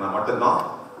கலெக்ட் பண்ணால் மட்டும்தான்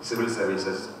சிவில்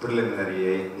சர்வீசஸ்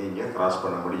ப்ரிலிமினரியை நீங்கள் கிராஸ்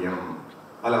பண்ண முடியும்.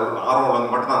 அதில் ஒரு ஆர்வம்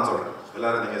வந்து மட்டும் தான் சொல்கிறேன்.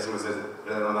 எல்லோரும் நீங்கள் சிவில் சர்வீஸ்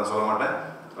எழுதணும்னு நான் சொல்ல மாட்டேன்,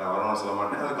 வரணும்னு சொல்ல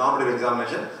மாட்டேன். அது காம்படிட்டிவ்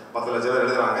எக்ஸாமினேஷன் 10 லட்சம் பேர்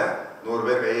எழுதுறாங்க. 100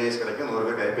 பேருக்கு ஐஏஎஸ் கிடைக்கும், 100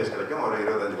 பேருக்கு ஐபிஎஸ் கிடைக்கும், ஒரு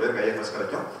 25 பேருக்கு ஐஎஃப்எஸ்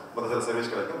கிடைக்கும், 10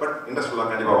 சர்வீஸ் கிடைக்கும். பட் இன்ட்ரெஸ்ட்ஃபுல்லாக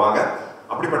கண்டிப்பாக வாங்க.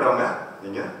 அப்படிப்பட்டவங்க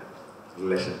நீங்கள்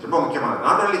ரிலேஷன் ரொம்ப முக்கியமானது.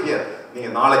 நாட் ஒன்லி ஹியர்,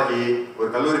 நீங்கள் நாளைக்கு ஒரு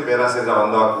கல்லூரி பேராசிரியராக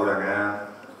வந்தால் கூடங்க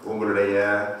உங்களுடைய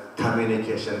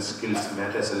communication skills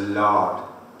matters lot.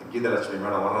 கீதலட்சுமி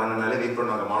madam வர்றாங்கனாலே wait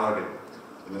பண்ணுவாங்க மாணவர்கள்.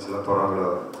 என்ன சொல்ல போகிறாங்களோ,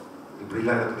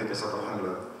 இப்படிலாம் இதை பற்றி பேச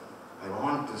போகிறாங்களோ, I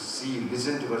want to C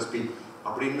listen to your speak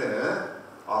அப்படின்னு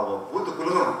பூத்து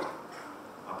குலுங்கணும்.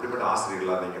 அப்படிப்பட்ட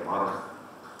ஆசிரியர்களாக நீங்கள் மாறணும்.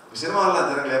 சினிமாவெல்லாம்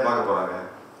ஜனங்களே பார்க்க போகிறாங்க,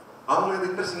 அவங்களுக்கு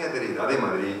இன்ட்ரெஸ்டிங்காக தெரியுது. அதே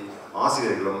மாதிரி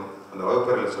ஆசிரியர்களும் அந்த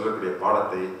வகுப்பறையில் சொல்லக்கூடிய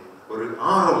பாடத்தை ஒரு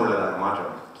ஆர்வம் உள்ளதாக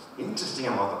மாற்றணும்,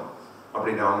 இன்ட்ரெஸ்டிங்காக மாற்றணும்.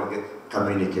 அப்படின்னு அவங்களுக்கு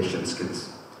கம்யூனிகேஷன் ஸ்கில்ஸ்.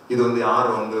 இது வந்து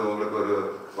யாரும் வந்து உங்களுக்கு ஒரு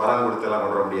வரம் கொடுத்தெல்லாம்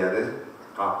கொண்டு வர முடியாது,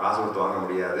 காசு கொடுத்து வாங்க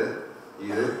முடியாது.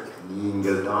 இது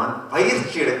நீங்கள் தான்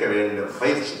பயிற்சி எடுக்க வேண்டும்.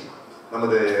 பயிற்சி.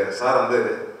 நமது சார் வந்து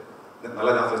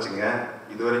நல்லா ஞாபகம் வச்சுங்க,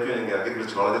 இது வரைக்கும் எங்கள்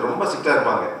அக்ரிகல்ச்சர் காலேஜ் ரொம்ப ஸ்ட்ரிக்டாக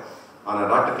இருப்பாங்க. ஆனால்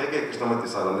டாக்டர் கே கிருஷ்ணமூர்த்தி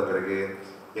சார் வந்த பிறகு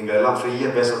எங்களை எல்லாம்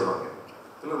ஃப்ரீயாக பேச விடுவாங்க.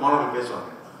 சில மாணவர்கள் பேசுவாங்க.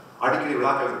 அடிக்கடி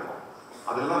விழாக்கள் இருக்கும்,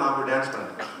 அதெல்லாம் நான் போய் டான்ஸ்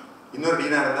பண்ணேன். இன்னொரு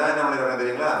டீனாக இருந்தால் என்ன பண்ணிடுவாங்க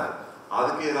தெரியுங்களா,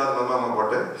 அதுக்கு ஏதாவது மம்மா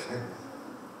போட்டு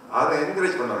அதை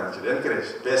என்கரேஜ் பண்ணுவாங்க. ஆக்சுவலி என்கரேஜ்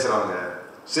பேசுகிறவங்க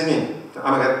சிங்கிங்.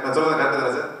 ஆமாங்க, நான் சொல்லுறது கரெக்டு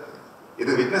தானே சார்?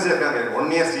 இது விட்னஸே இருக்காங்க.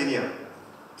 1 இயர் சீனியர்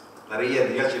நிறைய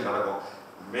நிகழ்ச்சிகள் நடக்கும்.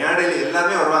 மேடையில்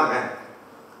எல்லாமே வருவாங்க.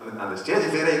 அந்த ஸ்டேஜ்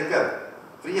ஃபியரே இருக்காது,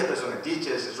 ஃப்ரீயாக பேசுவாங்க.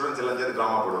 டீச்சர்ஸ் ஸ்டூடெண்ட்ஸ் எல்லாம் சேர்ந்து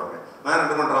ட்ராமா போடுவாங்க. நான்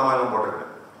 2-3 ட்ராமா எல்லாம்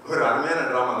போட்டிருக்கேன். ஒரு அருமையான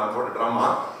ட்ராமா நான் போட்ட ட்ராமா,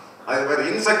 அது பேர்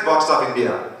இன்செக்ட் பாக்ஸ் ஆஃப்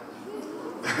இந்தியா.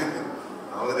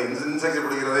 அவங்க இன்செக்ட்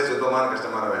பிடிக்கிறதே சுத்தமான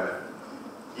கஷ்டமான வேலை.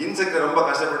 இன்செக்ட் ரொம்ப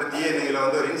கஷ்டப்பட்டு TNAU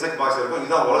வந்து ஒரு இன்செக்ட் பாக்ஸ் இருக்கும்.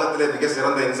 இதுதான் உலகத்திலே மிக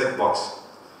சிறந்த இன்செக்ட் பாக்ஸ்.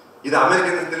 இது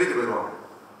அமெரிக்கன் திருட்டு போயிடுவாங்க.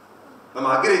 நம்ம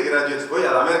அக்ரி கிராஜுவேட்ஸ் போய்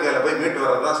அது அமெரிக்காவில் போய் மீட்டு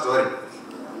வர்றது தான் ஸ்டோரி.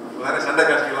 நிறைய சண்டை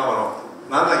காட்சிகள்லாம் வரும்.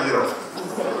 நான் தான் ஹீரோ.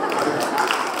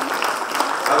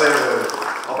 அது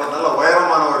அப்போ நல்ல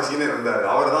உயரமான ஒரு சீனியர் இருந்தார்.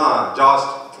 அவர் தான் ஜாஸ்.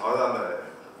 அவர் தான் அந்த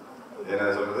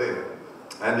என்ன சொல்றது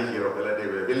ஆன்டி ஹீரோ, இல்லாட்டி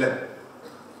வில்லன்.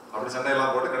 அப்படி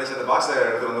சண்டையெல்லாம் போட்டு கடைசி அந்த பாக்ஸை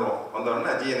எடுத்து வந்துடுவோம்.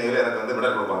 வந்தோடனே TNAU எனக்கு வந்து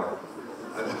மெடல் கொடுப்பாங்க.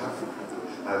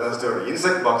 அதுதான் story,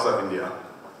 insect box of India.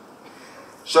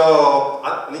 So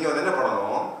நீங்கள் வந்து என்ன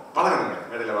பண்ணணும், பழகணுங்க.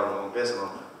 மேடையில் வரணும்,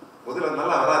 பேசணும். முதல்ல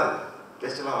நல்லா வராது,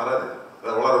 பேசலாம் வராது,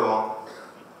 அதை உளருவோம்.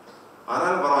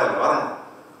 ஆனாலும் பரவாயில்ல, வரணும்.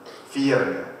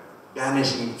 ஃபியருங்க,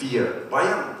 பேனிஷிங் ஃபியர்,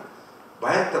 பயம்.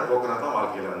 பயத்தை போக்குனா தான்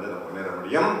வாழ்க்கையில் வந்து நம்ம முன்னேற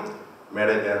முடியும்.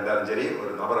 மேடையில் இருந்தாலும் சரி,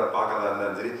 ஒரு நபரை பார்க்கறதா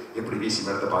இருந்தாலும் சரி, எப்படி வீசி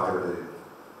மேடத்தை பார்க்கறது,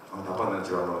 அவங்க தப்பாக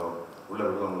நினச்சிடுவாங்களோ, உள்ள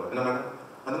விடுவாங்களோ, என்ன மேடம்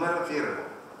அந்த மாதிரிலாம் ஃபியர் இருக்கும்.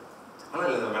 ஆனால்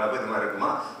இல்லை, மேலே போய் இந்த மாதிரி இருக்குமா,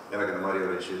 எனக்கு இந்த மாதிரி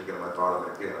ஒரு இஷ்யூ இருக்குது, இந்த மாதிரி ப்ராப்ளம்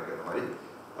இருக்குது, எனக்கு இந்த மாதிரி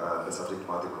இந்த சப்ஜெக்ட்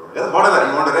மாற்றி கொடுக்கணும். whatever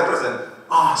you want to represent,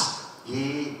 ask.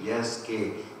 ASK.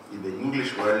 இந்த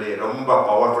இங்கிலீஷ் வேர்ட்லேயே ரொம்ப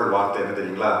பவர்ஃபுல் வார்த்தை என்ன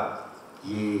தெரியுங்களா?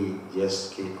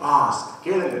 ASK. ஆஸ்க்.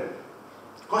 கேளுங்க,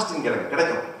 கொஸ்டின் கேளுங்க,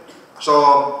 கிடைக்கும். ஸோ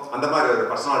அந்த மாதிரி ஒரு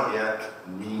பர்சனாலிட்டியை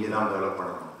நீங்கள் தான் டெவலப்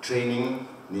பண்ணணும். ட்ரைனிங்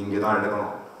நீங்கள் தான்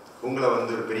எடுக்கணும். உங்களை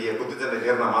வந்து ஒரு பெரிய குத்துச்சண்டை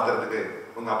கேர்னா மாற்றுறதுக்கு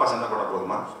உங்கள் அப்பா சண்டை போட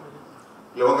போதுமா?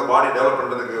 இல்லை உங்கள் பாடி டெவலப்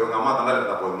பண்ணுறதுக்கு உங்கள் அம்மா தண்டை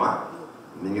எடுத்தால் போதுமா?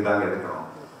 நீங்கள் தாங்க எடுக்கணும்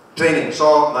ட்ரைனிங். ஸோ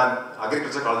நான்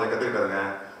அக்ரிகல்ச்சர் காலேஜில் கற்றுக்கிட்டதுங்க,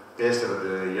 பேசுறது,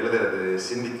 எழுதுறது,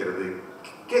 சிந்திக்கிறது,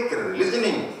 கேட்கறது,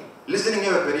 லிசனிங்கே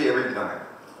ஒரு பெரிய எபிலிட்டி தாங்க.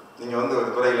 நீங்கள் வந்து ஒரு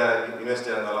துறையில்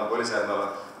யூனிவர்சிட்டியாக இருந்தாலும் போலீஸாக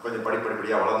இருந்தாலும் கொஞ்சம்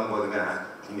படிப்படியாக வளர்ந்தும் போதுங்க,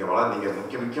 நீங்கள்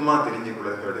முக்கியமாக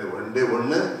தெரிஞ்சுக்கொள்ள வேண்டியது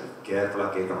ஒன்று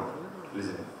கேர்ஃபுல்லாக கேட்கணும்,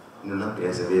 லிசனிங். இன்னொன்று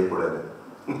பேசவே கூடாது.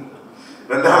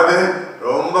 ரெண்டாவது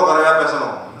ரொம்ப குறைவாக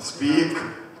பேசணும், ஸ்பீக்.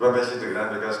 இப்போ பேசிட்டு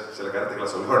இருக்கிறேன் பிகாஸ் சில கருத்துக்களை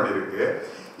சொல்ல வேண்டியிருக்கு.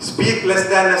 Speak less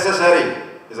than necessary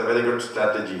is a very good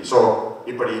strategy. So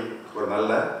இப்படி ஒரு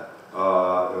நல்ல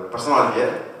பர்சனாலிட்டியை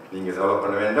நீங்கள் டெவலப்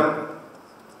பண்ண வேண்டும்.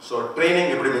 ஸோ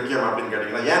ட்ரைனிங் எப்படி முக்கியம் அப்படின்னு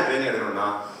கேட்டிங்கன்னா, ஏன் ட்ரைனிங் எடுக்கணும்னா,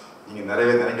 நீங்கள்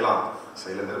நிறையவே நினைக்கலாம்,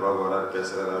 சைலேந்தர் பாபு வராது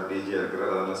பேசுகிறார், அவர் டிஜே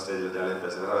இருக்கிறார், அதெல்லாம் ஸ்டேஜில் ஜாலியாக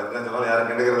பேசுகிறார், அவர் என்ன சொன்னாலும் யாரும்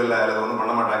கண்டுக்கிறது இல்லை, அதில் ஒன்றும்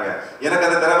பண்ண மாட்டாங்க, எனக்கு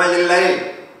அந்த திறமை இல்லை.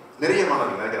 நிறைய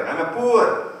மாணவர்கள் நினைக்கிறாங்க, நான்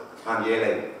பூவர், நான்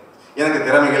ஏழை, எனக்கு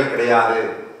திறமைகள் கிடையாது.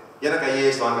 எனக்கு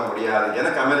ஐஏஎஸ் வாங்க முடியாது,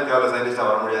 எனக்கு அமெரிக்காவில் சயின்டிஸ்டாக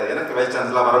வர முடியாது, எனக்கு வைஸ்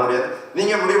சான்சலராக வர முடியாது,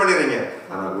 நீங்கள் முடிவு பண்ணிடுறீங்க.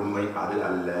 ஆனால் உண்மை அது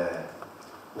அல்ல.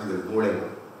 உங்கள் மூளை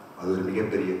அது ஒரு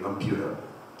மிகப்பெரிய கம்ப்யூட்டர்,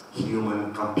 ஹியூமன்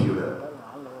கம்ப்யூட்டர்.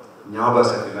 ஞாபக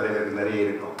சக்தி நிறைய பேருக்கு நிறைய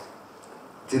இருக்கும்,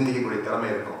 சிந்திக்கக்கூடிய திறமை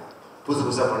இருக்கும், புதுசு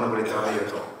புதுசாக பண்ணக்கூடிய திறமை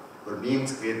இருக்கும், ஒரு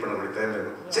மீம்ஸ் கிரியேட் பண்ணக்கூடிய திறமை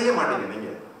இருக்கும். செய்ய மாட்டீங்க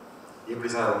நீங்கள். எப்படி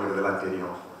சார் உங்களுக்கு இதெல்லாம்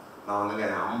தெரியும்? நான் வந்துங்க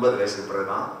 50 வயசுக்கு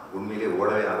பிறகு தான் உண்மையிலே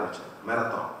ஓடவே ஆரம்பித்தேன்.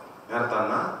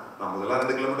 மேரத்தான்னா நான் முதல்ல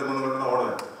 2 கிலோமீட்டர் 3 கிலோமீட்டர் தான்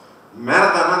ஓடுவேன்.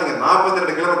 மேரத்தான்னா நீங்கள்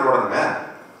 42 கிலோமீட்டர் ஓடணுங்க,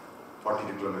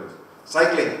 42 கிலோமீட்டர்.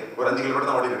 சைக்கிளிங் ஒரு 5 கிலோமீட்டர்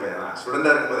தான் ஓடிருப்பேன். நான்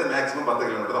ஸ்டூடெண்டாக இருக்கும்போதே மேக்ஸிமம் 10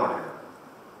 கிலோமீட்டர் தான் ஓடிருப்பேன்.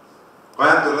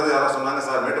 கோயம்புத்தூர்லேருந்து யாராவது சொன்னாங்க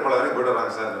சார் மேட்டுப்பாளையம் வரைக்கும் போய்ட்டு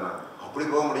வராங்க சார் சொன்னாங்க. அப்படி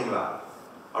போக முடியுங்களா?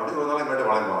 அப்படி ஒரு நாளைக்கு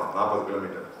மேட்டுப்பாளையம் போகலாம் 40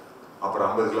 கிலோமீட்டர், அப்புறம்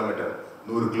 50 கிலோமீட்டர்,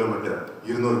 100 கிலோமீட்டர்,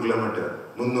 200 கிலோமீட்டர்,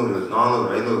 300, 400,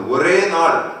 500, ஒரே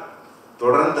நாள்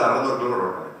தொடர்ந்து 600 கிலோமீட்டர்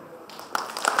ஓடுறாங்க.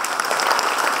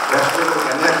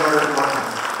 கன்னியாகுமரி போனேன்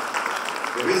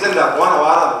ரீசெண்டாக, போன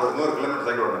வாரம் ஒரு 100 கிலோமீட்டர்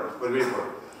சைக்கிள் ஓடுறேன். ஒரு வீடு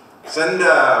போகிறேன். சென்ற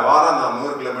வாரம் நான்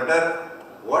 100 கிலோமீட்டர்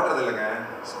ஓட்டுறது இல்லைங்க,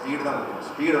 ஸ்பீடு தான் முக்கியம்.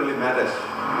 Speed only matters.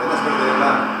 என்ன ஸ்பீட்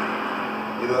தெரியுங்களா?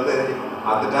 இது வந்து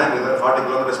அந்த டைம் இது 40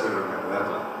 கிலோமீட்டர் ஸ்பீட் இருக்குங்க அந்த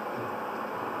நேரத்தில்.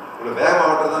 இவ்வளோ வேகமாக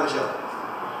ஓட்டுறது தான் விஷயம்.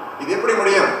 இது எப்படி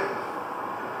முடியும்?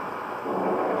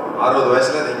 60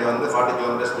 வயசுல நீங்கள் வந்து 40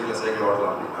 கிலோமீட்டர் ஸ்பீடில் சைக்கிள்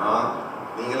ஓட்டலாம் அப்படின்னா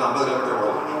நீங்களும் 50 கிலோமீட்டர்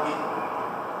ஓடலாம்.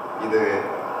 இது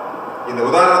இந்த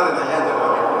உதாரணத்தை நான் ஏன்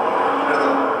சொல்லுவேன்,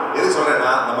 எது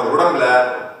சொல்றேன்னா, நம்ம உடம்புல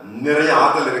நிறைய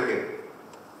ஆற்றல் இருக்கு.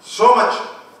 so much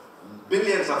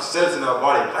billions of cells in our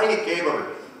body, highly capable.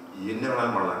 என்ன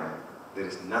வேணாலும் பண்ணலாங்க. there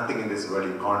is nothing in this world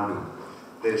you can't do.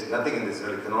 there is nothing in this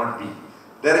world you cannot be.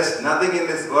 there is nothing in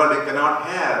this world you cannot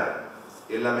have.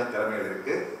 எல்லாமே திறமைகள்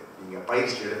இருக்கு. நீங்க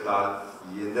பயிற்சி எடுத்தால்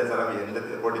எந்த திறமை எந்த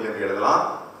போட்டியிலும் எழுதலாம்,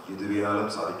 எது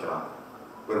வேணாலும் சாதிக்கலாம்.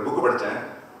 ஒரு புக் படித்தேன்,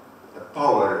 The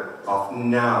Power of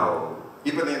Now.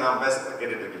 இப்போ நீங்கள் நான் பேசுகிறத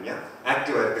கேட்டுட்டு இருக்கீங்க,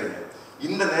 ஆக்டிவாக இருக்கிறீங்க.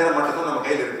 இந்த நேரம் மட்டும்தான் நம்ம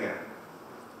கையில் இருக்குங்க.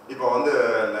 இப்போ வந்து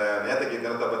நேற்றுக்கு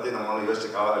தினத்தை பற்றி நம்ம ஒன்றும் யோசிச்சு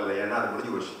காவல் இல்லை, ஏன்னா அது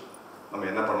முடிஞ்சு போச்சு. நம்ம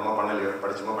என்ன பண்ணணுமோ பண்ணலையோ,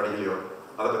 படிச்சுமோ படிக்கலையோ,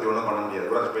 அதை பற்றி ஒன்றும் பண்ண முடியாது.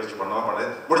 உடனே பயிற்சி பண்ணோமா பண்ணது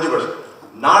முடிஞ்சு போச்சு.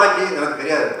 நாளைக்கு எனக்கு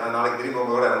தெரியாது, நான் நாளைக்கு திரும்பி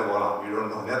போகும்போது இறந்து போகலாம். We don't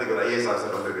know. நேற்றுக்கு ஒரு ஐஏஎஸ்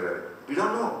ஆஃபீஸர் வந்திருக்கிறாரு. We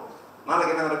don't know.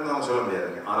 நாளைக்கு என்ன நடக்குன்னு நம்ம சொல்ல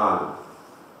முடியாதுங்க. ஆனால்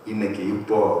இன்னைக்கு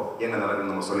இப்போ என்ன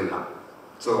நடக்குன்னு நம்ம சொல்லிடலாம்.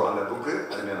 ஸோ அந்த புக்கு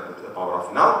அதுமே பற்றி The Power of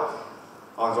Now.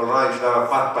 அவன் சொல்கிறான், you should have a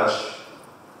purpose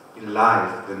in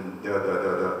life.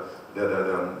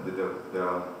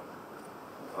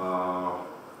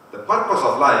 The purpose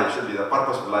of life should be the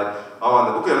purpose of life. அவன்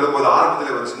அந்த புக்கு எழுதும்போது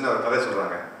ஆரம்பத்தில் ஒரு சின்ன ஒரு கதை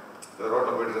சொல்கிறாங்க.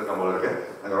 ரோட்டில் போயிட்டு இருக்க போல இருக்கு.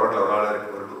 அங்கே ரோட்டில் ஒரு ஆள்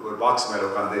ஒரு பாக்ஸ் மேலே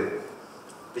உட்காந்து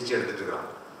பிச்சை எடுத்துட்டு இருக்கிறான்.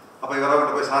 அப்போ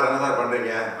இவராகிட்ட போய், சார் என்ன சார்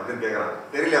பண்ணுறீங்க அப்படின்னு கேட்குறான்.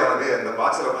 தெரியல அவனுக்கு. அந்த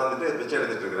பாக்ஸில் உட்காந்துட்டு பிச்சை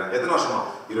எடுத்துட்டு இருக்கிறான். எத்தனை வருஷமா?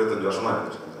 25 வருஷமா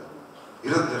இருந்துட்டு இருக்கேன் சார்.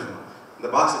 25 வருஷமா? இந்த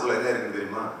பாக்ஸுக்குள்ளே என்ன இருக்குன்னு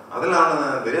தெரியுமா? அதெல்லாம் அவனு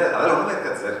தெரியாது. அதெல்லாம் ஒன்றுமே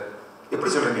இருக்காது சார். எப்படி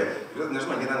சொல்கிறீங்க? 25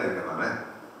 வருஷமா இங்கே தானே இருக்கேன் நான்.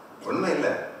 ஒன்றுமே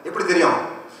இல்லை. எப்படி தெரியும்?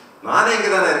 நானே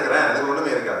இங்கே தானே இருக்கிறேன், அதுக்கு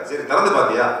ஒன்றுமே இருக்காது. சரி திறந்து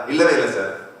பார்த்தியா? இல்லவே இல்லை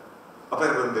சார். அப்போ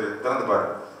எனக்கு ஒன்று தெரியும், திறந்து பாரு.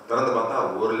 திறந்து பார்த்தா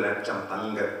 1 லட்சம்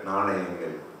தங்க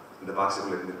நாணயங்கள் இந்த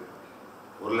பாக்ஸுக்குள்ளே இருந்து.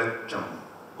 1 லட்சம்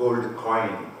கோல்டு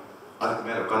காயின். அதுக்கு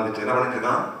மேலே உட்காந்துட்டு என்ன பண்ணிட்டு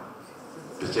இருக்கான்?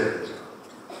 பிச்சை எடுத்துட்டு இருக்கான்.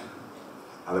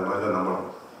 அது மாதிரி தான் நம்மளும்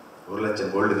 1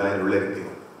 லட்சம் கோல்டு காயின் உள்ளே இருக்கு.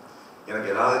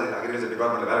 எனக்கு ஏதாவது அக்ரிகல்ச்சர்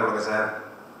டிபார்ட்மெண்ட்டில் வேலை கொடுங்க சார்,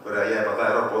 ஒரு 5000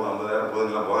 10,000 போதும், 50,000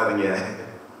 போதுங்கலாம் போகாதீங்க.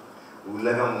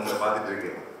 உலகம் உங்களை பார்த்துட்டு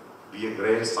இருக்கு. Be a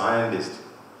great scientist.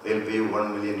 They'll pay $1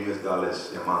 million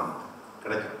a month.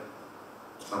 கிடைக்கும்.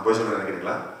 நான் போய் சொல்ல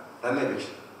நினைக்கிறீங்களா? தன்மை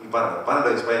விஷயம். நீங்கள் பாருங்க, 12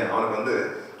 வயசு பையன், அவனுக்கு வந்து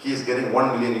he is getting $1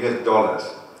 million.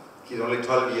 He is only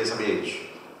 12 years of age.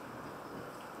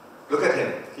 Look at him.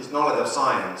 His knowledge of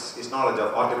science, his knowledge of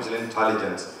artificial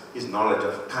intelligence, his knowledge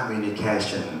of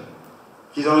communication.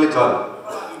 He's only 12.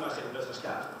 You must have a business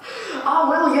card. Oh,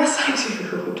 well, yes, I do.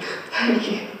 Thank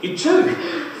you. You do?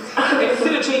 A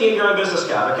 13-year-old business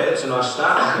card, okay, that's a nice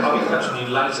start. I'll be in touch with you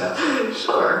later.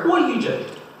 Sure. What do you do?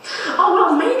 Oh, well,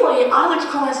 mainly, I like to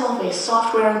call myself a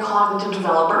software and cognitive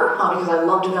developer because I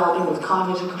love developing with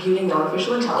cognitive computing and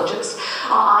artificial intelligence.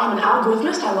 I'm an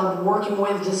algorithmist. I love working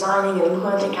with, designing, and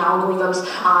implementing algorithms.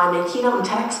 I'm a keynote and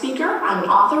TEDx speaker. I'm an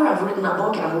author. I've written a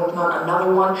book, and I'm working on another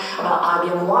one about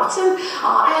IBM Watson.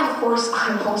 And, of course,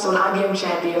 I'm also an IBM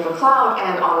champion for cloud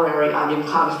and honorary IBM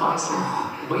cloud advisor.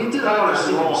 Well, you did that on a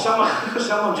small.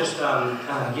 Someone just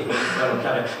get me a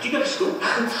cut. Do you go to school?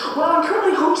 Well, I'm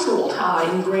currently homeschooled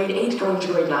in grade 8, going to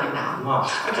grade 9 now. Wow.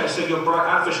 Okay, so your bright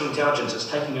artificial intelligence is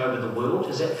taking over the world.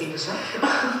 Is that fair to say?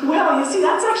 Well, you see,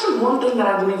 that's actually one thing that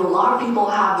I believe a lot of people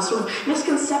have, the sort of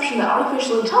misconception that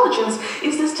artificial intelligence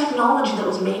is this technology that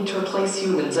was made to replace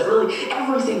humans at really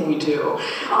everything we do,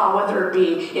 whether it be,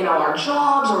 our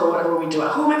jobs or whatever we do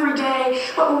at home every day.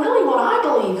 But really what I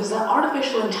believe is that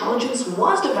artificial intelligence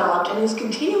was was developed and is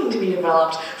continuing to be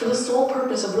developed for the sole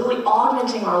purpose of really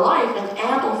augmenting our life and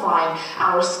amplifying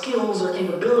our skills or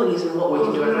capabilities in what we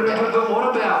can do every day. But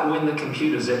what about when the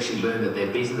computers actually learn that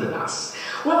they're better than us?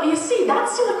 Well, you see,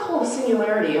 that's sort of called the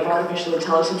singularity of artificial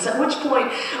intelligence, at which point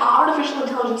artificial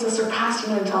intelligence has surpassed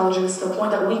human intelligence to the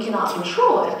point that we cannot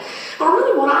control it. But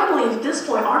really what I believe at this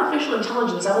point, artificial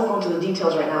intelligence, I won't go into the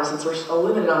details right now since we're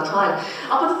limited on time,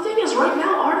 but the thing is, right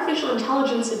now, artificial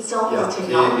intelligence itself is a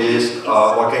technology. He is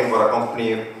working for a company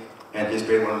and he's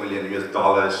paid $1 million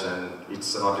and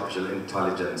it's an artificial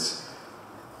intelligence.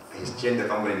 He's changed the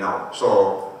company now. So,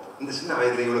 in this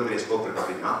scope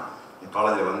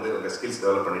காலேஜில் வந்து உங்கள் skills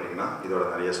develop பண்ணிட்டீங்கன்னா இதோட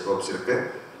நிறைய scopes இருக்குது.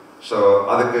 So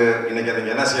அதுக்கு இன்றைக்கி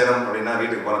நீங்கள் என்ன செய்யணும் அப்படின்னா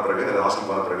வீட்டுக்கு போன பிறகு அது ஹாஸ்டல்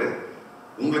போன பிறகு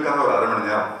உங்களுக்காக ஒரு 1/2 மணி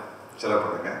நேரம் செலவு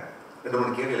பண்ணுங்கள்.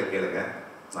 2-3 கேள்விகளை கேளுங்க.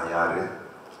 நான் யார்,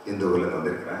 எந்த ஊர்லேருந்து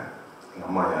வந்திருக்கிறேன், எங்கள்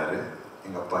அம்மா யார்,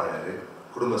 எங்கள் அப்பா யார்,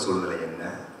 குடும்ப சூழ்நிலை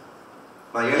என்ன.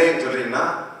 நான் ஏழைன்னு சொல்கிறீங்கன்னா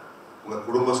உங்கள்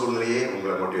குடும்ப சூழ்நிலையே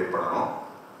உங்களை மோட்டிவேட் பண்ணணும்.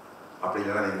 அப்படி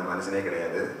இல்லைன்னா நீங்கள் மனுஷனே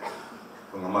கிடையாது.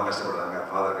 உங்கள் அம்மா கஷ்டப்படுறாங்க,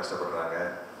 ஃபாதர் கஷ்டப்படுறாங்க,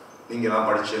 நீங்கள்லாம்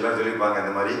படித்து எல்லோரும் சொல்லியிருப்பாங்க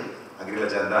இந்த மாதிரி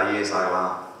அக்ரியில் சேர்ந்தா ஐஏஎஸ்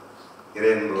ஆகலாம்,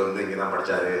 இறையன்பு வந்து இங்கே தான்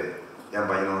படித்தார், என்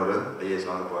பையனும் ஒரு ஐஏஎஸ்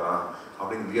வாங்க போகிறான்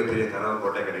அப்படின்னு மிகப்பெரிய கனவு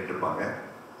கோட்டை கட்டிகிட்டு இருப்பாங்க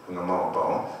உங்கள் அம்மா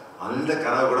அப்பாவும். அந்த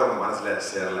கனவு கூட உங்கள் மனசில்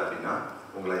சேரலை அப்படின்னா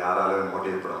உங்களை யாராலும்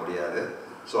மோட்டிவேட் பண்ண முடியாது.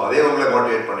 ஸோ அதே உங்களை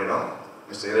மோட்டிவேட் பண்ணிடும்.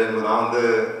 மிஸ்டர் இறையன்பு, நான் வந்து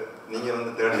நீங்கள்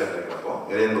வந்து 3rd இயர் இருக்கிறப்போ,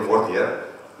 இறையன்பு 4th இயர்,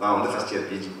 நான் வந்து 1st இயர்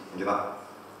பிஜி இங்கே தான்.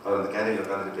 அவர் வந்து கேண்டீனில்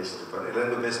உட்காந்துட்டு பேசிட்டு இருப்பார்.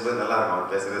 இறையன்பு பேசும்போது நல்லாயிருக்கும்,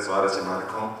 அவர் பேசுகிறது சுவாரஸ்யமாக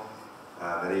இருக்கும்,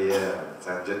 நிறைய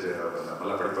சப்ஜெக்ட்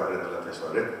நல்லா படிப்பார், நல்லா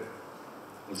பேசுவார்.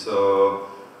 ஸோ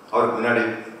அவருக்கு முன்னாடி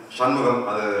சண்முகம்,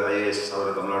 அது ஐஏஎஸ்,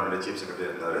 அவர் தமிழ்நாட்டுடைய சீஃப் செக்ரட்டரி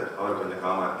இருந்தார். அவர் கொஞ்சம்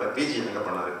காமாக இருப்பார். பிஜி எங்கே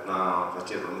பண்ணார், நான் 1st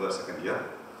இயர் பண்ணும்போது 2nd இயர்.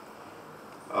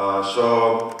 ஸோ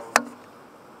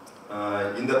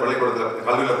இந்த பள்ளிக்கூடத்தில்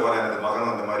கல்வியில் போகிற எனக்கு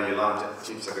மகனும் அந்த மாதிரி எல்லாம்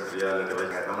சீஃப் செக்ரட்டரியாக இல்லாட்டி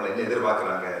வைக்க நம்மளை என்ன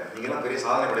எதிர்பார்க்குறாங்க, நீங்கள்லாம் பெரிய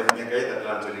சாதனை படைப்பீங்க, கை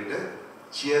தட்டலான்னு சொல்லிட்டு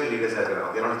சியர் லீடர்ஸாக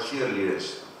இருக்கிறாங்க. தேர் not shear leaders,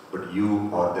 but you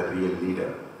are the real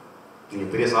leader.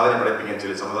 நீங்கள் பெரிய சாதனை படைப்பீங்கன்னு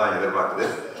சொல்லி சமுதாயம் எதிர்பார்க்குது.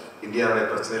 இந்தியாவுடைய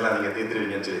பிரச்சனைலாம் நீங்கள்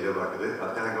தீர்த்துருவீங்கன்னு சொல்லி எதிர்பார்க்குது.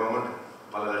 அதுக்கான கவர்மெண்ட்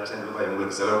பல லட்சம் ரூபாய்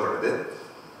உங்களுக்கு செலவு பண்ணுது.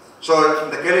 ஸோ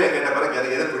இந்த கேள்வியை கேட்ட பிறகு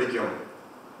எனக்கு எது பிடிக்கும்,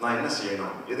 நான் என்ன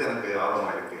செய்யணும், எது எனக்கு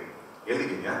ஆர்வமாக இருக்குது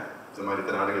எழுதிக்கிங்க. இந்த மாதிரி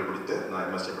இத்தனை ஆண்டுகள் பிடித்து நான்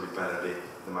எம்எஸ்சி படிப்பேன், இல்லாட்டி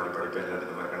இந்த மாதிரி படிப்பேன், இல்லாட்டி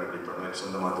இந்த மாதிரி கண்டுபிடிப்பேன்,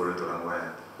 சொந்தமாக தொழில் தொடங்குவேன்,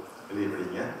 எழுதி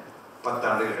படிங்க. 10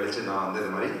 ஆண்டுகள் கழித்து நான் வந்து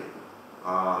இது மாதிரி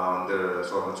நான் வந்து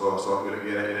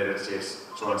யுனைடெட் ஸ்டேட்ஸ்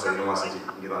யூனிவர்சிட்டி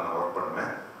இங்கே தான் நான் ஒர்க்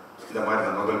பண்ணுவேன், இந்த மாதிரி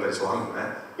நான் நோபல் பரிசு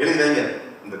வாங்குவேன், எழுதி வைங்க,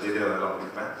 இந்த தேதியில் நல்லா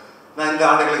படிப்பேன். நான் இந்த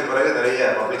ஆண்டுகளுக்கு பிறகு நிறைய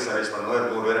பப்ளிக் சர்வீஸ் பண்ணுவேன்,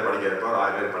 100 பேரை படிக்க வைப்பேன்,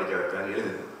 1000 பேர் படிக்க வைப்பேன்,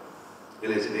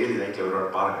 எழுதி டெய்லி நைட்டில் ஒரு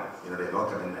பாருங்கள் என்னுடைய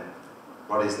நோக்கம் என்ன,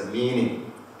 what is the meaning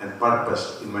and purpose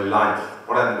in my life,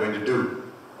 what I am going to two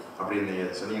அப்படின்னு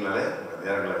நீங்கள் சொன்னீங்கனாலே உங்கள்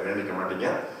நேரங்களை வேண்டிக்க மாட்டீங்க.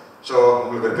 ஸோ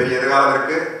உங்களுக்கு ஒரு பெரிய எதிர்காலம்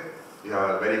இருக்குது, you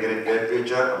have very great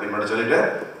future அப்படின்னு மட்டும் சொல்லிட்டு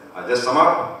ஜஸ்ட் சம்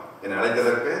அப். என்னை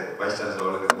அழைத்ததற்கு வைஸ் சான்சலர்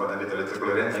அவர்களுக்கு ரொம்ப நன்றி தெரிவித்துக்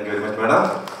கொள்கிறேன். Thank you very much madam.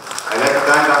 I like to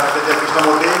thank doctor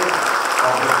Krishnamurthy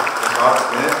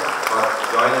for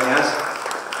joining us.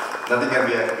 Nothing can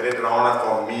be a greater honor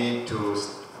for me to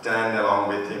stand along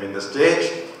with him in the stage.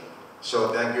 So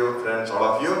thank you friends, all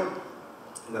of you.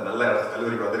 இந்த நல்ல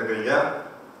கல்லூரிக்கு வந்திருக்கிறீங்க.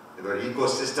 இது ஒரு ego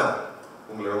system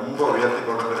உங்களை ரொம்ப உயர்த்தி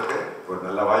கொண்டு வந்திருக்கு, ஒரு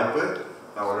நல்ல வாய்ப்பு.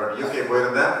 நான் ஒரு யூகே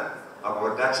போயிருந்தேன், அப்போ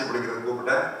ஒரு டாக்ஸி பிடிக்கிறதுக்கு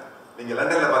கூப்பிட்டேன். நீங்கள்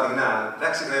லண்டனில் பார்த்தீங்கன்னா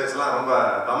டாக்ஸி டிரைவர்ஸ்லாம் ரொம்ப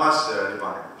தமாஷ்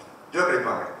அடிப்பாங்க, ஜோக்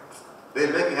அடிப்பாங்க, they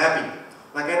will make me happy.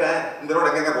 நான் கேட்டேன், இந்த ரோடு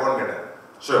எங்கெங்கே போகணும்னு கேட்டேன்.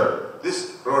 Sure, this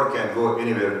road can go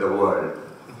anywhere in the world.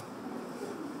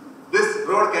 This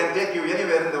road can take you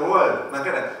anywhere in the world. நான்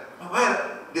கேட்டேன், where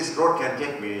this road can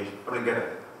take me அப்படின்னு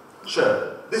கேட்டேன். Sure,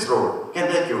 this road can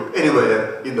take you anywhere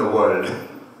in the world.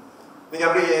 நீங்கள்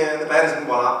அப்படி இந்த பாரிஸுக்கு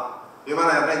போகலாம்,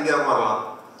 விமானம் இருந்தால் இந்தியாவுக்கு வரலாம்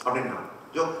அப்படின்னா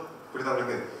ஜோக் இப்படிதான்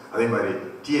உங்களுக்கு. அதே மாதிரி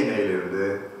TNAU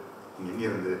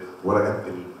இங்கிருந்து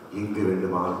உலகத்தில் எங்கு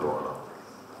வேண்டுமானாலும் போகலாம்.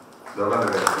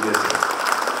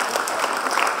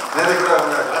 நேரடி கூட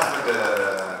அவங்க கிளாஸ்மேட்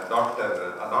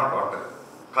டாக்டர்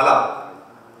கலா,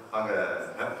 அவங்க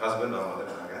ஹஸ்பண்ட் அவங்க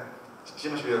வந்துருக்காங்க,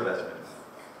 சிமஸ்பியர் பேட்ச்மேட்.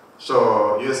 ஸோ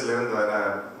யூஎஸ்லேருந்து வேற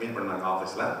மீட் பண்ணாங்க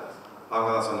ஆஃபீஸில். அவங்க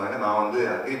தான் சொன்னாங்க, நான் வந்து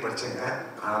அக்ரி படித்தேங்க,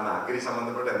 ஆனால் நான் அக்ரி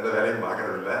சம்மந்தப்பட்ட எந்த வேலையும்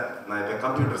பார்க்கறது இல்லை, நான் இப்போ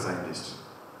கம்ப்யூட்டர் சயின்டிஸ்ட்,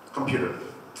 கம்ப்யூட்டர்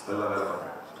அதெல்லாம் வேலை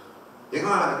பார்க்குறேன்.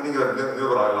 எங்கே நீங்கள் ஒரு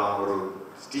நிருபர் ஆகலாம், ஒரு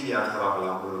டிவி ஆங்கர்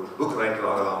ஆகலாம், ஒரு புக் ரைட்டர்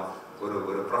ஆகலாம், ஒரு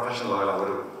ப்ரொஃபஷனல் ஆகலாம்,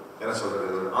 ஒரு என்ன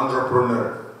சொல்கிறது, ஒரு ஆண்டர்ப்ரூனர்,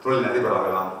 தொழில் அதிபர்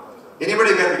ஆகலாம்.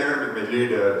 Anybody can be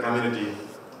leader, community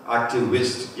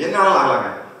activist, என்னாலும் ஆகலாங்க,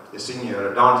 சிங்கர்,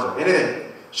 டான்ஸர், எனிதிங்.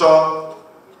 ஸோ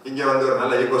இங்கே வந்து ஒரு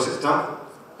நல்ல ஈகோ சிஸ்டம்.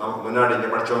 நமக்கு முன்னாடி இங்கே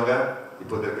படித்தவங்க,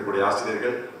 இப்போது இருக்கக்கூடிய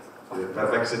ஆசிரியர்கள், இது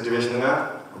பெர்ஃபெக்ட் சிச்சுவேஷனுங்க.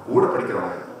 கூட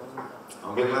படிக்கிறவங்க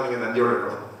அவங்களுக்கெல்லாம் நீங்கள் நன்றியோடு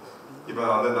இருக்கணும். இப்போ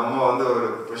வந்து நம்ம வந்து ஒரு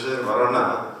பொசிஷன் வரோன்னா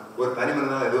ஒரு தனி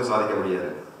மனிதனால் எதுவும் சாதிக்க முடியாது.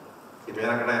 இப்போ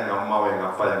எனக்குன்னா எங்கள் அம்மாவை, எங்கள்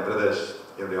அப்பா, என் பிரதர்ஸ்,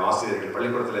 என்னுடைய ஆசிரியர்கள்,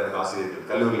 பள்ளிக்கூடத்தில் எனக்கு ஆசிரியர்கள்,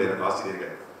 கல்லூரியில் எனக்கு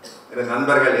ஆசிரியர்கள், எனக்கு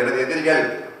நண்பர்கள், எனக்கு எதிரிகள்,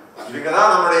 இவங்க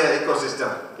தான் நம்மளுடைய ஈகோ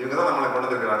சிஸ்டம். இவங்க தான் நம்மளை கொண்டு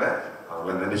வந்துருக்கிறாங்க.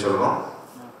 அவங்கள நன்றி சொல்கிறோம்.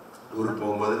 ஊருக்கு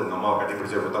போகும்போது உங்கள் அம்மாவை கட்டி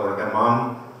பிடிச்ச புத்தகம் கொடுங்க. மாம்,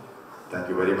 thank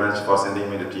you very much for sending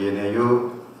me to TNAU.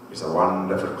 It's a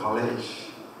wonderful college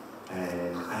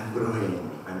and I'm growing.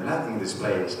 I'm liking this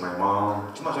place. My mom.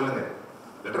 சும்மா சொல்லுங்க.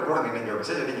 லெட்டர் போடுங்க, இன்னைக்கு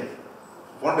மெசேஜ் அடிங்க.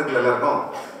 ஃபோன் இருக்குல்ல எல்லாருக்கும்.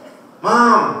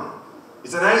 Mom,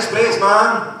 it's a nice place, Mom.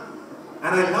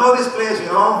 And I love this place, you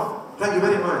know. Thank you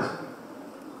very much.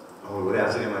 அவங்க ஒரே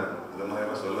ஆச்சரியமா இருக்கும். இந்த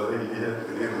மாதிரி சொல்லவே இல்லையே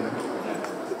திடீர்னு.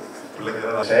 பிள்ளைங்க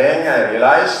தான் saying I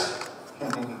realize.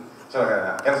 சொல்லுங்க.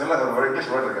 என்ன சொல்லுங்க, ஒரு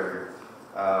இங்கிலீஷ் வேர்ட் இருக்கு.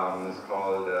 It's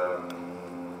called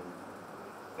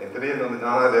திடீர்னு வந்து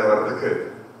ஞானோதயம் வர்றதுக்கு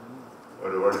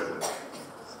ஒரு வேர்ட் இருக்கு.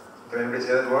 Can anybody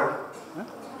say that word?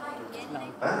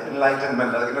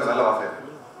 Enlightenment. அதுக்கு இன்னும் நல்ல வார்த்தை.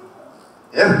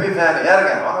 Epiphany.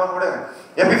 யாருங்க? வாங்க போடுங்க.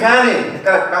 Epiphany.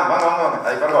 Correct. வாங்க வாங்க வாங்க.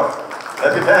 ஐ பரவாயில்ல.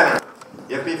 Epiphany.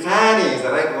 Epiphany is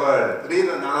the right word.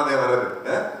 திடீர்னு ஞானோதயம் வருது.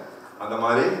 அந்த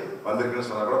மாதிரி வந்திருக்குன்னு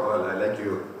சொன்னா கூட பரவாயில்ல. I like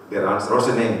you. Their answer. What's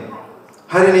your name?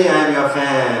 Harini, I am your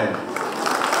fan.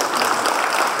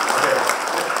 Okay.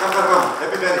 Come.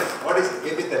 Epiphany. What is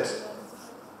epithet?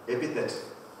 Epithet.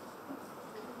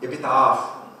 Epitaph.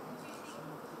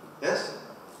 Yes?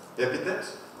 Epithet,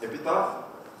 epitaph,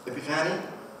 epiphany,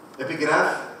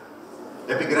 epigraph,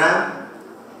 epigram,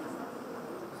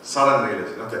 sudden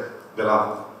realization. Okay. இதெல்லாம்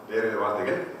வேறு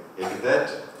வார்த்தைகள். Epithet,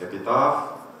 epitaph,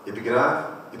 epigraph,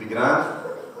 epigram,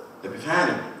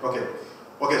 epiphany. Okay.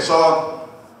 Okay. So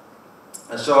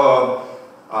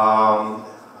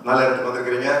நல்ல இடத்துக்கு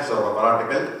வந்திருக்கிறீங்க. So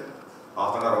பாராட்டுகள்.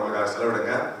 half an hour உங்களுக்காக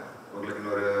செலவிடுங்க. உங்களுக்கு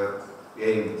இன்னொரு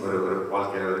எய்ம், ஒரு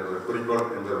வாழ்க்கையில் ஒரு குறிக்கோள்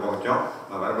என்பது ரொம்ப முக்கியம்.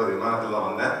 நான் வரும்போது விமானத்தில் தான்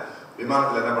வந்தேன்.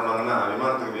 விமானத்தில் என்ன பண்ணாங்கன்னா,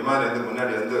 விமானம்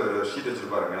முன்னாடி வந்து ஒரு ஷீட்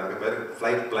வச்சுருப்பாருங்க. அதுக்கு பேர்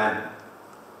ஃப்ளைட் பிளான்.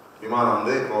 விமானம்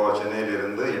வந்து இப்போது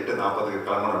சென்னையிலிருந்து 8:40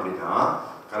 கிளம்பணும் அப்படின்னா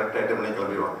கரெக்டாக 8 மணிக்கு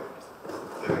கிளம்பிடுவாங்க.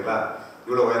 சரிங்களா?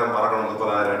 இவ்வளோ உயரம் பறக்கணும்,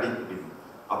 30,000 அடி அப்படின்னு.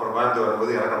 அப்புறம் கோயம்புத்தூர்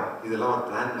வரும்போது இறக்கணும். இதெல்லாம் ஒரு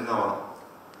பிளான் பண்ணி தான் வரும்.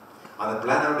 அந்த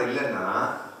பிளானோட இல்லைன்னா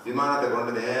விமானத்தை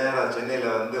கொண்டு நேராக சென்னையில்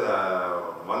வந்து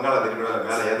வங்காள விரிகுடாவில்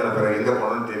மேலே ஏற்றின பிறகு எங்கே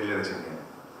போகணும்னு தெரியல வச்சுக்கோங்க.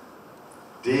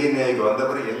 TNAUக்கு வந்த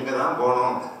பிறகு எங்கே தான்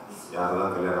போகணும், யாரை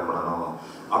தான் கல்யாணம் பண்ணணும்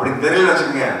அப்படின்னு தெரியல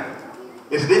வச்சுக்கோங்க.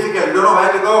 It's difficult. You don't know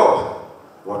where to go,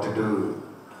 what to to.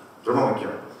 ரொம்ப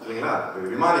முக்கியம் இல்லைங்களா?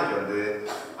 விமானிக்கு வந்து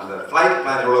அந்த ஃப்ளைட்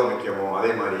பிளான் எவ்வளோ முக்கியமோ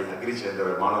அதே மாதிரி அக்ரி சேர்ந்த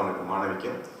ஒரு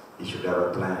மாணவிக்கும் you should have a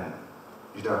plan.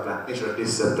 You should have plan. You should have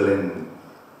discipline.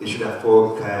 You should have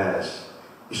focus.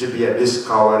 You should be a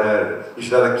discoverer. You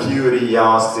should have a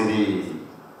curiosity.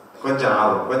 கொஞ்சம்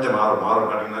ஆர்வம்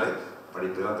காட்டினாலே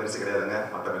படிப்புலாம் பெருசு கிடையாதுங்க.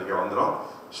 ஆட்டோமேட்டிக்காக வந்துடும்.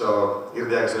 ஸோ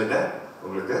இறுதியாக சொல்லிட்டேன்,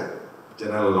 உங்களுக்கு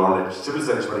ஜெனரல் நாலேஜ், சிவில்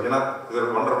சர்வீஸ் படிக்கணும். இது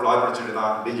ஒரு ஒன்றரை லாய் படிச்சுட்டு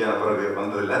தான் டிஜே பிறகு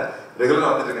வந்ததில்லை.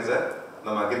 ரெகுலராக வந்துட்டு இருக்கேன் சார்.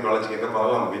 நம்ம அக்ரி காலேஜுக்கு எங்கே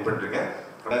பரவாயில்ல வெயிட் பண்ணிட்டுருக்கேன்.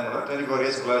 24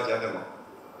 இயர்ஸ்க்குள்ளார சேர்ந்துடணும்.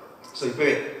 ஸோ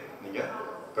இப்போவே நீங்கள்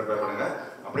ப்ரிப்பேர் பண்ணுங்கள்.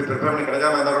 அப்படி ப்ரிப்பேர் பண்ணி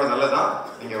கிடைக்காம இருந்தால் கூட நல்லதான்.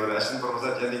 நீங்கள் ஒரு அசிஸ்டன்ட்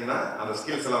ப்ரொஃபஸர் சேர்ந்தீங்கன்னா அந்த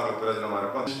ஸ்கில்ஸ் எல்லாம் உங்களுக்கு பிரயோஜனமாக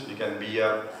இருக்கும். You can be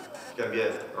a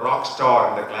rock star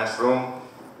in the classroom.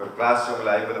 ஒரு கிளாஸ்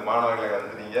ரூமில் 50 மாணவர்களை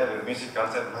வந்து நீங்கள் ஒரு மியூசிக்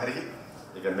கான்சர்ட் மாதிரி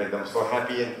you can make them so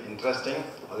happy and interesting.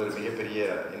 அது ஒரு மிகப்பெரிய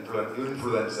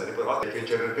இன்ஃப்ளூயன்சர். இப்போ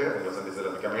ஃபியூச்சர் இருக்குது. உங்களை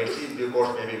சந்திச்சதில் மிக மகிழ்ச்சி. Due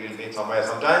course maybe will meet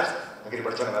sometimes. Agri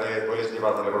படித்தாங்க நிறைய போலீஸ்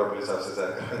டிபார்ட்மெண்ட்டில் கூட போலீஸ் ஆஃபீஸர்ஸாக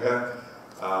இருக்கிறாங்க.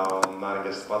 நான்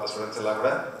இங்கே பார்த்த ஸ்டூடெண்ட்ஸ் எல்லாம் கூட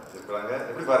இருக்கிறாங்க.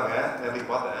 எப்படி பாருங்கள், நேற்றுக்கு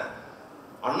பார்த்தேன்,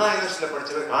 அண்ணா யூனிவர்சிட்டியில்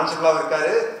படித்தவர் கான்ஸ்டபிளாகவும்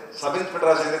இருக்காரு, சப்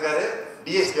இன்ஸ்பெக்டராக சேர்ந்திருக்காரு,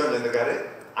 டிஎஸ்பியாகவும் சேர்ந்திருக்காரு,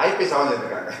 ஐபிஎஸ்ஸாகவும்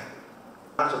சேர்ந்திருக்காங்க.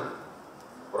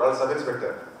 ஒரு ஆள் சப்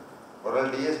இன்ஸ்பெக்டர், ஒரு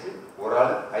ஆள் டிஎஸ்பி, ஒரு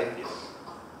ஆள் ஐபிஎஸ்,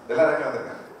 எல்லாருமே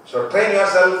வந்திருக்காங்க. So train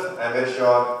your self. I am very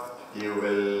sure you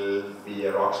will be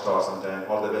a rock star sometime.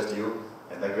 All the best to you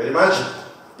and thank you very much.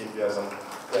 If you have some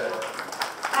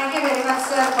Thank you very much,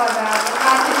 sir, for the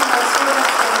inviting our students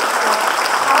and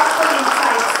powerful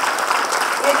insights.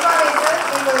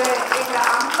 நீங்கள் எங்களை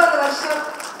 50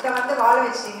 வருஷத்தை வந்து வாழ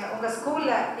வச்சிட்டீங்க. உங்கள்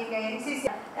ஸ்கூலில் நீங்கள் NCC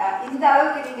இந்த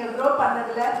அளவுக்கு நீங்கள் க்ரோ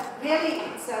பண்ணதில் really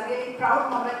it's a really proud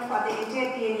moment for the entire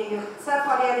TNAU. Sir,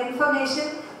 for your information,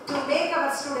 to make our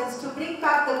students, to bring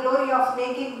back the glory of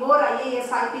making more IAS,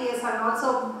 IPS and also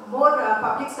more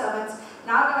public servants,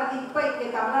 நாங்கள் வந்து இப்போ இங்கே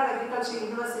Tamil Nadu agriculture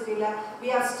யூனிவர்சிட்டியில் we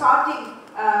are starting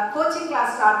coaching class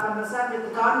start பண்ணுறோம் sir, with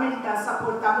government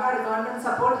support, Tamil Nadu government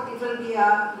support. It will be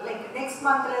like next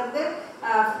monthல இருந்து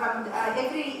from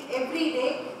every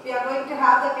day we are going to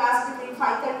have the class between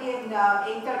 5:30 and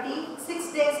 8:30, 6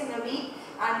 days in a week,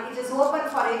 and it is open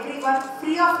for everyone,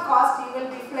 free of cost. You will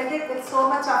be flooded with so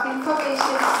much of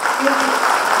information. You will be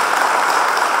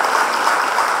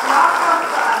lot of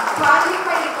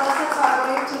qualified persons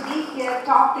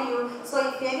talk to you. So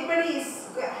if anybody is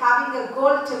having a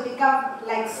goal to become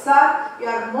like sir, you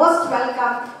are most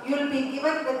welcome. You will be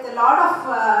given with a lot of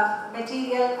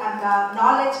material and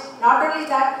knowledge. Not only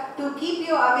that, to keep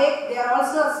you awake, they are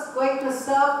also going to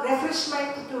serve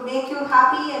refreshment to make you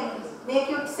happy and make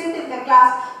you sit in the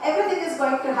class. Everything is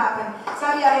going to happen. So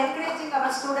we are encouraging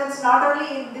our students not only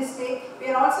in this way, we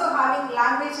are also having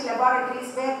language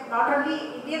laboratories where not only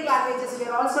Indian languages, we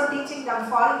are also teaching them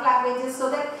foreign languages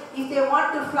so that if they want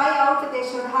to fly out, they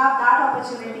should have that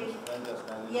opportunity.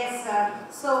 Yes, sir.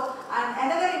 So, and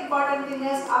another important thing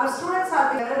is our students are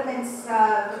developments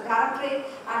directorate,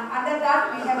 and under that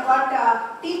we have got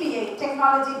TBA,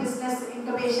 Technology Business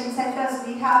Incubation Centers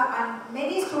we have, and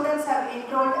many students have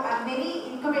enrolled and many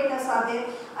incubators are there.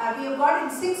 We have got in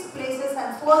 6 places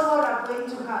and 4 more are going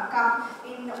to come.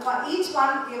 In each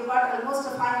one we have got almost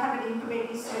 500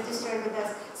 incubators registered with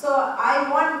us. So I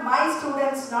want my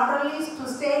students not only to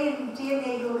stay in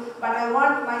TNAU, but I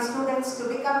want my students to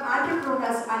become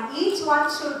entrepreneurs, and each one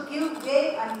should give way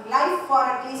and life for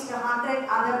at least 100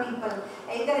 other people,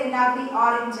 either in agri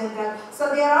or in general. So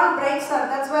they are all bright, sir.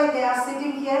 That's why they are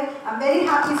sitting here. I'm very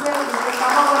happy, sir, if they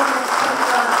come over and spend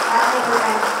your valuable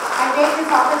time. I take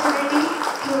this opportunity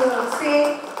to say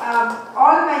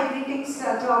all my greetings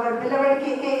to our beloved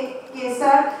KK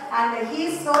sir, and he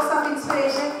is source of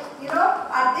inspiration. You know,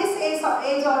 at this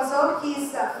age also, he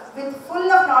is with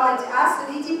full of knowledge. As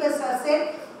DGP sir said,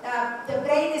 the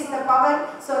brain is the power,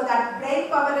 so that brain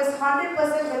power is 100%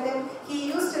 with him. He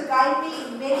used to guide me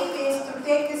in many ways to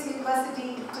take this university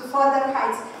to further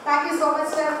heights. Thank you so much,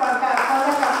 sir, for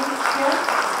further coming here.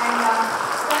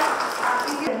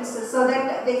 And sir, so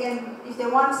that they can, if they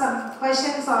want some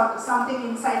questions or something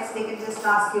insights, they can just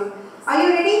ask you. Are you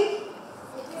ready?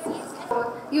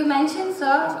 You mentioned,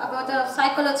 sir, about the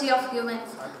psychology of humans.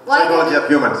 Psychology of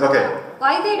humans, okay.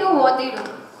 Why they do what they do.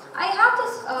 I have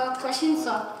this question,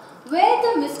 sir. Where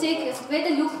the mistake is, where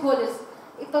the loophole is.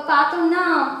 இப்போ பார்த்தோம்னா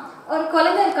ஒரு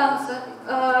குழந்தை இருக்காங்க sir,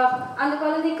 அந்த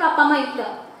குழந்தைக்கு அப்பா அம்மா இல்லை,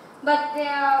 பட்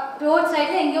ரோட்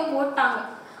சைடில் எங்கேயோ போட்டாங்க.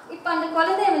 இப்போ அந்த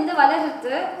குழந்தைய வந்து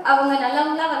வளர்றது அவங்க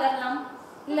நல்லவங்களா வளரலாம்,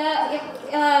 இல்லை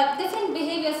different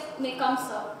behaviours may come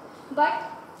sir. But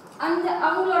அந்த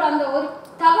அவங்களோட அந்த ஒரு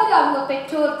தவறு அவங்க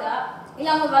பெற்றோர் தான், இல்லை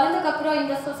அவங்க வளர்ந்ததுக்கப்புறம்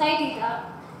இந்த சொசைட்டி தான்,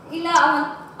 இல்லை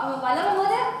அவன் வளரும்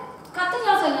போது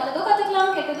கற்றுக்கலாம் சார், நல்லதோ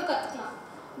கற்றுக்கலாம் கெட்டதோ கற்றுக்கலாம்.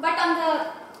 பட் அந்த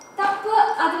தப்பு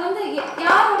அது வந்து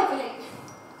யாரோட பிள்ளை?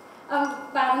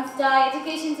 பேரண்ட்ஸ் தான்,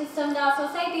 எஜுகேஷன் சிஸ்டம் தான்,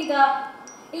 சொசைட்டி தான்,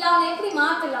 இல்லை அவங்க எப்படி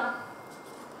மாற்றலாம்?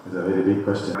 It's a very big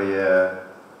question.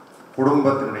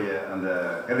 குடும்பத்தினுடைய அந்த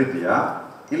ஹெரிடிட்டியா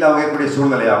இல்லை அவங்க எப்படி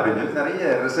சூழ்நிலையா அப்படின்னு சொல்லி நிறைய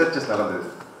ரிசர்ச்சஸ் நடந்தது.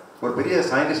 ஒரு பெரிய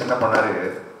சயின்டிஸ்ட் என்ன பண்ணாரு,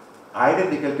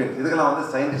 ஐடென்டிக்கல் ட்வின், இதுக்கெல்லாம் வந்து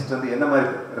சயின்டிஸ்ட் வந்து என்ன மாதிரி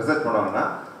ரிசர்ச் பண்ணுவாங்கன்னா,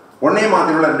 ஒன்னே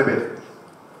மாதிரி உள்ள 2 பேர்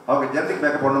அவங்க ஜெனடிக்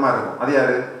மேக்கப் ஒன்று மாதிரி இருக்கும். அது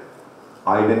யாரு?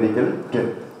 Identical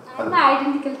twin.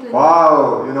 Wow,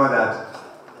 you know that.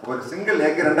 ஒரு சிங்கிள்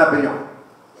எக் 2ஆ பிரியும்,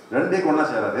 2 எக் ஒன்றா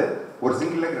சேராது, ஒரு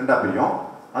சிங்கிள் எக் 2ஆ பிரியும்,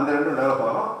 அந்த 2 டெவலப்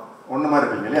ஆகும், ஒன்று மாதிரி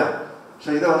இருப்பீங்க இல்லையா? ஸோ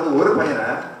இதை வந்து ஒரு பையனை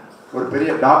ஒரு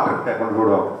பெரிய டாக்டர்கிட்ட கொண்டு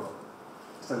போடுவாங்க,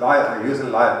 லாயர்,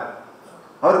 யூஸ்வல் லாயர்.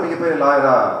 அவர் மிகப்பெரிய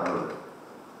லாயராக.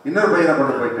 இன்னொரு பையனை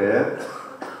கொண்டு போயிட்டு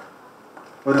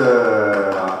ஒரு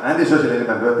ஆன்டி சோஷியல்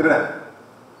எலிமெண்ட் திருடன்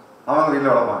அவங்க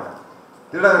வீட்டில் வளர்ப்பாங்க.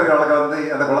 திருடர்கள் வளர்க்க வந்து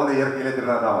அந்த குழந்தை இயற்கையிலே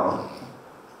திருடன் தான் வரும்.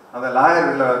 அந்த லாயர்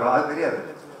வீட்டில் வளர்க்கலாம், அது தெரியாது.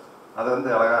 அது வந்து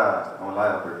அழகாக அவன்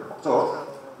லாயர் போயிட்டு இருக்கும். ஸோ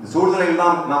இந்த சூழ்நிலையில்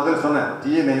தான் நான் முதல்ல சொன்னேன்,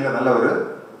 TNAU நல்ல ஒரு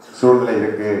சூழ்நிலை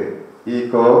இருக்குது,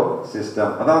 ஈகோ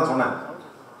சிஸ்டம், அதான் சொன்னேன்.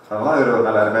 அதெல்லாம் இது ஒரு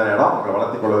நல்ல அருமையான இடம், உங்களை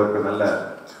வளர்த்திக் கொள்வதற்கு நல்ல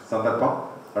சந்தர்ப்பம்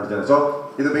அப்படின்னு. ஸோ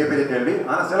இது மிகப்பெரிய கேள்வி.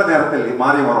 ஆனால் சில நேரத்தில்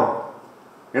மாறி வரும்.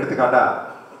 எடுத்துக்காட்டா,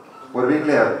 ஒரு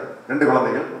வீட்டிலே 2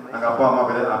 குழந்தைகள், அங்கே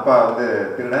அப்பா வந்து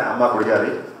திருடன், அம்மா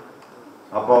குடிக்காரி.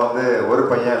 அப்போ வந்து ஒரு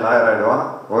பையன் லாயர் ஆகிடுவான்,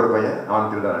 ஒரு பையன் அவன்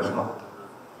திருடன் ஆகிடுவான்.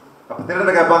 அப்போ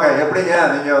திருடனை கேட்பாங்க, எப்படிங்க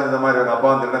நீங்கள் இந்த மாதிரி உங்கள் அப்பா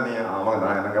வந்து திருடன், நீங்கள் அவங்க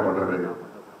நான் என்னங்க பண்ணுறது,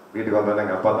 வீட்டுக்கு வந்தோடனே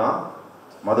எங்கள் அப்பா தான்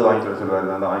மது வாங்கிட்டு வர சொல்லுவார்,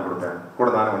 நான் தான் வாங்கி கொடுப்பேன், கூட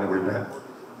நானும் கொஞ்சம் குடிப்பேன்,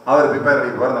 அவர் ப்ரிப்பேர்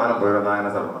பண்ணிக்குவார், நானும் போயிடுவேன், நான்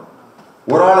என்ன சொல்லணும்.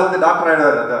 ஒரு ஆள் வந்து டாக்டர்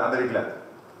ஆகிடுவார் அந்த வீட்டில்,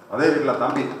 அதே வீட்டில்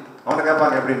தம்பி. அவனை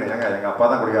கேட்பாங்க எப்படின்னு, எங்கள் அப்பா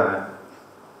தான் குடிக்காரன்,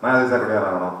 நான் எது சார் குடிக்காரன்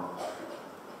ஆகணும்,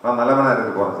 நான் நல்லவனாக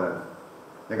இருந்து போகிறேன் சார்,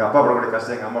 எங்கள் அப்பா படக்கூடிய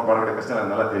கஷ்டம் எங்கள் அம்மா படக்கூடிய கஷ்டம்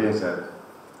எனக்கு நல்லா தெரியும் சார்,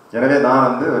 எனவே நான்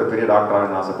வந்து ஒரு பெரிய டாக்டர்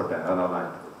ஆகணும்னு ஆசைப்பட்டேன், அதனால தான்.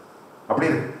 அப்படி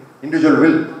இருக்கு இண்டிவிஜுவல்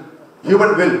வில்,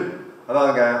 ஹியூமன் வில்.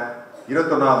 அதாவதுங்க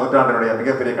 21ஆம் நூற்றாண்டினுடைய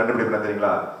மிகப்பெரிய கண்டுபிடிப்பு என்ன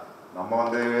தெரியுங்களா? நம்ம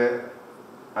வந்து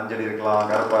 5 அடி இருக்கலாம்,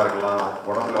 கருப்பாக இருக்கலாம்,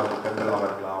 உடம்புல வந்து பெண் இல்லாமல்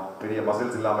இருக்கலாம், பெரிய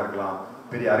மசில்ஸ் இல்லாமல் இருக்கலாம்,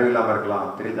 பெரிய அறிவு இல்லாமல் இருக்கலாம்,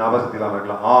 பெரிய ஞாபகத்தை இல்லாமல்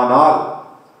இருக்கலாம். ஆனால்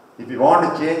if you want to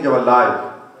change our life,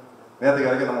 நேற்றுக்கு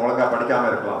வரைக்கும் நம்ம ஒழுங்காக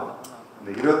படிக்காமல் இருக்கலாம். இந்த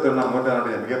 21ஆம்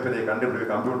நூற்றாண்டுடைய மிகப்பெரிய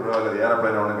கண்டுபிடிப்பு கம்ப்யூட்டரோ அல்லது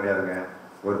ஏரோப்ளைனோ ஒன்றும் கிடையாதுங்க.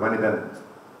 ஒரு மனிதன்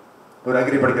ஒரு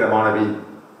அக்ரி படிக்கிற மாணவி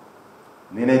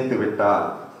நினைத்து விட்டால்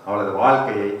அவளது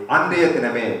வாழ்க்கையை அன்றைய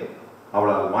தினமே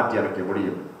அவளால் மாற்றி அமைக்க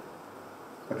முடியும்.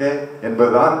 ஓகே,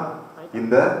 என்பதுதான்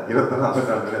இந்த 24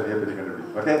 நாள் மிகப்பெரிய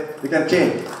கண்டுபிடிப்பு. Okay, you can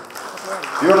change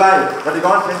your life but you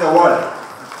can't change the world.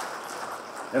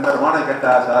 என்ன மாணவி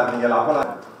கேட்டா, சார் நீங்கள்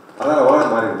அப்பலாம் அதனால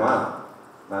உலகம் மாறிடுமா?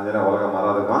 நான் சொன்ன உலகம்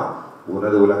மாறாதுமா,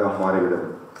 உனது உலகம் மாறிவிடும்.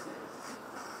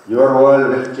 your world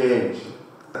will change.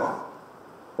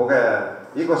 உங்க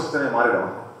ஈகோசிஸ்டமே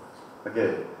மாறிடும். Okay,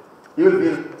 you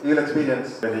will experience.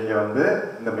 நீங்க வந்து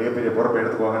இந்த மிகப்பெரிய பொறுப்பை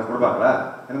எடுத்துக்கோங்கன்னு கொடுப்பாங்களா?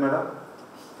 என்ன மேடம்?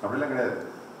 அப்படிலாம் கிடையாது.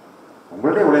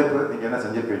 உங்களுடைய உழைப்பு, நீங்க என்ன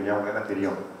செஞ்சிருக்கீங்க, உங்களுக்கு என்ன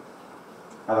தெரியும்,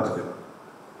 அதை பற்றி தான்.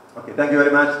 Okay, thank you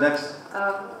very much. Next.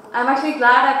 I'm actually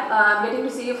glad I'm getting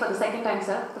to see you for the second time,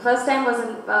 sir. The first time was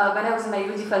when I was in my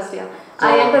UG first year. So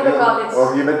I entered the college. Oh,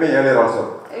 you met me earlier also.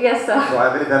 Yes, sir. So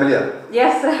I'm very familiar.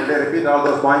 Yes, sir. Did I repeat all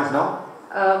those points now?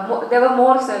 There were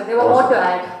more, sir. There were more to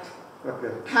add.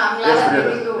 Okay. I'm glad I'm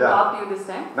getting to talk to you this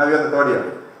time. Now you're in the third year.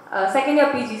 Second year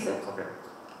PG, sir. Okay.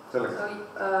 So,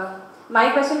 my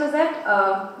question was that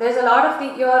there's a lot of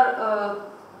things.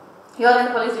 You're in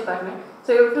the police department, so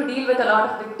you have to deal with a lot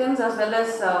of victims as well as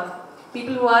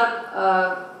people who are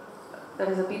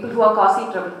people who are causing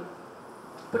trouble,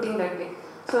 putting that way.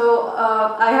 So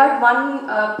I heard one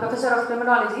professor of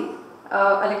criminology,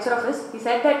 a lecture of his, he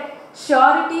said that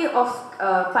surety of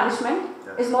punishment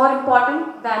is more important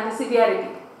than the severity.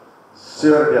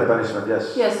 Surety of punishment, yes.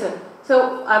 Yes, sir. So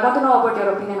I want to know about your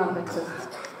opinion on that, sir.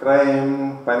 Crime,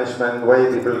 punishment, why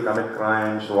people commit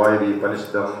crimes, why we punish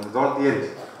them, it's all theories.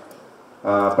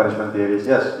 Punishment theories,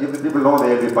 yes. If the people know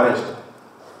they will be punished,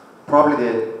 probably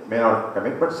they may not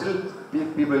commit, but still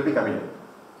people will be committing.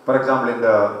 For example, in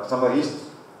some of the East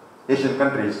Asian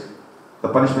countries, the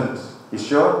punishment is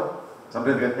sure,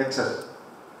 sometimes in excess.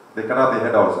 They cut off their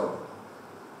head also.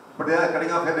 But they are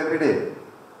cutting off head every day.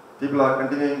 People are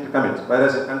continuing to commit.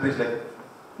 Whereas in countries like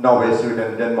Norway,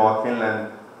 Sweden, Denmark, Finland,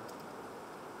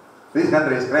 these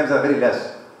countries, crimes are very less.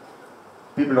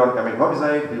 People don't commit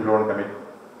homicide, people don't commit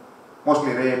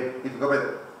mostly rape. If you go by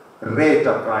the rate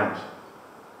of crimes,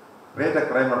 rate of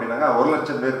crime அப்படின்னாங்க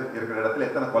 1,00,000 பேர் இருக்கிற இடத்துல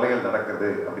எத்தனை கொலைகள் நடக்குது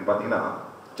அப்படின்னு பார்த்தீங்கன்னா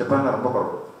ஜப்பானில் ரொம்ப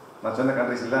குறைவு. நான் சொன்ன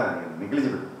கண்ட்ரிஸில்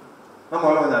நெக்லிஜிபிள். நம்ம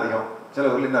ஊரில் கொஞ்சம் அதிகம், சில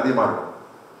ஊரில் இன்னும் அதிகமாக இருக்கும்.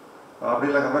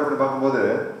 அப்படிலாம் கம்பேர் பண்ணி பார்க்கும்போது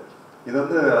இது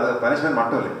வந்து அது பனிஷ்மெண்ட்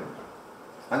மட்டும் இல்லை.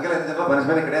 அங்கெல்லாம் இருந்துச்சுன்னா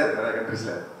பனிஷ்மெண்ட்டே கிடையாது. நிறைய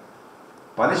கண்ட்ரிஸில்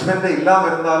பனிஷ்மெண்ட்டே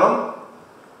இல்லாமல் இருந்தாலும்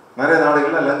நிறைய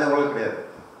நாடுகளில் லஞ்சம் ஊழல் கிடையாது.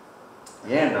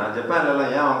 ஏன்னா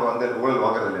ஜப்பான்லாம் ஏன் அவங்க வந்து ஊழல்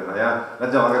வாங்குறது இல்லைன்னா, ஏன்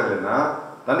லஞ்சம் வாங்குறது இல்லைன்னா,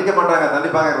 தண்டிக்க மாட்டாங்க,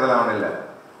 தண்டிப்பாங்கிறதுலாம் ஒன்றும் இல்லை.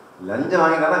 லஞ்சம்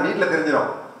வாங்கினா வீட்டில்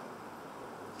தெரிஞ்சிடும்,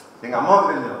 எங்கள் அம்மாவுக்கு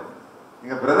தெரிஞ்சிடும்,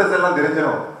 எங்கள் பிரதர்ஸ் எல்லாம்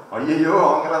தெரிஞ்சிடும். ஐயோ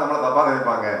அவங்கெல்லாம் நம்மளை தப்பாக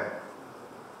நினைப்பாங்க,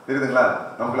 தெரியுதுங்களா?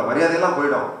 நமக்குள்ள மரியாதையெல்லாம்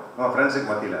போயிடும் நம்ம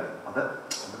ஃப்ரெண்ட்ஸுக்கு மத்தியில். அது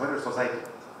அந்த மாதிரி ஒரு society.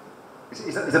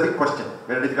 It's a big question,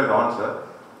 very difficult to answer.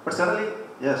 But certainly,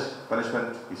 yes,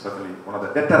 punishment is certainly one of the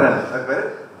deterrent. That's very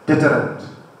deterrent.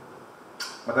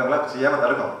 மற்றவங்களா செய்யாமல்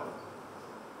தடுக்கும்.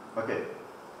 Okay.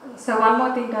 So one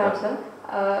more thing to add, sir.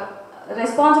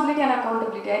 Responsibility and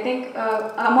accountability. I think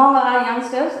among our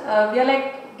youngsters, we are like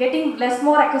getting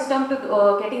more accustomed to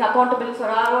getting accountable for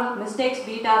our own mistakes,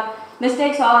 be it our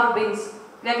mistakes or wins.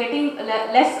 We are getting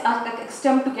less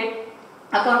accustomed to get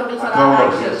accountable for our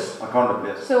actions. Yes. Accountable,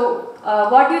 yes. So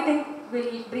what do you think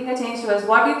will bring a change to us?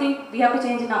 What do you think we have to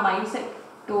change in our mindset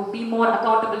to be more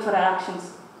accountable for our actions?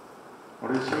 What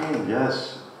do you saying? Yes.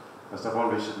 First of all,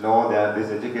 we should know that this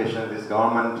education, this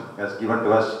government has given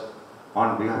to us on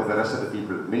behalf of the rest of the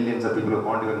people. Millions of people who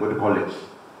can't even go to college.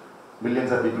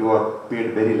 Millions of people who are paid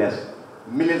very less.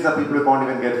 Millions of people who can't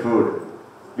even get food.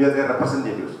 We are their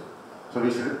representatives. So we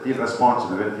should feel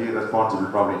responsible. When we feel responsible,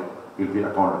 probably we'll be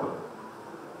accountable.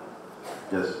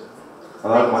 Yes.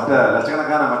 அதாவது மற்ற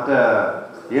லட்சக்கணக்கான மற்ற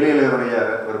ஏழைகளுடைய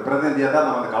ஒரு பிரதிநிதியாக தான்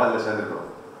நம்ம அந்த காலேஜில் சேர்ந்துருக்கிறோம்.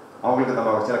 அவங்களுக்கு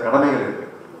நம்ம சில கடமைகள் இருக்கு.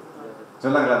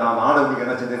 சொன்னாங்களே, நான் நாடு உங்களுக்கு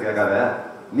என்ன செஞ்சு கேட்காத,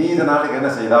 நீ இந்த நாட்டுக்கு என்ன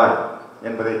செய்தாய்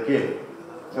என்பதை கேள்.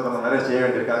 ஸோ நம்ம நிறைய செய்ய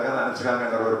வேண்டியிருக்காங்க,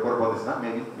 நினச்சிக்காங்கிற ஒரு பொறுப்பு வந்துச்சுன்னா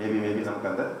மேபி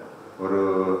நமக்கு அந்த ஒரு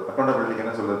அக்கௌண்டபிலிட்டிக்கு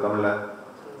என்ன சொல்கிறது தமிழில்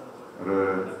ஒரு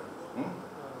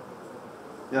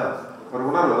ஒரு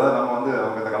உணர்வு. அதாவது நம்ம வந்து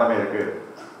அவங்க இந்த கடமை இருக்குது,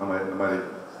 நம்ம இந்த மாதிரி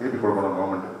திருப்பி கொடுக்கணும்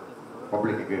கவர்மெண்ட்டு,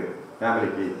 பப்ளிக்கு,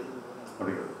 ஃபேமிலிக்கு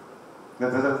அப்படிங்கிறது.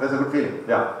 That's a good feeling.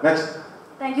 Yeah. Next.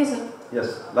 Thank you, sir. Yes.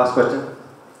 Last question.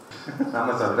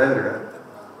 Nama sir, time irukka.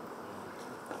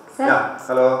 Sir. Yeah.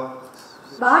 Hello.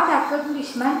 What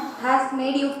accomplishment has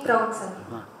made you proud, sir?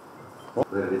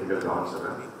 Very difficult to answer.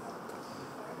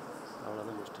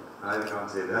 I can't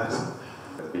say that.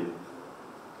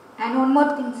 And one more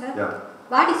thing, sir. Yeah.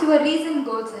 What is your recent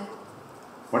goal, sir?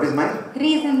 What is my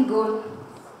recent goal?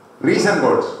 Recent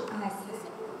goals. Yes, sir.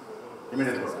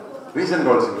 Immediate goal. Recent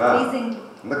கோல்ஸுங்களா? Recent.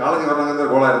 இந்த college வரணுங்கிற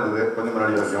ஒரு கோலாக இருந்தது கொஞ்சம்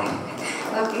முன்னாடி வரைக்கும்.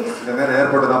 Okay. இந்த நேரம்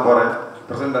ஏர்போர்ட்டு தான் போகிறேன்,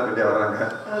 பிரசிடென்ட் ஆஃப் இந்தியா வர்றாங்க.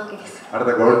 Okay.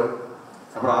 அடுத்த கோல்.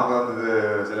 அப்புறம் அவங்க வந்து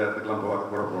சில இடத்துக்குலாம் போவாங்க,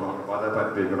 கூட போகணும், அவங்க பார்த்தா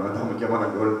பார்த்து போய்க்கணும். அதுதான் முக்கியமான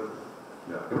கோல்.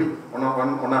 எப்படி one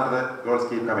of the goals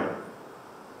keep coming.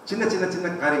 சின்ன சின்ன சின்ன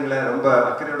காரியங்களை ரொம்ப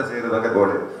அக்கறையோட செய்யறதாக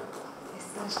கோல்.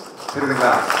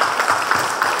 சரிங்களா?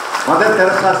 Mother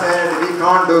Teresa said we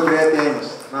can't do great things.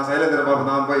 நான் சைலேந்திர பாபு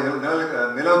தான் போய்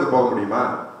நிலவுக்கு போக முடியுமா?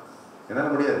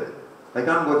 என்னால் முடியாது. I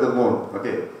can't go to the moon.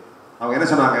 Okay, அவங்க என்ன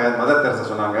சொன்னாங்க? மதர் தெரசா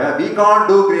சொன்னாங்க we can't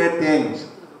do great things,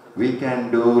 we can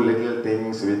do little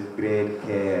things with great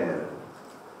care.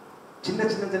 சின்ன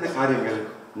சின்ன சின்ன காரியங்கள்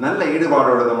நல்ல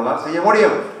ஈடுபாடோடு நம்மளால் செய்ய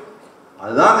முடியும்.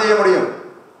 அதுதான் செய்ய முடியும்.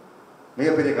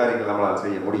 மிகப்பெரிய காரியங்கள் நம்மளால்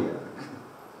செய்ய முடியும்.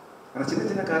 ஆனால் சின்ன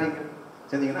சின்ன காரியங்கள்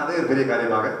செஞ்சீங்கன்னா அதே ஒரு பெரிய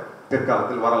காரியமாக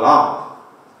பிற்காலத்தில் வரலாம்.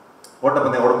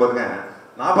 ஓட்டப்பந்தயம் ஓடும்போதுங்க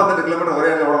 48 கிலோமீட்டர் ஒரே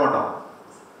இடத்துல ஓட மாட்டோம்.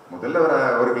 முதல்ல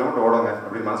ஒரு கிலோமீட்டர் ஓடுங்க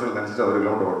அப்படின்னு மனசுல நினைச்சிட்டு 1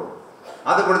 கிலோமீட்டர் ஓடும்.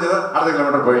 அது முடிஞ்சதோ அடுத்த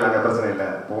கிலோமீட்டர் போயிடலாங்க, பிரச்சனை இல்லை,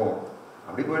 போவோம்.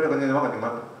 அப்படி போயிட்டு கொஞ்சம்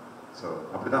கொஞ்சமாக. ஸோ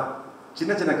அப்படிதான்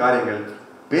சின்ன சின்ன காரியங்கள்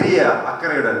பெரிய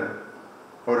அக்கறையுடன்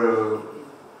ஒரு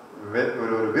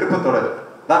ஒரு விருப்பத்தோட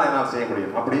தான் என்னால் செய்ய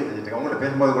முடியும். அப்படியே செஞ்சுட்டு அவங்கள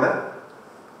பேசும்போது கூட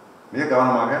மிக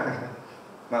கவனமாக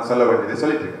நான் சொல்ல வேண்டியதை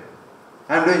சொல்லிட்டு இருக்கேன்.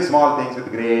 I am doing small things with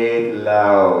great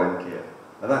love and care.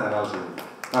 அதான் என்னால் செய்ய முடியும்.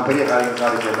 நான் பெரிய காரியங்கள்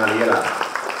சாதிக்க என்னால் இயலாது.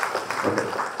 Okay.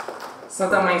 So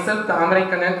myself, the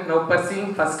American, now pursuing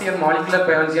first year molecular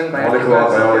biology and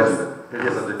biotechnology.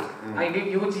 Yes, subject. I did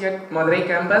UG at Madurai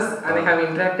campus and I have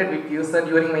interacted with you, sir,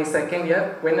 during my second year.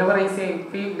 Whenever I say I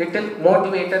feel little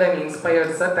motivated and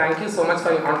inspired, sir, thank you so much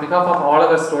for on behalf of all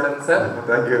our students, sir.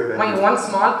 Thank you. My one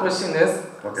small question is,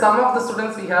 some of the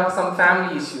students we have some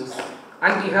family issues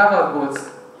and we have our goals.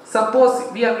 Suppose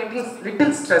we are getting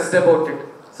little stressed about it.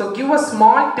 So give a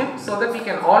small tip so that we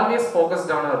can always focus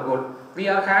on our goal. We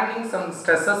are handling some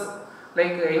stresses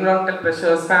like environmental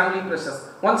pressures, family pressures.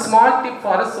 One small tip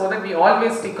for us so that we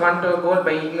always stick on to our goal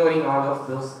by ignoring all of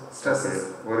those stresses.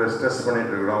 ஒரு stress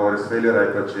பண்ணிட்டு இருக்கோம், ஒரு failure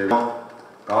ஆகி போச்சு,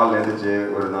 கால் எழுந்துச்சு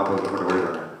ஒரு 40 kilometre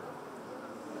ஓடிடுவாங்க.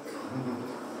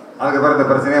 அதுக்கப்புறம் இந்த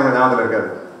பிரச்சனையே அவன் ஞாபகத்தில் இருக்காது.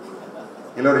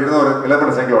 இல்லை ஒரு 200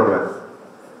 கிலோமீட்டர் சைக்கிள் ஓட்டுவேன்.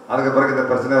 அதுக்கு பிறகு இந்த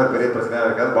பிரச்சனை ஒரு பெரிய பிரச்சனையாக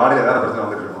இருக்காது, பாடியில் வேற பிரச்சனை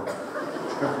வந்துட்டு இருக்கும்.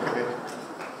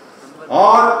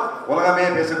 ஆர் உலகமே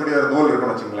பேசக்கூடிய ஒரு நூல்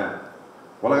இருக்குன்னு வச்சுங்களேன்.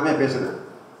 உலகமே பேசுது,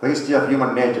 The History of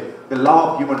Human Nature, The Law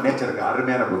of Human Nature இருக்கு,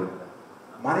 அருமையான புக்.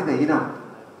 மனித இனம்,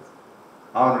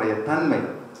 அவனுடைய தன்மை,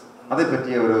 அதை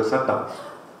பற்றிய ஒரு சட்டம்,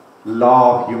 Law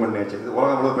of Human Nature. இது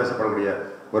உலகம் முழுவதும் பேசப்படக்கூடிய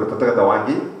ஒரு புத்தகத்தை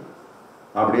வாங்கி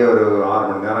அப்படியே ஒரு 6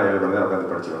 மணி நேரம் 7 மணி நேரம்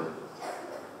உட்காந்து படிச்சுவாங்க.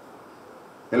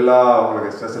 எல்லா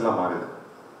உங்களுக்கு ஸ்ட்ரெஸ் எல்லாம் மாறிடுது.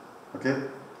 ஓகே,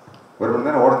 1 மணி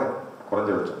நேரம் ஓடுங்க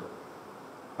குறைஞ்சபட்சம்.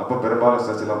 அப்போ பெரும்பாலும்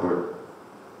ஸ்ட்ரெஸ் எல்லாம் போயிடும்.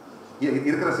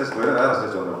 இருக்கிற ஸ்ட்ரெஸ் போயிடும், வேற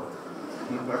ஸ்ட்ரெஸ் வந்துடும்.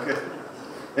 ஓகே,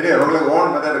 எனவே உங்களுக்கு ஓன்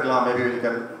மெத்தட் இருக்கலாம். மேபி யூ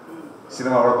கேன்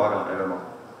சினிமாவோட பார்க்கலாம், இடமா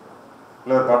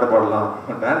இல்லை ஒரு பாட்டு பாடலாம்,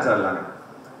 டான்ஸ் ஆடலாங்க.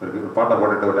 ஒரு பாட்டை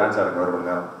போட்டுட்டு ஒரு டான்ஸ் ஆடுங்க 1 மணி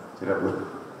நேரம். சரியா போகுது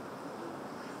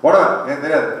போடுவேன், எனக்கு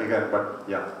தெரியாது. You can, but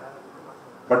yeah,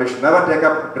 but you should never take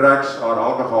up drugs R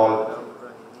alcohol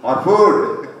R food.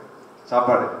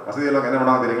 சாப்பாடு வசதி எல்லாம் என்ன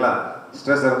பண்ணுவாங்க தெரியுங்களா?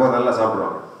 ஸ்ட்ரெஸ் இருக்கும்போது நல்லா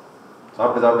சாப்பிடுவாங்க.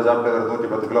 சாப்பிட்டு சாப்பிட்டு சாப்பிட்டு ஒரு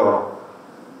 110 கிலோ வரும்.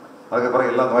 அதுக்கப்புறம்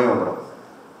எல்லா நோயும் வந்துடும்,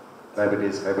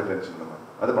 டயபெட்டிஸ், ஹைப்பர் டென்ஷன், இந்த மாதிரி.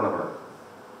 அது பண்ணக்கூடாது.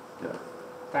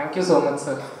 Thank you so much,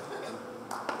 sir.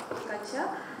 Gotcha.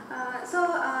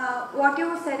 What you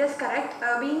said is correct.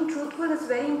 Being truthful is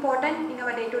very important in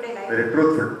our day-to-day life. Very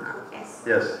truthful. Yes.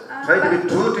 Yes. Try to be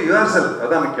true to yourself.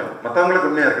 அதான் முக்கியம். மற்றவங்களுக்கு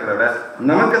உண்மையாக இருக்கிறத விட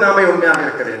நமக்கு நாமே உண்மையாக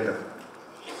இருக்க வேண்டும்.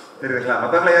 தெரியுதுங்களா?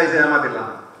 மற்றவங்களை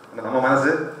ஏமாத்திடலாம், நம்ம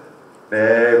மனசு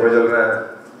போய் சொல்ற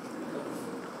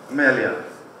உண்மையா இல்லையா?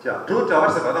 ட்ரூ டு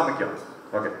அவர் செல்ஃப், அதான் முக்கியம்.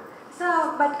 Okay. So,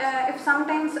 but if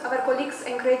sometimes our colleagues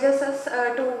encourages us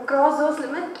to cross those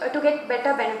limits to get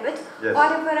better benefits, yes, or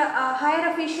if a higher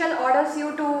official orders you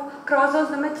to cross those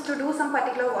limits to do some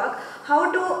particular work, how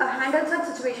to handle such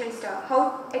situations, sir? How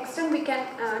extent we can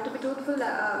to be truthful?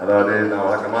 அதாவது நான்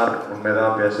வழக்கமாக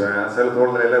உண்மைதான் பேசுவேன். சில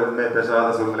சூழ்நிலையில் உண்மை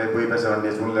பேசாத சூழ்நிலை, போய் பேச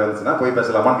வேண்டிய சூழ்நிலை வந்துச்சுன்னா போய்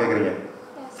பேசலாமான்னு கேட்குறீங்க.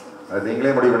 அது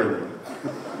நீங்களே முடிவு பண்ணிக்கிறீங்க,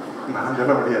 நான்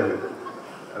சொல்ல முடியாது.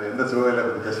 அது எந்த சூழ்நிலையை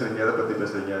பற்றி பேசுறீங்க, எதை பற்றி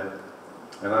பேசுறீங்க.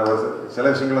 ஏன்னா ஒரு சில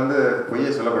விஷயங்கள் வந்து பொய்யே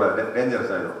சொல்லக்கூடாது,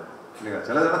 டேஞ்சரஸ் ஆகிடும் இல்லைங்க.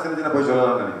 சில இதெல்லாம் சின்ன சின்ன பொய்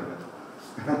சொல்லலாம்னு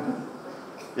நினைக்கிறேன்.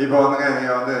 இப்போ வந்துங்க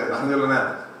நீங்கள் வந்து நான் சொல்லுறேன்,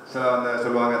 சில வந்து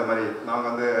சொல்லுவாங்க இந்த மாதிரி நாங்கள்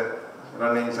வந்து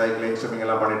ரன்னிங், சைக்கிளிங், ஸ்விம்மிங்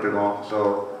எல்லாம் பண்ணிகிட்ருக்கோம். ஸோ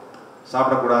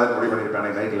சாப்பிடக்கூடாதுன்னு முடிவு பண்ணியிருப்பேன்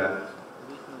அன்றைக்கி நைட்டில்.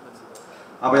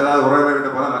 அப்போ ஏதாவது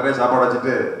உறவினர்கிட்ட போனால் நிறைய சாப்பாடு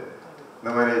வச்சுட்டு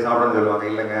இந்த மாதிரி சாப்பிடணும்னு சொல்லுவாங்க.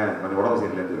 இல்லைங்க கொஞ்சம் உடம்பு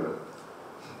சரியில்லைன்னு சொல்லுவேன்,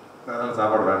 அதனால்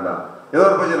சாப்பாடு வேண்டாம். ஏதோ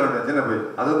ஒரு பொய் சொல்ல வேண்டிய சின்ன பொய்,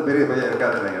 அது வந்து பெரிய பொய்யா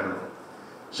இருக்காது நினைக்கிறேன்.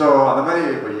 ஸோ அந்த மாதிரி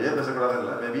இப்போ ஏன் பேசக்கூடாது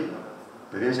இல்லை, மேபி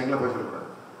பெரிய விஷயங்கள போய் சொல்லக்கூடாது.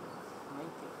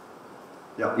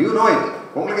 Yeah, you know it.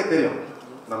 உங்களுக்கே தெரியும்.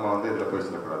 நம்ம வந்து இதுல போய்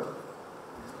சொல்லக்கூடாது.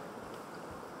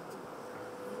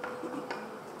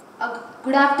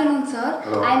 Good afternoon, sir.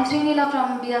 Hello. I am Srinila from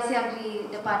BSc Agri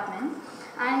Department,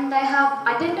 and I have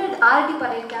attended RD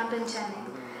Parade camp in Chennai.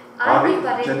 RD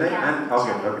Parade Chennai camp. and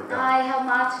okay, okay. Yeah. I have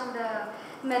marched in the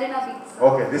Marina Beach. Sir.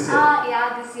 Okay, this year. Yeah,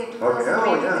 this year 2023. Okay.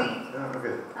 Oh, yeah.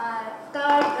 Okay.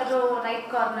 Third row, right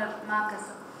corner marker,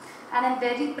 sir. And I'm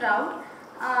very proud.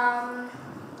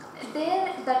 There,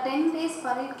 the 10 days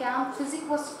parade camp physics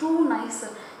was too nice,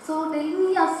 sir. So tell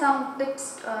me some tips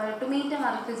to maintain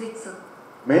our physics, sir.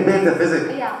 Maintain the physics?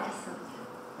 Yeah, yes, sir.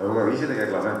 ரொம்ப விஷயத்தை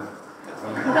கேட்கலாமே.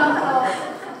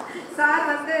 Sir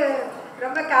வந்து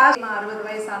ரொம்ப காசு 60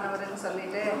 வயசானவர்னு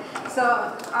சொல்லிட்டு so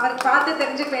அவர் பார்த்து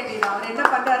தெரிஞ்சுக்க வேண்டியது, அவர் என்ன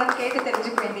பண்ணுறாருன்னு கேட்டு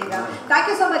தெரிஞ்சுக்க வேண்டியதான்.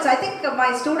 Thank you so much. I think my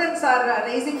students are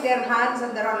raising their hands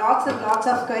and there are lots and lots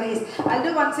of queries. I'll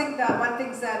do one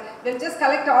thing, sir. We'll just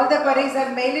collect all the queries and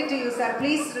mail it to you, sir.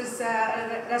 Please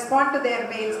respond to their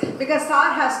mails because sir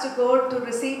has to go to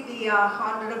receive the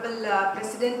Honorable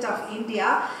President of India.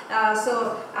 So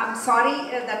I'm sorry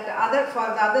that for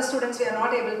the other students we are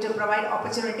not able to provide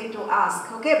opportunity to ask.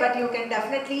 Okay, but you can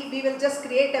definitely, we will just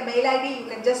create a mail ID. You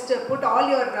can just put all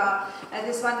your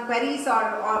this one queries or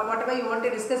whatever you want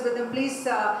to discuss with him. Please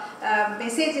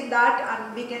message in that and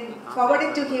we can forward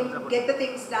it to him, get the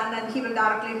things done, and he will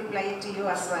directly reply it to you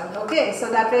as well. Okay, so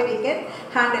that way we can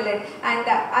handle it. And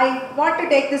I want to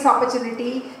take this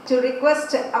opportunity to request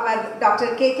our Dr.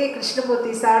 K.K.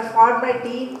 Krishnamurthy sir, former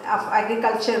Dean of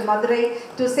Agriculture Madurai,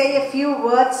 to say a few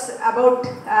words about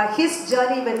his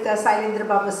journey with Sailendra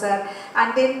Babu sir, and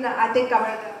then I think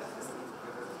our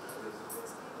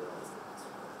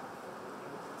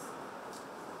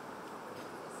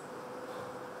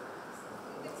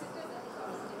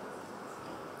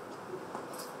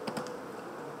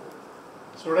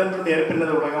சுழன்று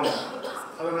ஏற்பின்னது உலகம்,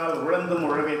 அதனால் உழந்தும்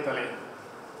உழவை தலை.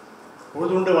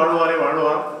 உழுதுண்டு வாழ்வாரே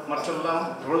வாழ்வார், மற்றெல்லாம்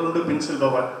உழுதுண்டு பின்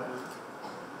செல்பவர்.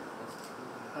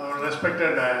 Our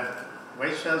respected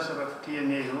Vice Chancellor of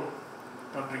TNAU,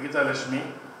 Dr. Geeta Lakshmi,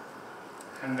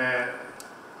 and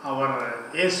our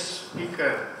ace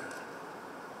speaker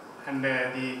and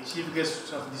the chief guest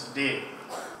of this day,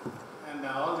 and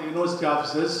all the university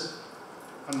officers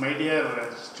and my dear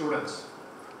students.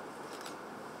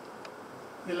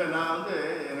 இல்லை, நான் வந்து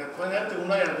எனக்கு கொஞ்ச நேரத்துக்கு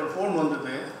முன்னாடி எனக்கு ஒரு ஃபோன்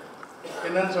வந்தது.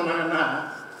 என்னன்னு சொன்னாங்கன்னா,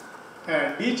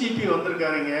 டிஜிபி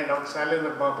வந்திருக்காருங்க டாக்டர்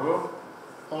சைலேந்திர பாபு,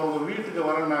 அவர் உங்கள் வீட்டுக்கு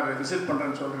வர நான் விசிட்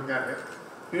பண்ணுறேன்னு சொல்லியிருக்காரு.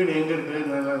 வீடு எங்கே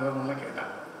இருக்குது நல்லா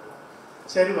கேட்டாங்க.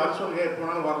 சரி வர சொல்லுங்க,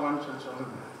 எப்போனாலும் வரலான்னு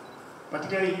சொல்லுங்க.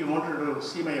 Particularly you wanted to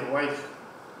see my wife,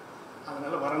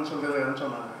 அதனால் வரேன்னு சொல்லுறேன்னு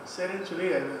சொன்னாங்க. சரின்னு சொல்லி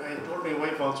I told my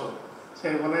wife also,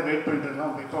 சரி உடனே வெயிட் பண்ணிட்டு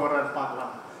இருக்கலாம், இப்போ வர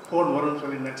பார்க்கலாம், ஃபோன் வரும்னு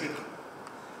சொல்லி நினச்சிட்டு.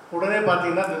 உடனே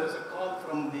பார்த்தீங்கன்னா there is a call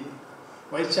from the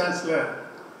Vice Chancellor.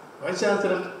 Vice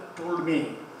Chancellor told me,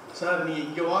 sir நீங்கள்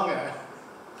இங்கே வாங்க,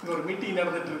 இங்கே ஒரு மீட்டிங்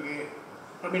நடந்துகிட்ருக்கு,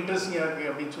 ரொம்ப இன்ட்ரெஸ்டிங்காக இருக்குது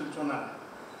அப்படின்னு சொல்லி சொன்னாங்க.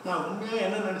 நான் உண்மையாக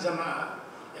என்ன நினச்சேன்னா,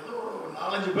 ஏதோ ஒரு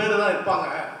 4-5 பேர் தான் இருப்பாங்க,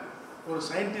 ஒரு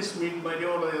சயின்டிஸ்ட் மீட்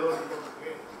மாதிரியோ இல்லை ஏதோ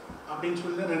இருக்குது அப்படின்னு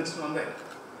சொல்லி தான் நினச்சிட்டு வந்தேன்.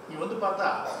 இங்கே வந்து பார்த்தா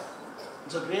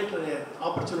it's a great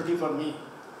opportunity for me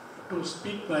to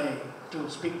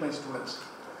speak my students.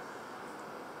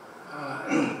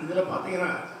 இதில்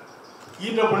பார்த்தீங்கன்னா,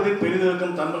 ஈன்ற பொழுதில்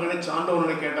பெரிதற்கும் தன்மகனை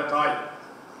சான்றவனை கேட்ட தாய்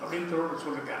அப்படின்னு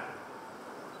சொல்லியிருக்கேன்.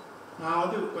 நான்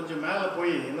வந்து கொஞ்சம் மேலே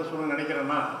போய் என்ன சொல்ல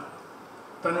நினைக்கிறேன்னா,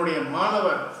 தன்னுடைய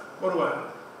மாணவர் ஒருவர்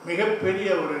மிகப்பெரிய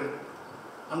ஒரு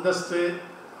அந்தஸ்து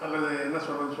அல்லது என்ன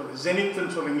சொல்கிறது சொல்லி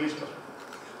ஜெனித்துன்னு சொல்லி இங்கிலீஷில்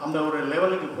அந்த ஒரு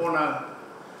லெவலுக்கு போனால்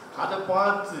அதை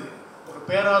பார்த்து ஒரு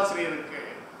பேராசிரியருக்கு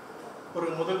ஒரு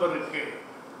முதல்வருக்கு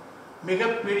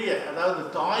மிகப்பெரிய, அதாவது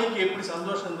தாய்க்கு எப்படி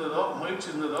சந்தோஷம் இருந்ததோ மகிழ்ச்சி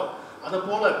இருந்ததோ அதை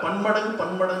போல பன்மடங்கு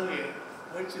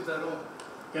மகிழ்ச்சி தரும்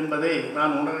என்பதை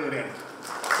நான் உணர்கிறேன்.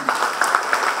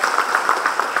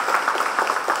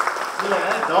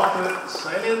 இதில் டாக்டர்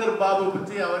சைலேந்திர பாபு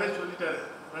பற்றி அவரே சொல்லிட்டார்.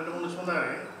 2-3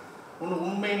 சொன்னார். ஒன்று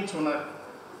உண்மைன்னு சொன்னார்.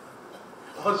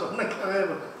 அவர் சொன்ன கதை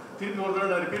திருப்பி ஒரு தடவை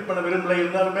நான் ரிப்பீட் பண்ண விரும்பலை.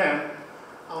 இருந்தாலுமே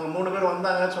அவங்க 3 பேர்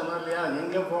வந்தாங்க சொன்னார் இல்லையா,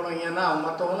 எங்கே போனீங்கன்னா அவங்க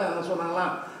மற்றவங்களாம் என்ன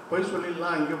சொன்னாங்களாம், போய்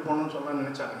சொல்லிடலாம் எங்கே போகணும்னு சொல்லலாம்னு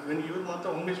நினச்சாங்க. இவர்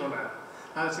மாத்திரம் உண்மை சொன்னார்.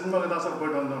 நாங்கள் சினிமாவுக்கு தான் சார்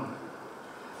போயிட்டு வந்தோம்.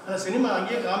 அந்த சினிமா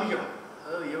அங்கேயே காமிக்கிறோம்.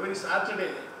 அதாவது எவ்ரி சாட்டர்டே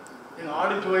எங்கள்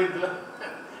ஆடிட்டோரியத்தில்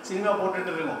சினிமா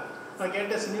போட்டுட்டு இருக்கோம். நான்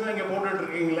கேட்டேன், சினிமா இங்கே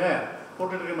போட்டுட்ருக்கீங்களே,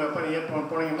 போட்டுட்ருக்கேன் எப்போ நீங்கள்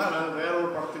போனீங்கன்னா நாங்கள் வேற ஒரு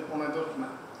படத்துக்கு போனோம் ஏதோ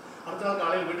சொன்னேன். அடுத்த நாள்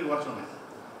காலையில் வீட்டுக்கு வர சொன்னேன்.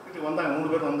 வீட்டுக்கு வந்தாங்க,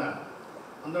 3 பேர் வந்தாங்க.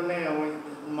 வந்தோடனே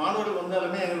மாணவர்கள்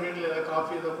வந்தாலுமே எங்கள் வீட்டில் ஏதாவது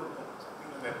காஃபி ஏதோ கொடுப்போம்.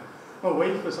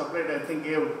 Wife supplied I think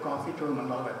cave coffee to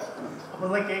நல்லா.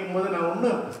 அப்புறம் தான் கேட்கும்போது நான்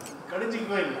ஒன்றும்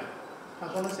கடிஞ்சிக்கவே இல்லை.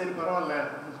 நான் சொன்னேன், சரி பரவாயில்ல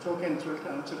ஓகேன்னு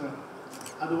சொல்லிட்டு அனுப்பிச்சிடுவேன்.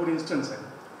 அது ஒரு இன்ஸ்டன்ஸு.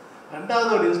 ரெண்டாவது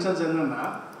ஒரு இன்ஸ்டன்ஸ் என்னென்னா,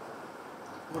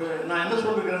 நான் என்ன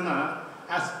சொல்லியிருக்கிறேன்னா,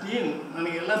 ஆஸ் டீன்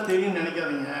எனக்கு எல்லாம் தெரியும்னு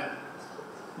நினைக்காதீங்க.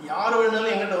 யார்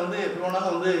வேணாலும் என்கிட்ட வந்து எப்படி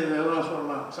வேணாலும் வந்து எல்லாம்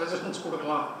சொல்லலாம், சஜஷன்ஸ்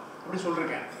கொடுக்கலாம் அப்படி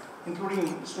சொல்லியிருக்கேன், இன்க்ளூடிங்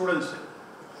ஸ்டூடெண்ட்ஸு.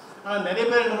 ஆனால் நிறைய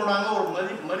பேர் என்ன பண்ணுவாங்க, ஒரு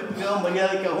மதிப்புக்காகவும்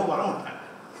மரியாதைக்காகவும் வர மாட்டாங்க.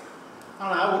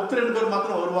 ஆனால் ஒருத்தர் 2 பேர்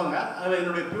மாத்திரம் வருவாங்க. அதில்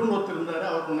என்னுடைய பியூன் ஒருத்தர் இருந்தார்,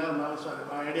 அவருக்கு நேரம் சார்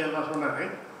ஐடியாலாம் சொன்னார்.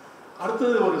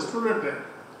 அடுத்தது ஒரு ஸ்டூடெண்ட்டு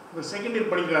ஒரு செகண்ட்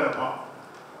இயர் படிக்கிறாரப்பா.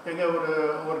 எங்கள்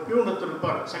ஒரு பியூன் ஒருத்தர்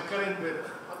இருப்பார், சக்கரைன்னு பேர்.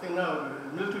 பார்த்தீங்கன்னா அவர்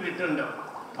மிலிட்ரி ரிட்டர்ன்டு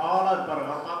ஆளாக இருப்பார்.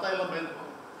 அவர் பார்த்தா எல்லாம் பயந்துப்பாங்க.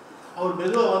 அவர்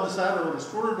மெதுவாக வந்து, சார் ஒரு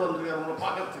ஸ்டூடெண்ட் வந்துருக்கார் உங்களை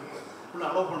பார்க்கறதுக்கு, உள்ள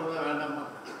அலோவ் பண்ணுறதா வேண்டாமா,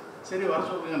 சரி வர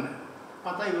சொல்லுங்கன்னு.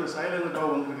 பார்த்தா இவர்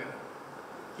சைலண்டாக வந்திருக்காரு.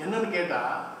 என்னன்னு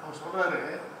கேட்டால் அவர் சொல்கிறாரு,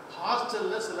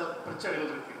 ஹாஸ்டலில் சில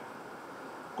பிரச்சனைகள் இருக்குது,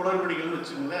 குளறுபடிகள்னு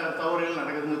வச்சுங்களேன், தவறுகள்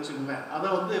நடக்குதுன்னு வச்சுங்களேன். அதை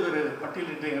வந்து இவர்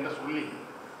பட்டியலிட்டு என்கிட்ட சொல்லி,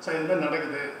 சார் இது மாதிரி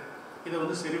நடக்குது, இதை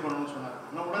வந்து சரி பண்ணணும்னு சொன்னார்.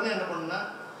 நான் உடனே என்ன பண்ணேன்,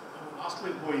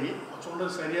 ஹாஸ்டலுக்கு போய்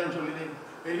சொன்னது சரியானு சொல்லி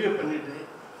வெரிஃபை பண்ணிவிட்டு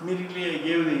immediately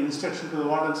cave the instruction to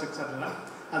wardens etcetera.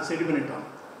 அது சரி பண்ணிட்டோம்.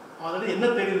 அதில் என்ன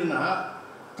தெரியுதுன்னா,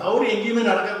 தவறு எங்கேயுமே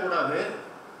நடக்கக்கூடாது,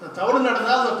 தவறு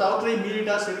நடந்தால் அந்த தவற்றை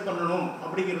இமீடியட்டாக சரி பண்ணணும்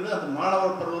அப்படிங்கிறது அந்த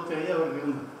மாணவர் பருவத்திலேயே அவருக்கு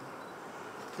இருந்தது.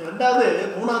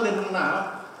 மூணாவது என்னென்னா,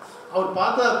 அவர்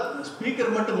பார்த்தா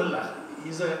ஸ்பீக்கர் மட்டும் இல்லை,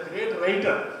 இஸ் அ கிரேட்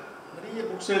ரைட்டர், நிறைய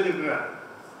புக்ஸ் எழுதியிருக்கிறார்.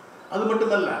 அது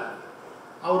மட்டுமல்ல,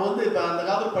 அவர் வந்து இப்போ அந்த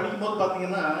காலத்தில் படிக்கும்போது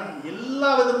பார்த்தீங்கன்னா எல்லா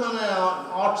விதமான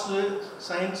ஆர்ட்ஸு,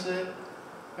 சயின்ஸு,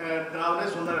 அவரே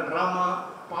சொன்னார், ட்ராமா,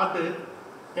 பாட்டு.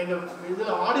 எங்கள்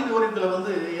இதில் ஆடிட்டோரியத்தில்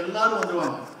வந்து எல்லோரும்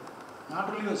வந்துடுவாங்க,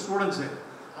 நாட் ஒன்லி ஸ்டூடெண்ட்ஸு,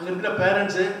 அங்கே இருக்கிற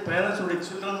பேரண்ட்ஸுடைய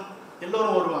சில்ட்ரன்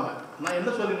எல்லோரும் வருவாங்க. நான் என்ன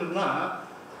சொல்லிட்டுருக்கேன்னா,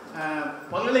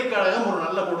 பல்கலைக்கழகம் ஒரு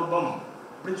நல்ல குடும்பம்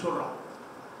அப்படின்னு சொல்கிறோம்.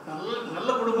 நல்ல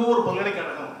குடும்பம் ஒரு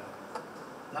பல்கலைக்கழகம்,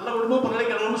 நல்ல குடும்பம்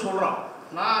பல்கலைக்கழகம்னு சொல்கிறோம்.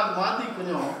 நான் அது மாற்றி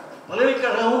கொஞ்சம்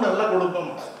பல்கலைக்கழகமும் நல்ல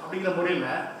குடும்பம் அப்படிங்கிற முறையில்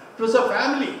it was a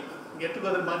family get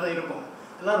together மாதிரி தான் இருக்கும்,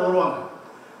 எல்லோரும் வருவாங்க.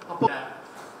 அப்போ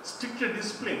ஸ்ட்ரிக்ட்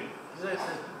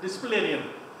டிசிப்ளினேரியன்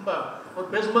ரொம்ப ஒரு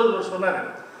பேசும்போது ஒரு சொன்னார்,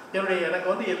 எனக்கு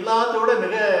வந்து எல்லாத்தோட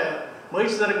மிக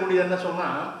மகிழ்ச்சி தரக்கூடியது என்ன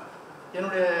சொன்னால்,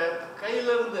 என்னுடைய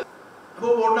கையிலேருந்து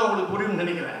அப்போ போட்டால் உங்களுக்கு புரியும்னு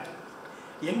நினைக்கிறேன்.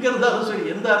 எங்கே இருந்தாலும் சரி,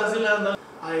 எந்த அரசியலாக இருந்தாலும்,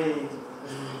 ஐ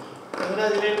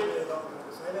congratulate Dr.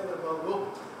 Sailendra Babu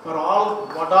for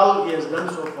what all he has done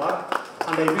so far,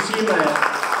 and I wish him a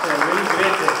very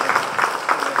great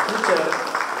future.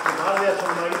 Bharathiyar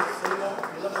சொன்ன மாதிரி செல்வம்,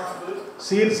 இளமாப்பு,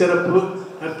 சீர் சிறப்பு,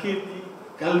 நற்கீர்த்தி,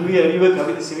 கல்வி, அறிவு,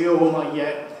 கவிதை, சிவயோகம் ஆகிய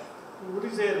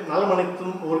உரிசேர்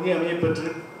நலமனைத்தும் ஒருங்கே அமைய பெற்று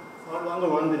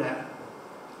வாழ்ந்தினேன்.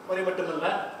 வரை மட்டுமல்ல,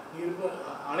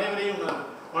 அனைவரையும் நான்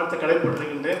வாழ்த்து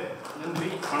கடைப்பட்டிருக்கின்றேன். நன்றி,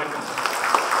 வணக்கம்.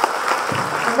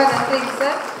 ரொம்ப நன்றிங்க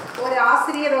சார். ஒரு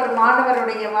ஆசிரியர் ஒரு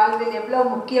மாணவருடைய வாழ்வில் எவ்வளோ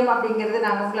முக்கியம் அப்படிங்கிறது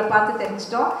நாங்கள் உங்களை பார்த்து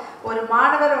தெரிஞ்சிட்டோம். ஒரு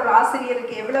மாணவர் ஒரு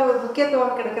ஆசிரியருக்கு எவ்வளோ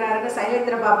முக்கியத்துவம் கொடுக்குறாருன்னு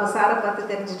சைலேந்திர பாபு சாரை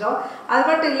பார்த்து தெரிஞ்சிட்டோம். அது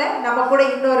மட்டும் இல்லை, நம்ம கூட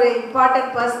இன்னொரு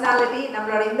இம்பார்ட்டன்ட் பர்சனாலிட்டி,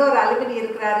 நம்மளோட இன்னொரு அலுமினி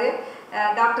இருக்கிறாரு,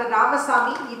 டாக்டர்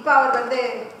ராமசாமி. இப்போ அவர் வந்து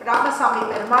Ramasamy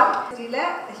Perumal.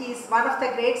 He is one of the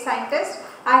great scientists.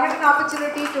 I had an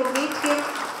opportunity to meet him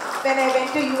when I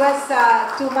went to US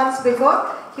 2 months before.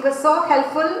 He was so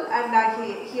helpful, and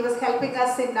he was helping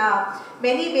us in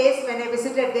many ways when I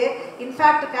visited there. In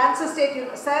fact, Kansas State,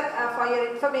 sir, for your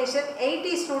information,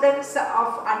 80 students of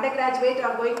undergraduate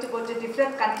are going to go to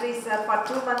different countries for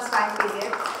 2 months time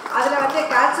period. Adula vande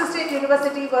Kansas State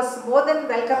University was more than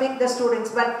welcoming the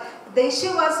students, but the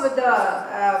issue was with the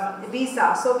visa.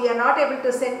 So we are not able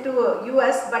to send to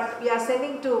US, but we are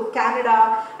sending to Canada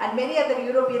and many other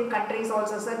European countries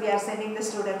also, sir. We are sending the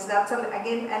students. That's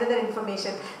again another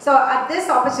information. So at this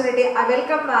opportunity, I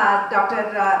welcome Dr.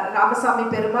 Ramasamy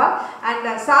Perumal. And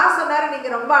sir சொன்னாரு, நீங்க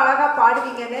ரொம்ப அழகா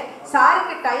பாடுவீங்கன்னு.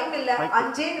 சாருக்கு time இல்ல,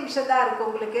 5 நிமிஷம் தான் இருக்கு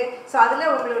உங்களுக்கு. ஸோ அதுல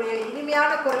உங்களுடைய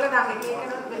இனிமையான குரலை நாங்க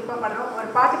கேட்கணும்னு விருப்பப்படுறோம். ஒரு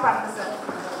பாட்டு பாடுங்க சார்.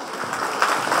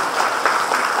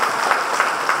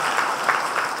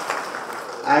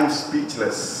 I am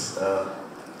speechless.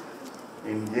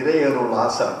 என் இறையருள்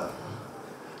ஆசை,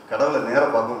 கடவுளை நேராக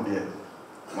பார்க்க முடியாது,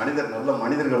 நல்ல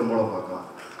மனிதர்கள் மூலம் பார்க்கலாம்.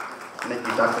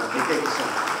 இன்னைக்கு டாக்டர் கே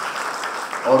கிருஷ்ணன்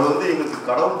அவர் வந்து எங்களுக்கு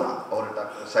கடவுள் தான். அவர்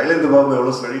டாக்டர் சைலேந்திர பாபு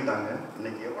எவ்வளோ சொல்லிட்டாங்க.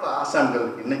 இன்னைக்கு எவ்வளோ ஆசான்கள்.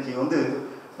 இன்னைக்கு வந்து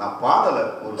நான் பாடலை,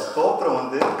 ஒரு ஸ்தோத்திரம்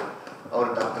வந்து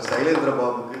அவர் டாக்டர் சைலேந்திர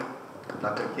பாபுக்கு,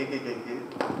 டாக்டர் கேக்கு.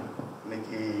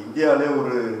 இன்னைக்கு இந்தியாவிலே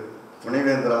ஒரு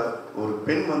துணைவேந்தரா ஒரு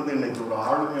பெண் வந்து இன்னைக்கு ஒரு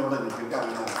ஆளுமையோட இன்னைக்கு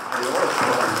இருக்காங்கன்னா அது எவ்வளோ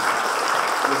சொல்லுவாங்க.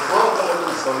 இந்த ஸ்தோத்திரம்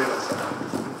வந்து சொல்லிடுறேன் சார்.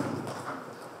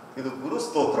 இது குரு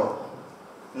ஸ்தோத்திரம்.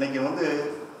 இன்னைக்கு வந்து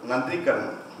நன்றி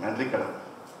கடன்.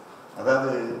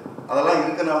 அதாவது அதெல்லாம்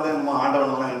இருக்கனால தான் நம்ம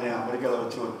ஆண்டவனெல்லாம் என்னை அமெரிக்காவில்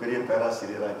வச்சு ஒரு பெரிய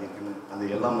பேராசிரியராக இருக்குன்னு அந்த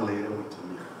எல்லாம் உள்ள இறைவனுக்கு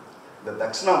சொல்லி இந்த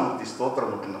தட்சிணாமூர்த்தி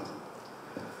ஸ்தோத்திரம் மட்டும்தான்.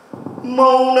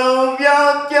 मौन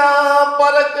व्याख्या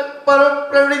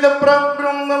परप्रविद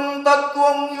परब्रह्मं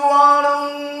तत्त्वं युवाणं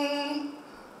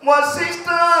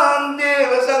वसिष्ठान्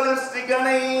देव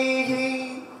सदृशिगणैः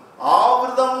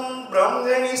आवृतं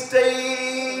ब्रह्मनिष्ठैः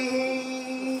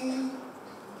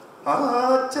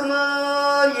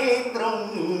आचार्येन्द्रं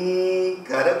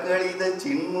करकलित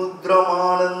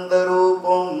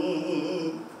चिन्मुद्रमानन्दरूपं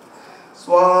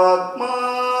स्वात्मारामं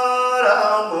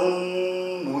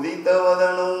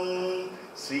मुदितवदनं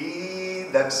श्री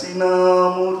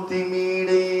दक्षिणामूर्ति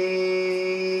मीडे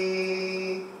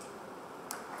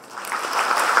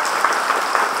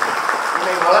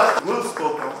गुरु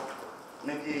स्तोत्रम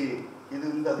இன்னைக்கு இது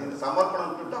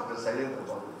சமர்ப்பணம் டு டாக்டர் சைலேந்திர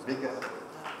பாபு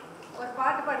ஒரு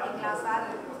பாட்டு பாடுறீங்களா சார்?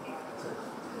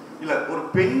 இல்ல ஒரு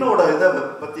பெண்ணோட இதை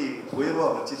பத்தி உயர்வா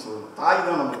வச்சு சொல்லணும். தாய்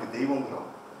தான் நமக்கு தெய்வங்கிறோம்.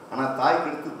 ஆனா தாய்க்கு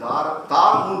அடுத்து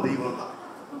தாரமும் தெய்வம் தான்.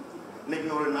 இன்னைக்கு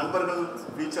ஒரு நண்பர்கள்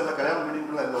ஃபியூச்சர்ல கல்யாணம்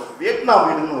பண்ணிட்டு இல்லை வியட்நாம்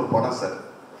வீடுன்னு ஒரு படம் சார்.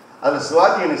 அதில்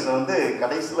சிவாஜி கணேசன் வந்து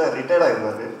கடைசியில் ரிட்டையர்ட்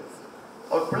ஆகிடுவார்.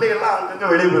 அவர் பிள்ளைகள்லாம் அங்கங்கே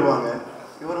வெளியே போயிடுவாங்க.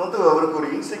 இவர் வந்து அவருக்கு ஒரு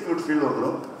இன்செக்யூர் ஃபீல்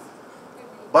வந்துடும்.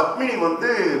 பத்மினி வந்து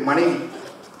மனைவி.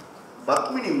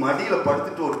 பத்மினி மடியில்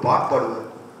படுத்துட்டு ஒரு பாட்டு பாடுவார்.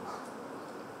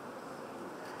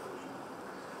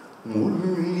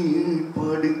 முள்ளில்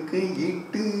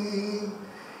படுக்கையிட்டு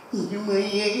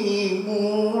இமையை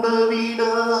மூடவிடாதிருக்கும்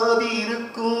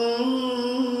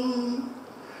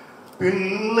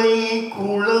பிள்ளை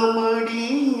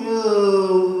குளமடியோ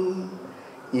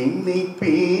என்னை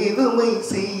பேதமை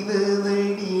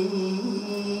செய்ததடி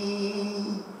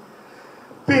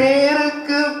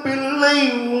பேருக்கு பிள்ளை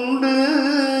உண்டு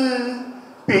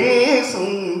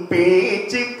பேசும்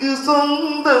பேச்சுக்கு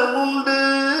சொந்தம் உண்டு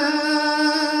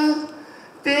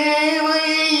தேவை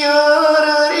யார்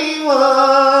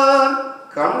அறிவார்.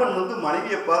 கணவன் வந்து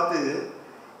மனைவியை பார்த்து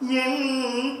என்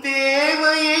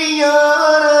தேவையை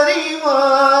யார்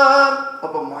அறிவார்.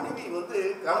 அப்ப மனைவி வந்து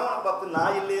கணவனை பார்த்து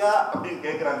நான் இல்லையா அப்படின்னு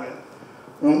கேட்கிறாங்க.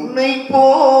 உன்னை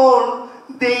போல்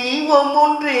தெய்வம்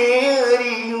ஒன்றே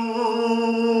அறியும்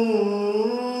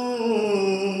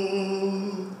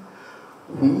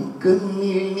உன்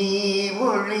கண்ணில் நீ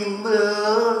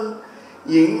வழிந்தால்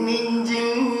என்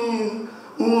நெஞ்சில்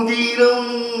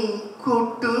உதிரம்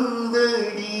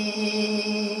கொட்டுதடி.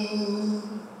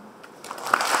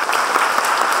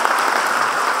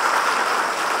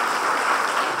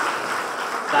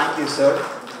 Thank you, sir.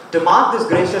 To mark this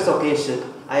gracious occasion,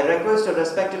 I request a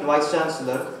respected Vice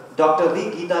Chancellor, Dr. V.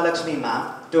 Geeta Lakshmi ma'am,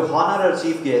 to honor our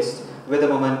chief guest with a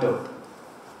memento.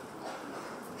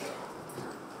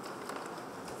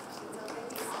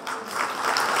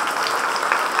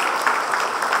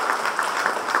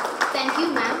 Thank you,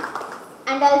 ma'am.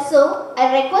 And also, I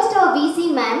request our VC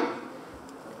ma'am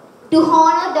to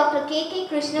honor Dr. K.K.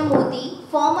 Krishnamurthy,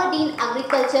 former Dean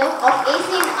Agriculture of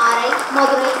ACNRI,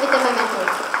 Madurai, with a memento.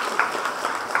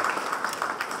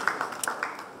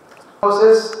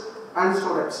 And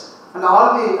students and all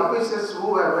the officers who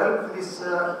have helped this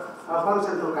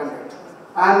function to conduct,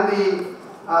 and the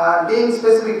dean,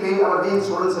 specifically our dean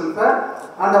students welfare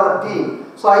and our team.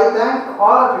 So I thank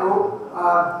all of you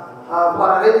for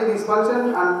arranging this function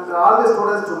and all the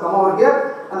students to come over here,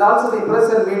 and also the press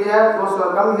and media those who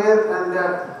have come here and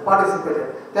participated.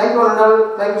 Thank you all and all.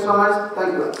 Thank you so much.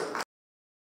 Thank you.